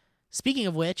 Speaking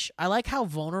of which, I like how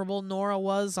vulnerable Nora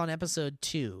was on episode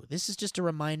 2. This is just a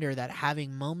reminder that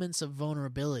having moments of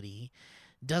vulnerability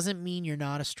doesn't mean you're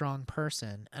not a strong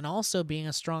person, and also being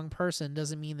a strong person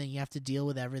doesn't mean that you have to deal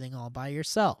with everything all by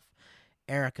yourself.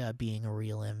 Erica being a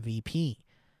real MVP.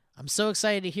 I'm so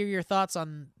excited to hear your thoughts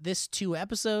on this 2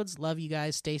 episodes. Love you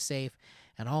guys. Stay safe.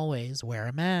 And always wear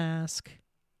a mask.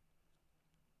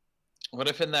 What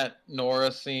if in that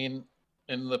Nora scene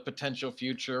in the potential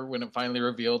future, when it finally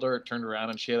revealed her, it turned around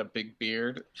and she had a big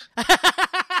beard?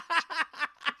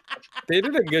 They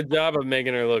did a good job of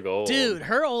making her look old. Dude,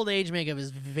 her old age makeup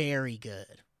is very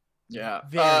good. Yeah.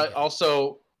 Very good.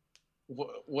 Also,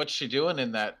 what's she doing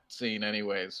in that scene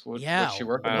anyways? What's she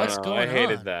working on? What's going on? I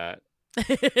hated that.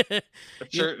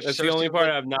 That's the only part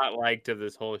I've not liked of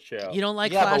this whole show. You don't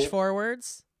like flash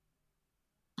forwards?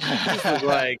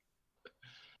 I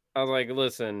was like,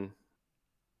 listen,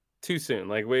 too soon.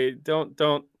 Like, wait, don't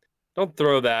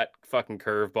throw that fucking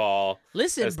curveball.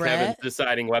 Listen, as Brett, Kevin's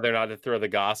deciding whether or not to throw the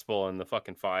gospel in the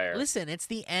fucking fire. Listen, it's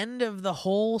the end of the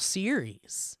whole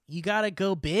series. You gotta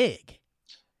go big.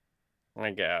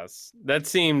 I guess it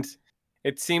seemed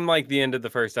like the end of the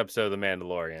first episode of The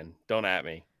Mandalorian. Don't at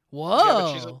me.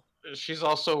 Whoa. Yeah, but she's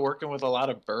also working with a lot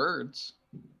of birds.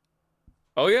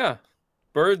 Oh yeah,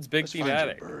 birds, big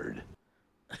thematic. Bird.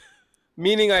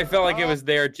 Meaning, I felt like it was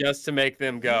there just to make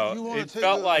them go. It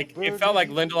felt like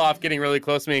Lindelof getting really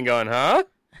close to me and going, "Huh?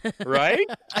 Right?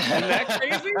 Isn't that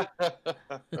crazy?"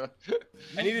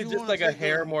 I needed just like a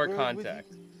hair more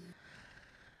context.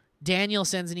 Daniel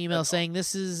sends an email saying,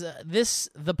 "This is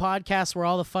the podcast where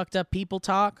all the fucked up people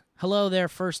talk. Hello there,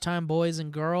 first time boys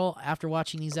and girl. After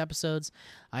watching these episodes,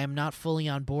 I am not fully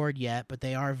on board yet, but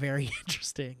they are very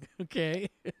interesting." Okay.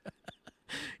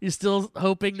 You're still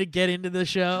hoping to get into the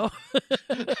show?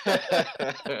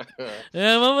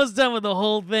 I'm almost done with the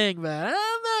whole thing, but I'm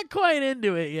not quite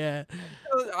into it yet.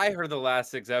 I heard the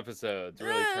last 6 episodes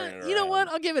really turn it around. You know what?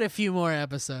 I'll give it a few more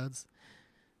episodes.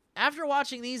 After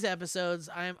watching these episodes,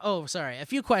 a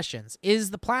few questions.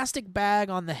 Is the plastic bag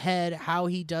on the head how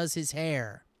he does his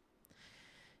hair?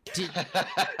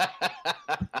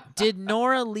 Did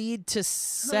Nora lead to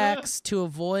sex to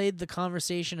avoid the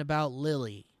conversation about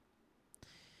Lily?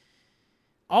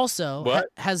 Also,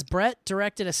 has Brett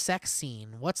directed a sex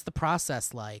scene? What's the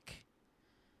process like?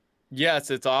 Yes,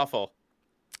 it's awful.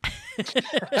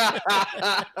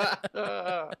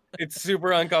 It's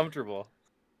super uncomfortable.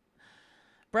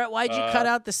 Brett, why'd you cut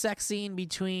out the sex scene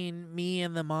between me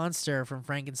and the monster from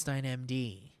Frankenstein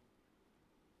MD?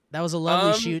 That was a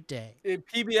lovely shoot day.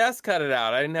 PBS cut it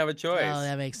out. I didn't have a choice. Oh,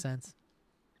 that makes sense.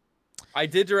 I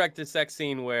did direct a sex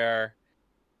scene where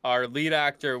our lead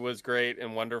actor was great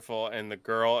and wonderful, and the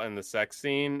girl in the sex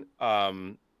scene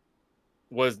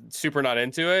was super not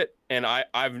into it. And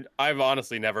I've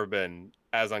honestly never been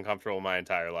as uncomfortable in my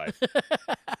entire life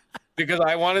because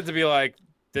I wanted to be like,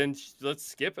 then let's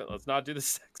skip it. Let's not do the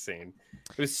sex scene.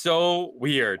 It was so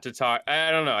weird to talk.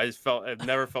 I don't know. I've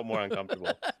never felt more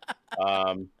uncomfortable.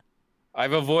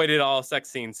 I've avoided all sex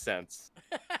scenes since.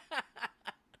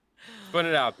 Put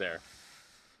it out there.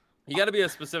 You got to be a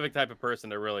specific type of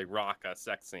person to really rock a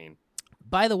sex scene.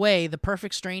 By the way, the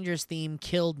Perfect Strangers theme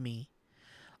killed me.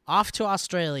 Off to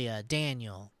Australia,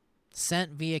 Daniel.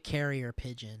 Sent via carrier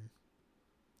pigeon.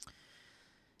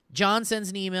 John sends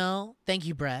an email. Thank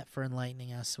you, Brett, for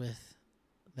enlightening us with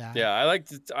that. Yeah, I like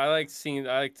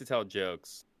to tell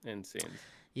jokes in scenes.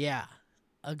 Yeah,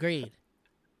 agreed.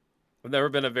 I've never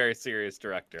been a very serious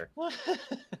director.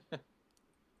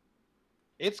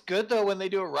 It's good though when they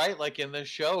do it right, like in this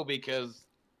show, because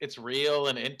it's real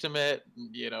and intimate.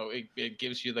 You know, it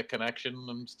gives you the connection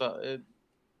and stuff.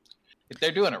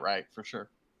 They're doing it right for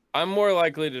sure. I'm more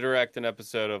likely to direct an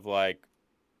episode of like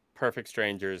Perfect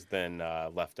Strangers than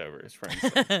Leftovers, for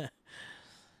instance.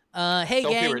 Hey,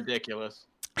 Don't gang. be ridiculous.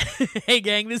 Hey,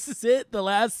 gang, this is it. The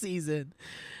last season.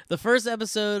 The first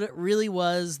episode really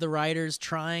was the writers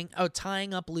tying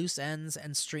up loose ends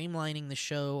and streamlining the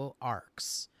show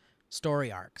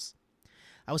story arcs.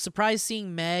 I was surprised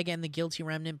seeing Meg and the Guilty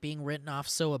Remnant being written off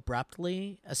so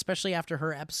abruptly, especially after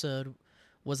her episode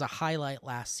was a highlight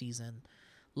last season.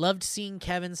 Loved seeing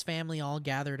Kevin's family all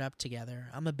gathered up together.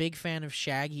 I'm a big fan of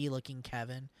shaggy-looking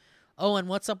Kevin. Oh, and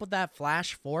what's up with that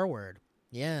flash forward?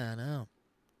 Yeah, I know.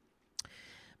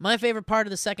 My favorite part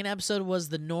of the second episode was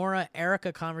the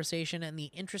Nora-Erica conversation and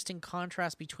the interesting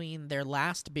contrast between their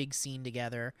last big scene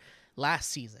together last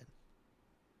season.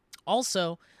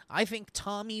 Also, I think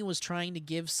Tommy was trying to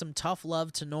give some tough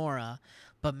love to Nora,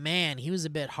 but man, he was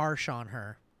a bit harsh on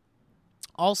her.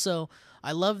 Also,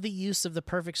 I love the use of the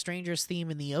Perfect Strangers theme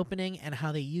in the opening and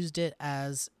how they used it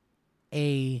as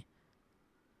a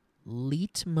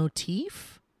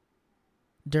leitmotif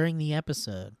during the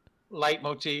episode.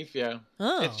 Leitmotif, yeah.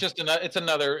 Oh. It's just it's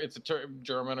a term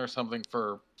German or something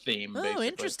for theme. Oh, basically.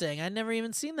 Interesting. I'd never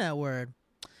even seen that word.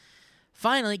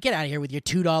 Finally, get out of here with your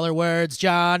 $2 words,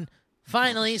 John.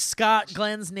 Finally, Scott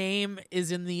Glenn's name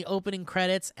is in the opening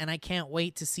credits, and I can't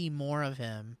wait to see more of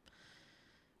him.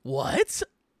 What?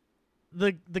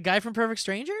 The guy from Perfect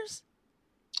Strangers?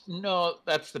 No,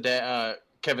 that's the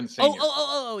Kevin Sr.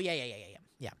 Oh,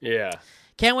 yeah.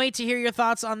 Can't wait to hear your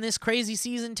thoughts on this crazy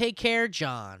season. Take care,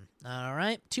 John. All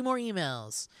right, 2 more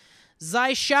emails.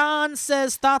 Zyshan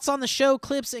says, thoughts on the show,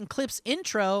 clips, and clips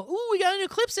intro. Ooh, we got a new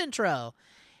clips intro.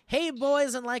 Hey,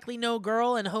 boys, and likely no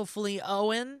girl, and hopefully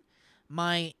Owen.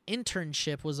 My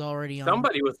internship was already on.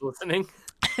 Somebody was listening.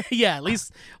 Yeah, at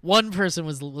least one person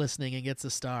was listening and gets a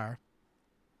star.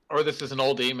 Or this is an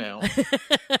old email. This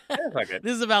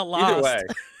is about Lost. Either way.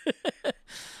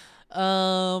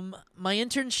 My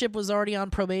internship was already on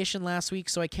probation last week,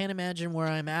 so I can't imagine where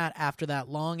I'm at after that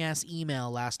long-ass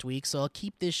email last week, so I'll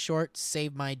keep this short to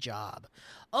save my job.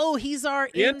 Oh, he's our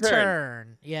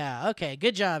intern. Yeah, okay.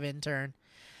 Good job, intern.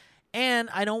 And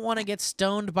I don't want to get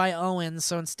stoned by Owen,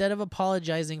 so instead of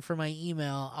apologizing for my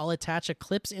email, I'll attach a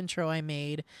clips intro I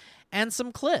made and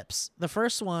some clips. The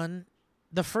first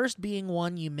being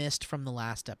one you missed from the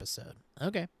last episode.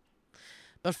 Okay.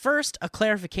 But first, a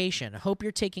clarification. Hope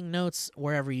you're taking notes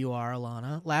wherever you are,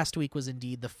 Alana. Last week was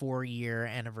indeed the 4-year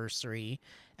anniversary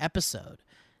episode.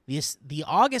 The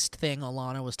August thing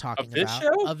Alana was talking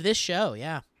about. Of this show,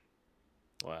 yeah.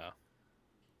 Wow.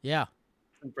 Yeah.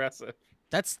 Impressive.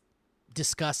 That's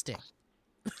disgusting.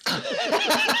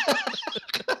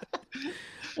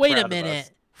 Wait a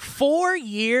minute. 4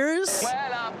 years?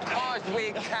 Well, of course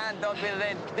we can. Don't be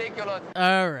ridiculous.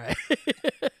 All right.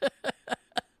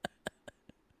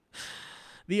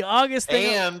 The August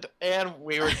thing. And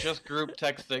we were just group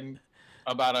texting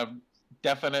about a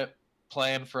definite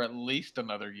plan for at least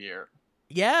another year.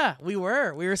 Yeah, we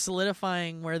were. We were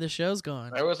solidifying where the show's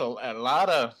going. There was a lot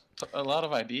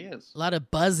of ideas. A lot of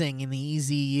buzzing in the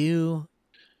EZU.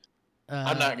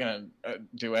 I'm not gonna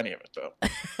do any of it though.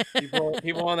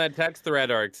 People on that text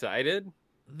thread are excited.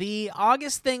 The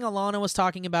August thing Alana was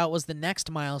talking about was the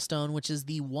next milestone, which is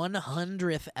the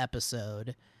 100th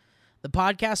episode. The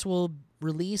podcast will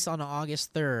release on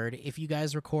August 3rd. If you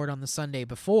guys record on the Sunday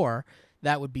before,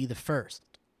 that would be the 1st.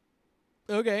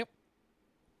 Okay.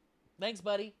 Thanks,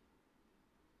 buddy.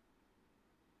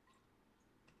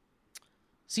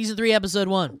 Season 3, episode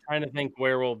 1. I'm trying to think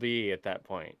where we'll be at that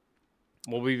point.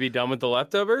 Will we be done with the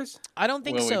leftovers? I don't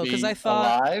think so, because I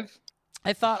thought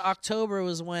October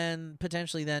was when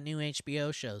potentially that new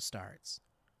HBO show starts.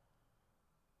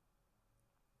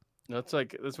 That's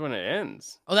when it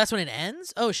ends. Oh, that's when it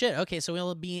ends? Oh shit. Okay, so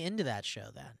we'll be into that show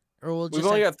then. Or we've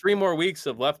only got 3 more weeks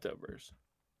of leftovers.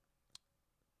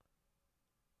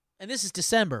 And this is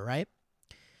December, right?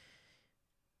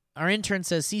 Our intern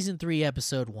says season 3,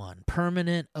 episode 1,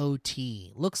 permanent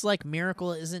OT. Looks like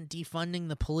Miracle isn't defunding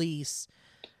the police.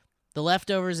 The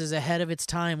Leftovers is ahead of its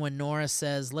time when Nora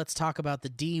says, let's talk about the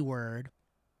D word.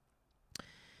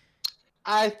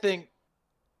 I think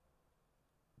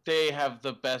they have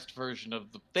the best version of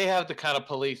they have the kind of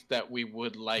police that we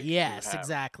would like to have. Yes,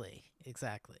 exactly.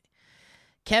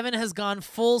 Kevin has gone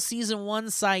full season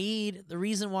 1 Saeed. The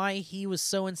reason why he was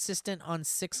so insistent on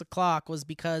 6 o'clock was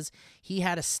because he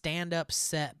had a stand-up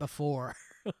set before.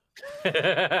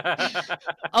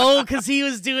 Oh, because he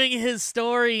was doing his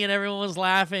story and everyone was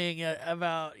laughing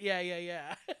about,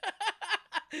 yeah.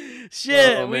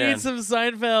 Shit, we need some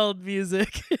Seinfeld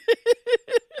music.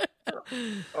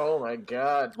 Oh my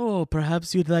god. Oh,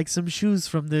 perhaps you'd like some shoes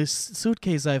from this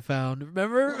suitcase I found.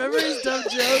 Remember his dumb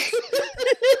jokes?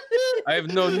 I have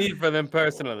no need for them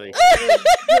personally. Yeah, I have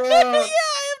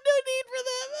no need for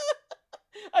them.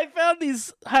 I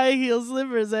these high heel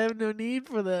slippers. I have no need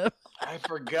for them. I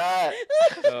forgot.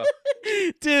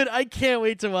 Dude, I can't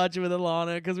wait to watch it with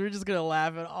Alana because we're just gonna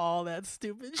laugh at all that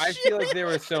stupid shit. I feel like there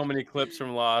were so many clips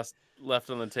from Lost left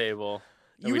on the table.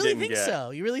 You really think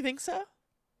so? You really think so?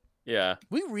 Yeah.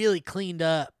 We really cleaned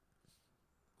up.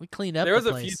 We cleaned up. There was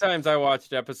the a few place. times I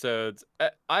watched episodes.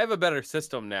 I have a better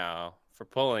system now for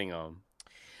pulling them.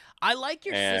 I like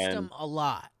your system a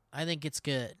lot. I think it's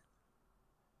good.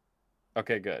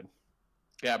 Okay, good.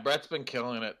 Yeah, Brett's been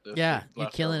killing it. Yeah, you're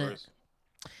killing it.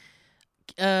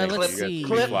 Let's see.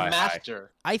 Clip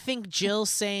master. I think Jill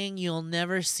saying "you'll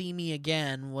never see me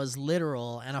again" was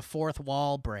literal and a fourth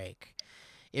wall break.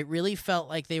 It really felt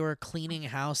like they were cleaning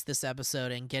house this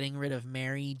episode and getting rid of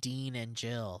Mary, Dean, and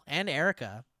Jill. And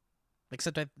Erica.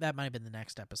 Except that might have been the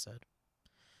next episode.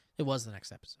 It was the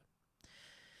next episode.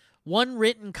 One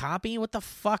written copy? What the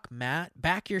fuck, Matt?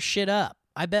 Back your shit up.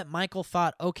 I bet Michael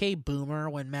thought, okay, boomer,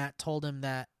 when Matt told him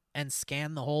that and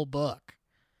scanned the whole book.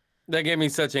 That gave me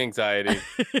such anxiety.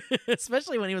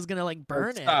 Especially when he was going to, like,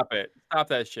 burn it. Stop it. Stop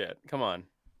that shit. Come on.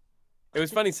 It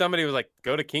was funny. Somebody was like,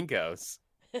 go to Kinko's.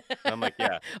 And I'm like,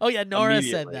 yeah. Oh, yeah, Nora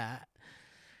said that.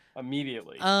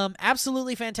 Immediately.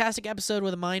 Absolutely fantastic episode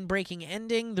with a mind-breaking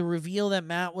ending. The reveal that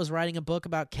Matt was writing a book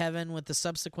about Kevin with the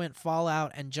subsequent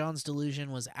fallout and John's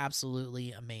delusion was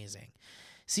absolutely amazing.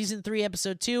 Season 3,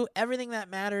 Episode 2, Everything That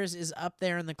Matters is up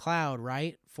there in the cloud,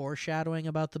 right? Foreshadowing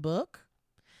about the book.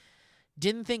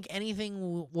 Didn't think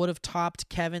anything would have topped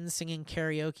Kevin singing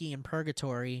karaoke in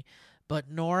Purgatory, but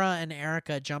Nora and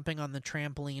Erica jumping on the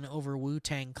trampoline over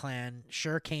Wu-Tang Clan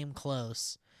sure came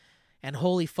close. And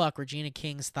holy fuck, Regina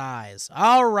King's thighs.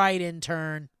 All right,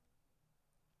 intern.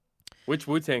 Which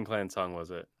Wu-Tang Clan song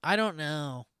was it? I don't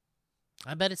know.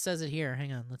 I bet it says it here.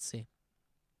 Hang on, let's see.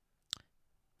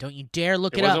 Don't you dare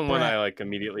look it up. It wasn't one I like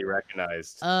immediately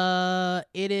recognized.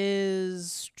 It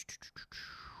is.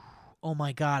 Oh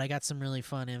my god, I got some really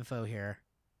fun info here.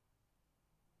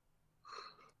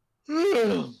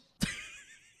 Well,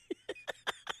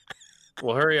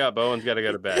 hurry up. Owen's got to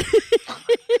go to bed.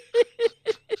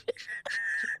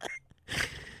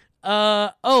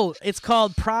 It's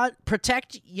called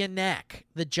Protect Your Neck,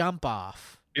 the jump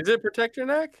off. Is it Protect Your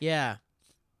Neck? Yeah.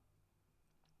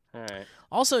 All right.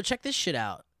 Also, check this shit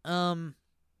out.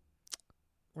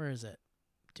 Where is it?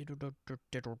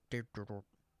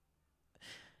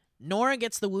 Nora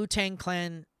gets the Wu-Tang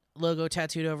Clan logo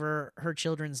tattooed over her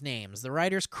children's names. The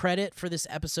writer's credit for this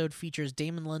episode features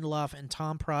Damon Lindelof and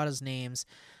Tom Perrotta's names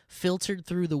filtered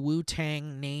through the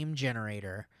Wu-Tang name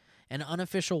generator, an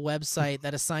unofficial website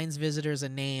that assigns visitors a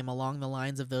name along the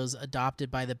lines of those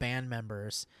adopted by the band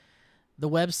members. The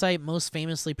website most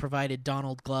famously provided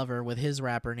Donald Glover with his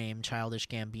rapper name, Childish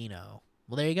Gambino.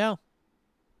 Well, there you go.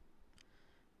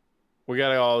 We got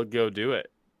to all go do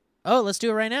it. Oh, let's do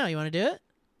it right now. You want to do it?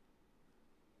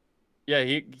 Yeah,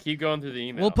 keep going through the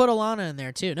email. We'll put Alana in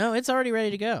there, too. No, it's already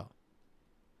ready to go.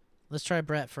 Let's try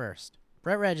Brett first.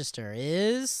 Brett Register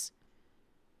is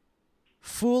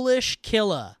Foolish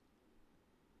Killa.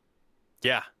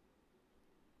 Yeah.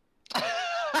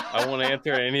 I won't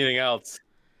answer anything else.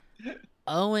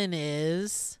 Owen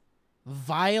is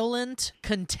Violent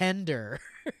Contender.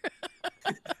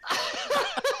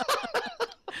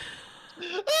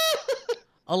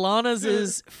 Alana's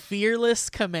is Fearless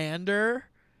Commander.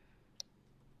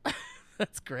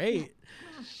 That's great.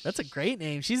 That's a great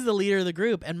name. She's the leader of the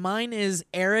group. And mine is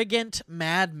Arrogant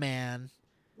Madman.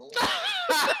 Well,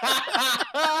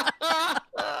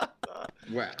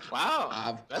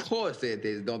 wow. Of course it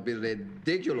is. Don't be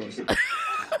ridiculous.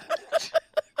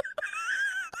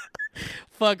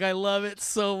 Fuck, I love it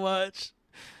so much.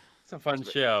 It's a fun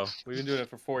show. We've been doing it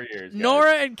for 4 years. Guys.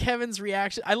 Nora and Kevin's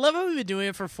reaction. I love how we've been doing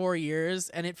it for 4 years,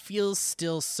 and it feels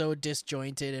still so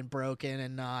disjointed and broken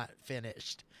and not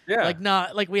finished. Yeah.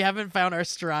 Like we haven't found our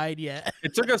stride yet.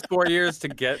 It took us 4 years to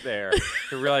get there,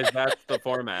 to realize that's the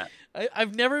format.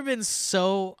 I've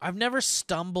never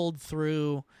stumbled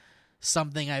through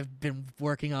something I've been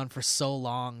working on for so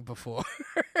long before.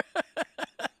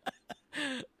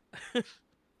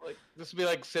 Like this would be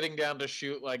like sitting down to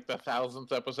shoot like the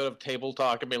 1000th episode of Table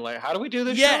Talk and being like, how do we do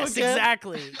this show again? Yes,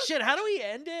 exactly. Shit, how do we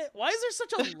end it? Why is there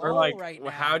such a lull right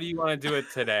now? How do you want to do it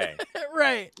today?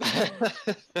 Right.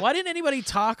 Why didn't anybody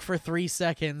talk for 3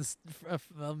 seconds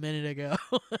a minute ago?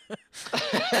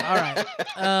 All right.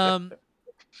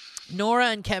 Nora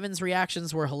and Kevin's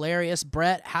reactions were hilarious.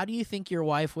 Brett, how do you think your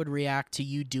wife would react to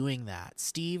you doing that?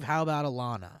 Steve, how about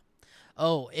Alana?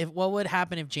 Oh, what would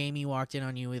happen if Jamie walked in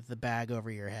on you with the bag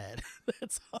over your head?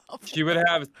 That's awful. She would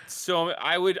have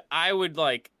I would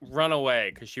like run away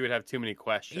because she would have too many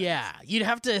questions. Yeah, you'd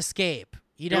have to escape.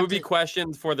 It would be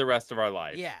questions for the rest of our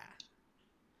life. Yeah.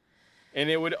 And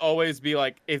it would always be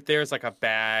like, if there's like a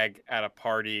bag at a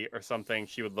party or something,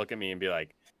 she would look at me and be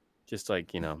like, just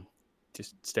like,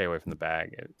 just stay away from the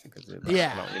bag. Because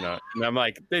and I'm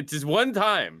like, it's just one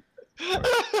time.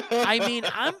 I mean,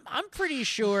 I'm pretty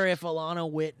sure if Alana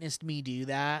witnessed me do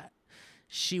that,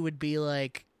 she would be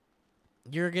like,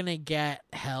 you're going to get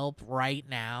help right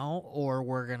now or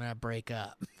we're going to break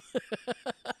up.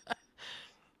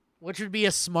 Which would be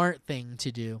a smart thing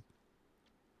to do.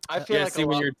 I feel like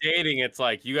when you're dating, it's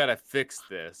like, you got to fix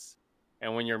this.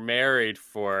 And when you're married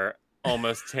for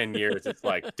almost 10 years, it's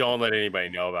like, don't let anybody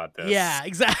know about this. Yeah,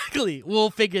 exactly. We'll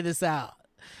figure this out.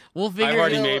 I've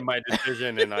already made my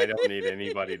decision, and I don't need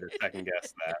anybody to second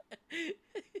guess that.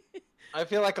 I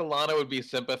feel like Alana would be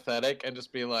sympathetic and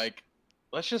just be like,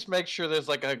 let's just make sure there's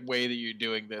like a way that you're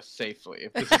doing this safely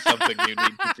if this is something you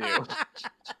need to do.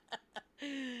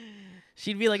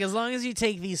 She'd be like, as long as you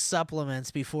take these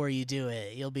supplements before you do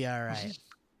it, you'll be all right.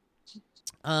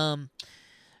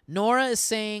 Nora is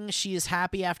saying she is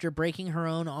happy after breaking her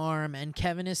own arm, and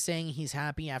Kevin is saying he's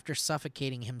happy after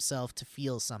suffocating himself to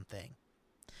feel something.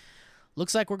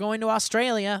 Looks like we're going to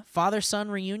Australia. Father-son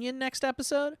reunion next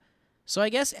episode? So I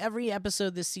guess every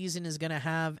episode this season is going to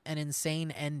have an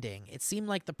insane ending. It seemed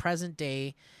like the present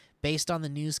day based on the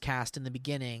newscast in the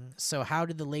beginning. So how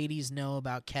did the ladies know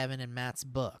about Kevin and Matt's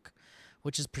book?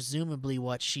 Which is presumably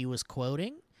what she was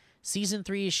quoting. Season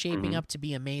 3 is shaping up to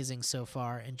be amazing so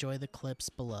far. Enjoy the clips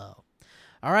below.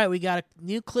 All right, we got a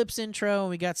new clips intro, and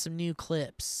we got some new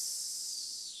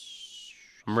clips.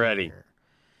 I'm ready.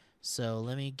 So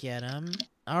let me get them.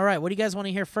 All right, what do you guys want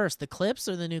to hear first, the clips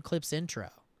or the new clips intro?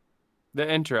 The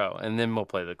intro, and then we'll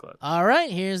play the clip. All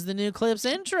right, here's the new clips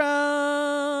intro.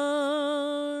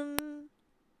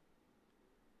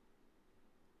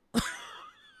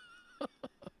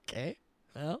 Okay,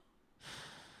 well,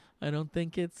 I don't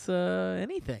think it's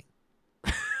anything.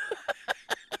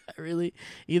 Really,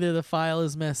 either the file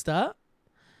is messed up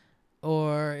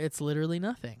or it's literally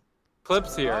nothing.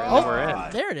 Clips here, and then we're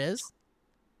in. There it is.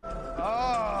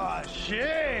 Oh,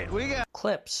 shit. We got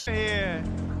clips here.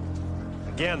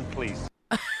 Again, please.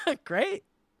 Great.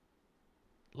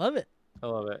 Love it. I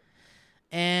love it.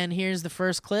 And here's the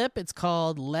first clip. It's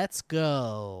called Let's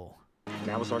Go.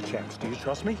 Now is our chance. Do you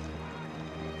trust me?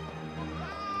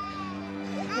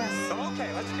 Yes.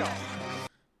 Okay, let's go.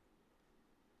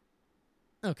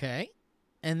 Okay.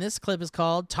 And this clip is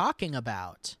called Talking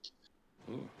About.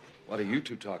 Ooh, what are you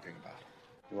two talking about?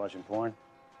 You watching porn?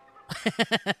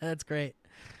 That's great.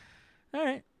 All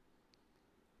right.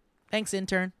 Thanks,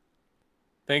 intern.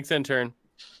 Thanks, intern.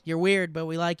 You're weird, but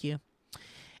we like you.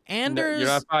 Anders, you're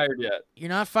not fired yet. You're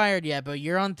not fired yet, but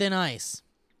you're on thin ice.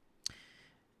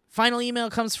 Final email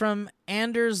comes from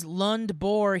Anders Lund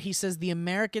Bohr. He says, the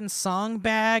American song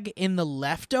bag in The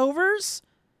Leftovers?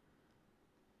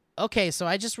 Okay, so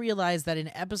I just realized that in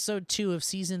episode 2 of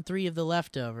season 3 of The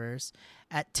Leftovers,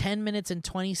 at 10 minutes and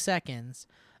 20 seconds,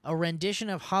 a rendition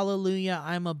of Hallelujah,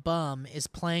 I'm a Bum is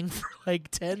playing for like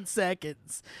 10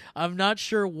 seconds. I'm not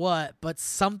sure what, but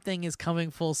something is coming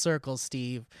full circle,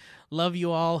 Steve. Love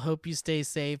you all. Hope you stay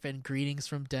safe, and greetings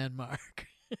from Denmark.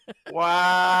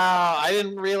 Wow, I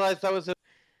didn't realize that was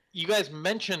you guys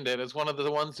mentioned it as one of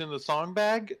the ones in the song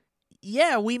bag?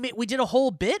 Yeah, we did a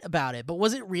whole bit about it, but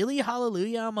was it really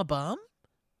Hallelujah, I'm a Bum?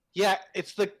 Yeah,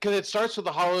 it's because it starts with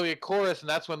the Hallelujah chorus, and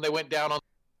that's when they went down on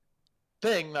the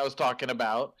thing that I was talking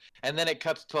about, and then it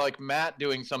cuts to like Matt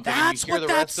doing something. That's and you hear what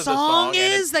the that rest of the song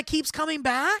is that keeps coming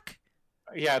back?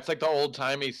 Yeah, it's like the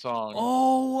old-timey song.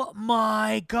 Oh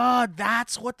my God,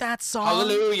 that's what that song...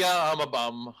 Hallelujah, I'm a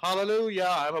bum. Hallelujah,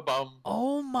 I'm a bum.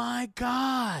 Oh my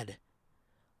God.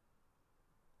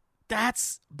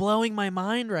 That's blowing my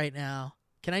mind right now.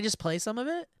 Can I just play some of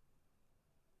it?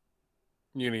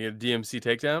 You gonna get a DMC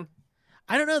takedown?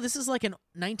 I don't know. This is like a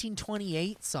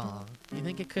 1928 song. You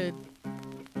think it could...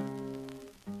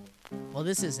 Well,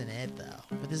 this isn't it, though.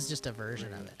 But this is just a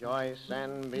version of it. Rejoice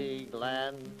and be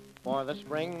glad, for the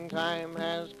springtime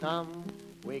has come.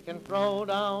 We can throw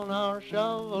down our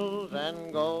shovels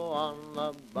and go on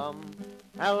the bum.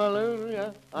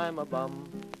 Hallelujah, I'm a bum.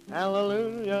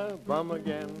 Hallelujah, bum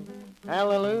again.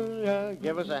 Hallelujah,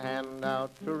 give us a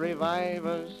handout to revive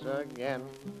us again.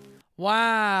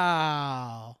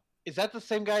 Wow. Is that the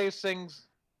same guy who sings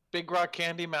Big Rock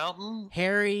Candy Mountain?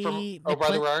 Harry... Oh,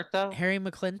 Brother Art Thou? Harry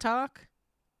McClintock?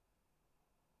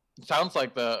 It sounds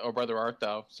like the Oh, Brother Art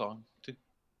Thou song, too.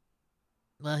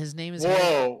 Well, his name is... Whoa.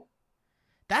 Harry.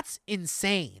 That's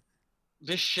insane.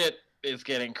 This shit is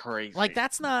getting crazy. Like,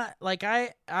 that's not... Like,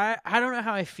 I don't know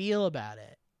how I feel about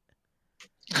it.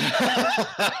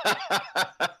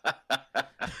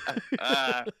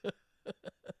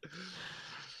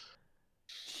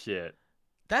 Shit.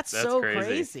 That's That's so crazy.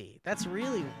 crazy. That's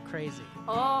really crazy.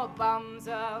 Oh, bums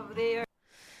of the earth.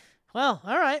 Well,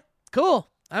 all right. Cool.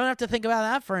 I don't have to think about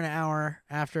that for an hour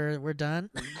after we're done.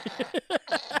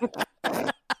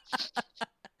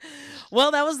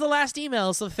 Well, that was the last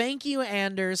email. So thank you,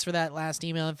 Anders, for that last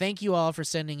email. And thank you all for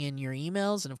sending in your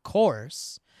emails. And of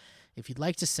course, if you'd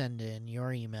like to send in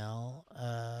your email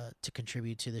to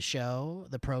contribute to the show,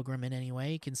 the program in any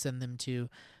way, you can send them to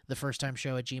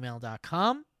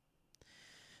thefirstimeshow@gmail.com.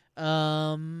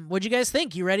 What'd you guys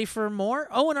think? You ready for more?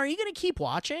 Owen, are you going to keep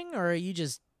watching, or are you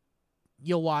just,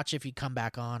 you'll watch if you come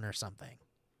back on or something?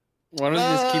 Why don't you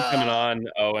just keep coming on,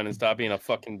 Owen, and stop being a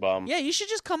fucking bum? Yeah, you should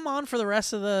just come on for the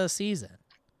rest of the season.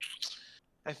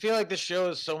 I feel like this show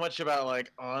is so much about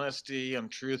like honesty and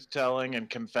truth telling and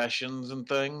confessions and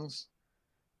things.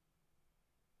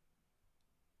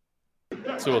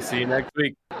 So we'll see you next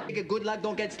week. Good luck,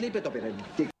 don't get sleepy.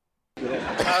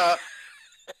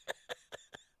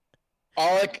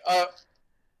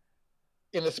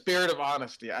 In the spirit of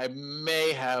honesty, I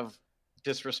may have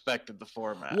disrespected the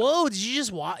format. Whoa, did you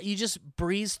just you just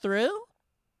breeze through?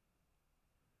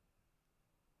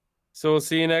 So we'll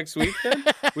see you next week then?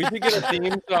 We should get a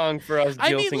theme song for us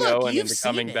guilting look, Owen you've into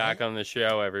seen coming it. back on the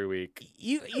show every week.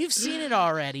 You've seen it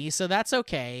already, so that's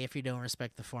okay if you don't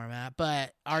respect the format.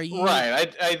 But are you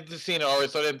Right, I'd seen it already,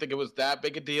 so I didn't think it was that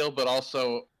big a deal. But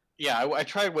also, yeah, I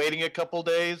tried waiting a couple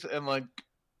days, and like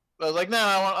I was like, no,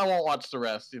 I won't watch the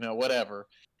rest, whatever.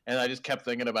 And I just kept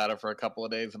thinking about it for a couple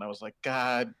of days, and I was like,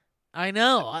 God, I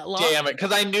know, damn it,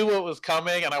 because I knew what was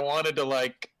coming, and I wanted to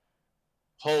like,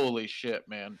 holy shit,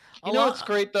 man. You know what's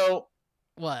great though?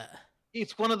 What?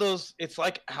 It's one of those. It's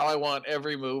like how I want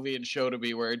every movie and show to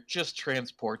be, where it just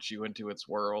transports you into its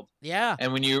world. Yeah.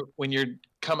 And when you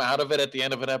come out of it at the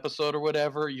end of an episode or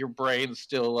whatever, your brain's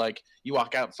still like, you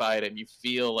walk outside and you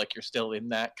feel like you're still in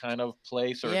that kind of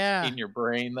place, or Yeah. it's in your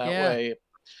brain that Yeah. way.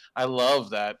 I love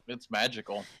that. It's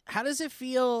magical. How does it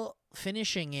feel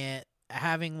finishing it,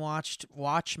 having watched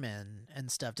Watchmen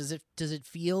and stuff? Does it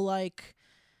feel like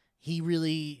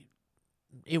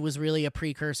it was really a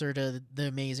precursor to the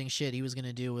amazing shit he was going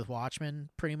to do with Watchmen,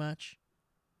 pretty much?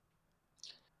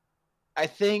 I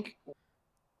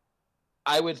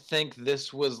would think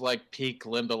this was like peak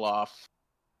Lindelof,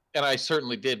 and I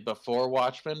certainly did before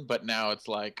Watchmen, but now it's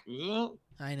like,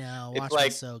 I know, it's Watchmen's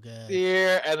like so good.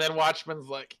 Yeah, and then Watchmen's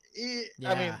like,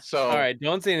 I mean, so all right,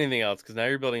 don't say anything else because now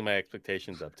you're building my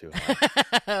expectations up too high.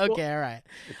 Okay, all right.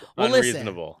 It's Well,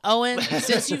 unreasonable. listen, Owen,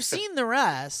 since you've seen the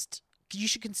rest, you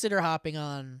should consider hopping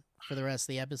on for the rest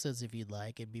of the episodes if you'd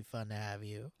like. It'd be fun to have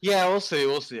you. Yeah, we'll see.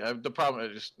 The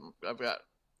problem is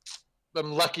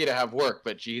I'm lucky to have work,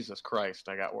 but Jesus Christ,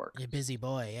 I got work. You're a busy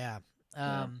boy, yeah.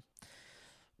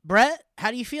 Brett,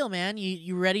 how do you feel, man?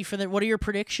 You ready for what are your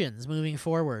predictions moving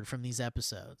forward from these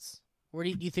episodes? Where do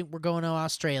you think we're going to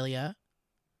Australia?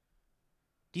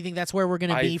 Do you think that's where we're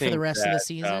going to be for the rest of the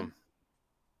season?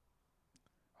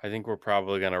 I think we're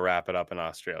probably going to wrap it up in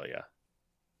Australia.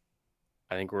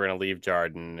 I think we're going to leave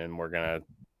Jarden, and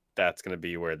that's going to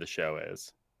be where the show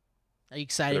is. Are you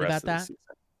excited about that?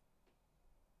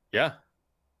 Yeah.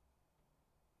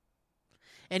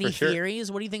 Any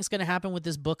theories? What do you think is going to happen with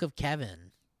this book of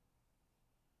Kevin?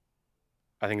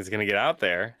 I think it's going to get out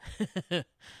there.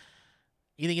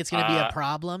 You think it's going to be a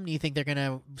problem? Do you think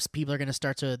people are going to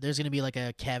start to, there's going to be like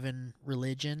a Kevin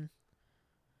religion?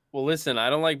 Well, listen, I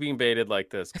don't like being baited like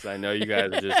this because I know you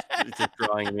guys are just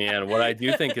drawing me in. What I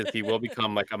do think is he will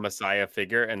become like a messiah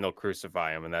figure and they'll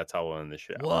crucify him, and that's how we'll end the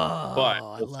show. Whoa, but I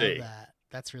we'll love see. that.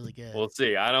 That's really good. We'll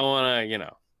see. I don't want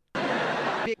to,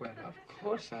 Well, of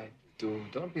course I do.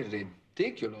 Don't be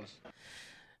ridiculous.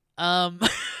 All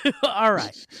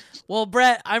right. Well,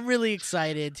 Brett, I'm really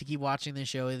excited to keep watching this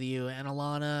show with you, and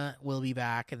Alana will be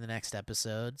back in the next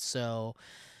episode. So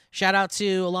shout out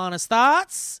to Alana's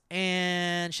thoughts,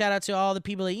 and shout out to all the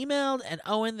people that emailed. And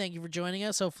Owen, thank you for joining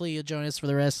us. Hopefully you'll join us for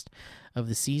the rest of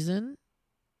the season.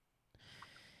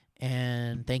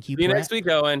 And thank you, See you Brett. next week,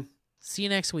 Owen. See you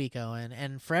next week, Owen.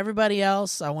 And for everybody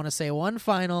else, I want to say one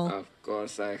final. Of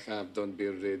course I have. Don't be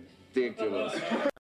ridiculous.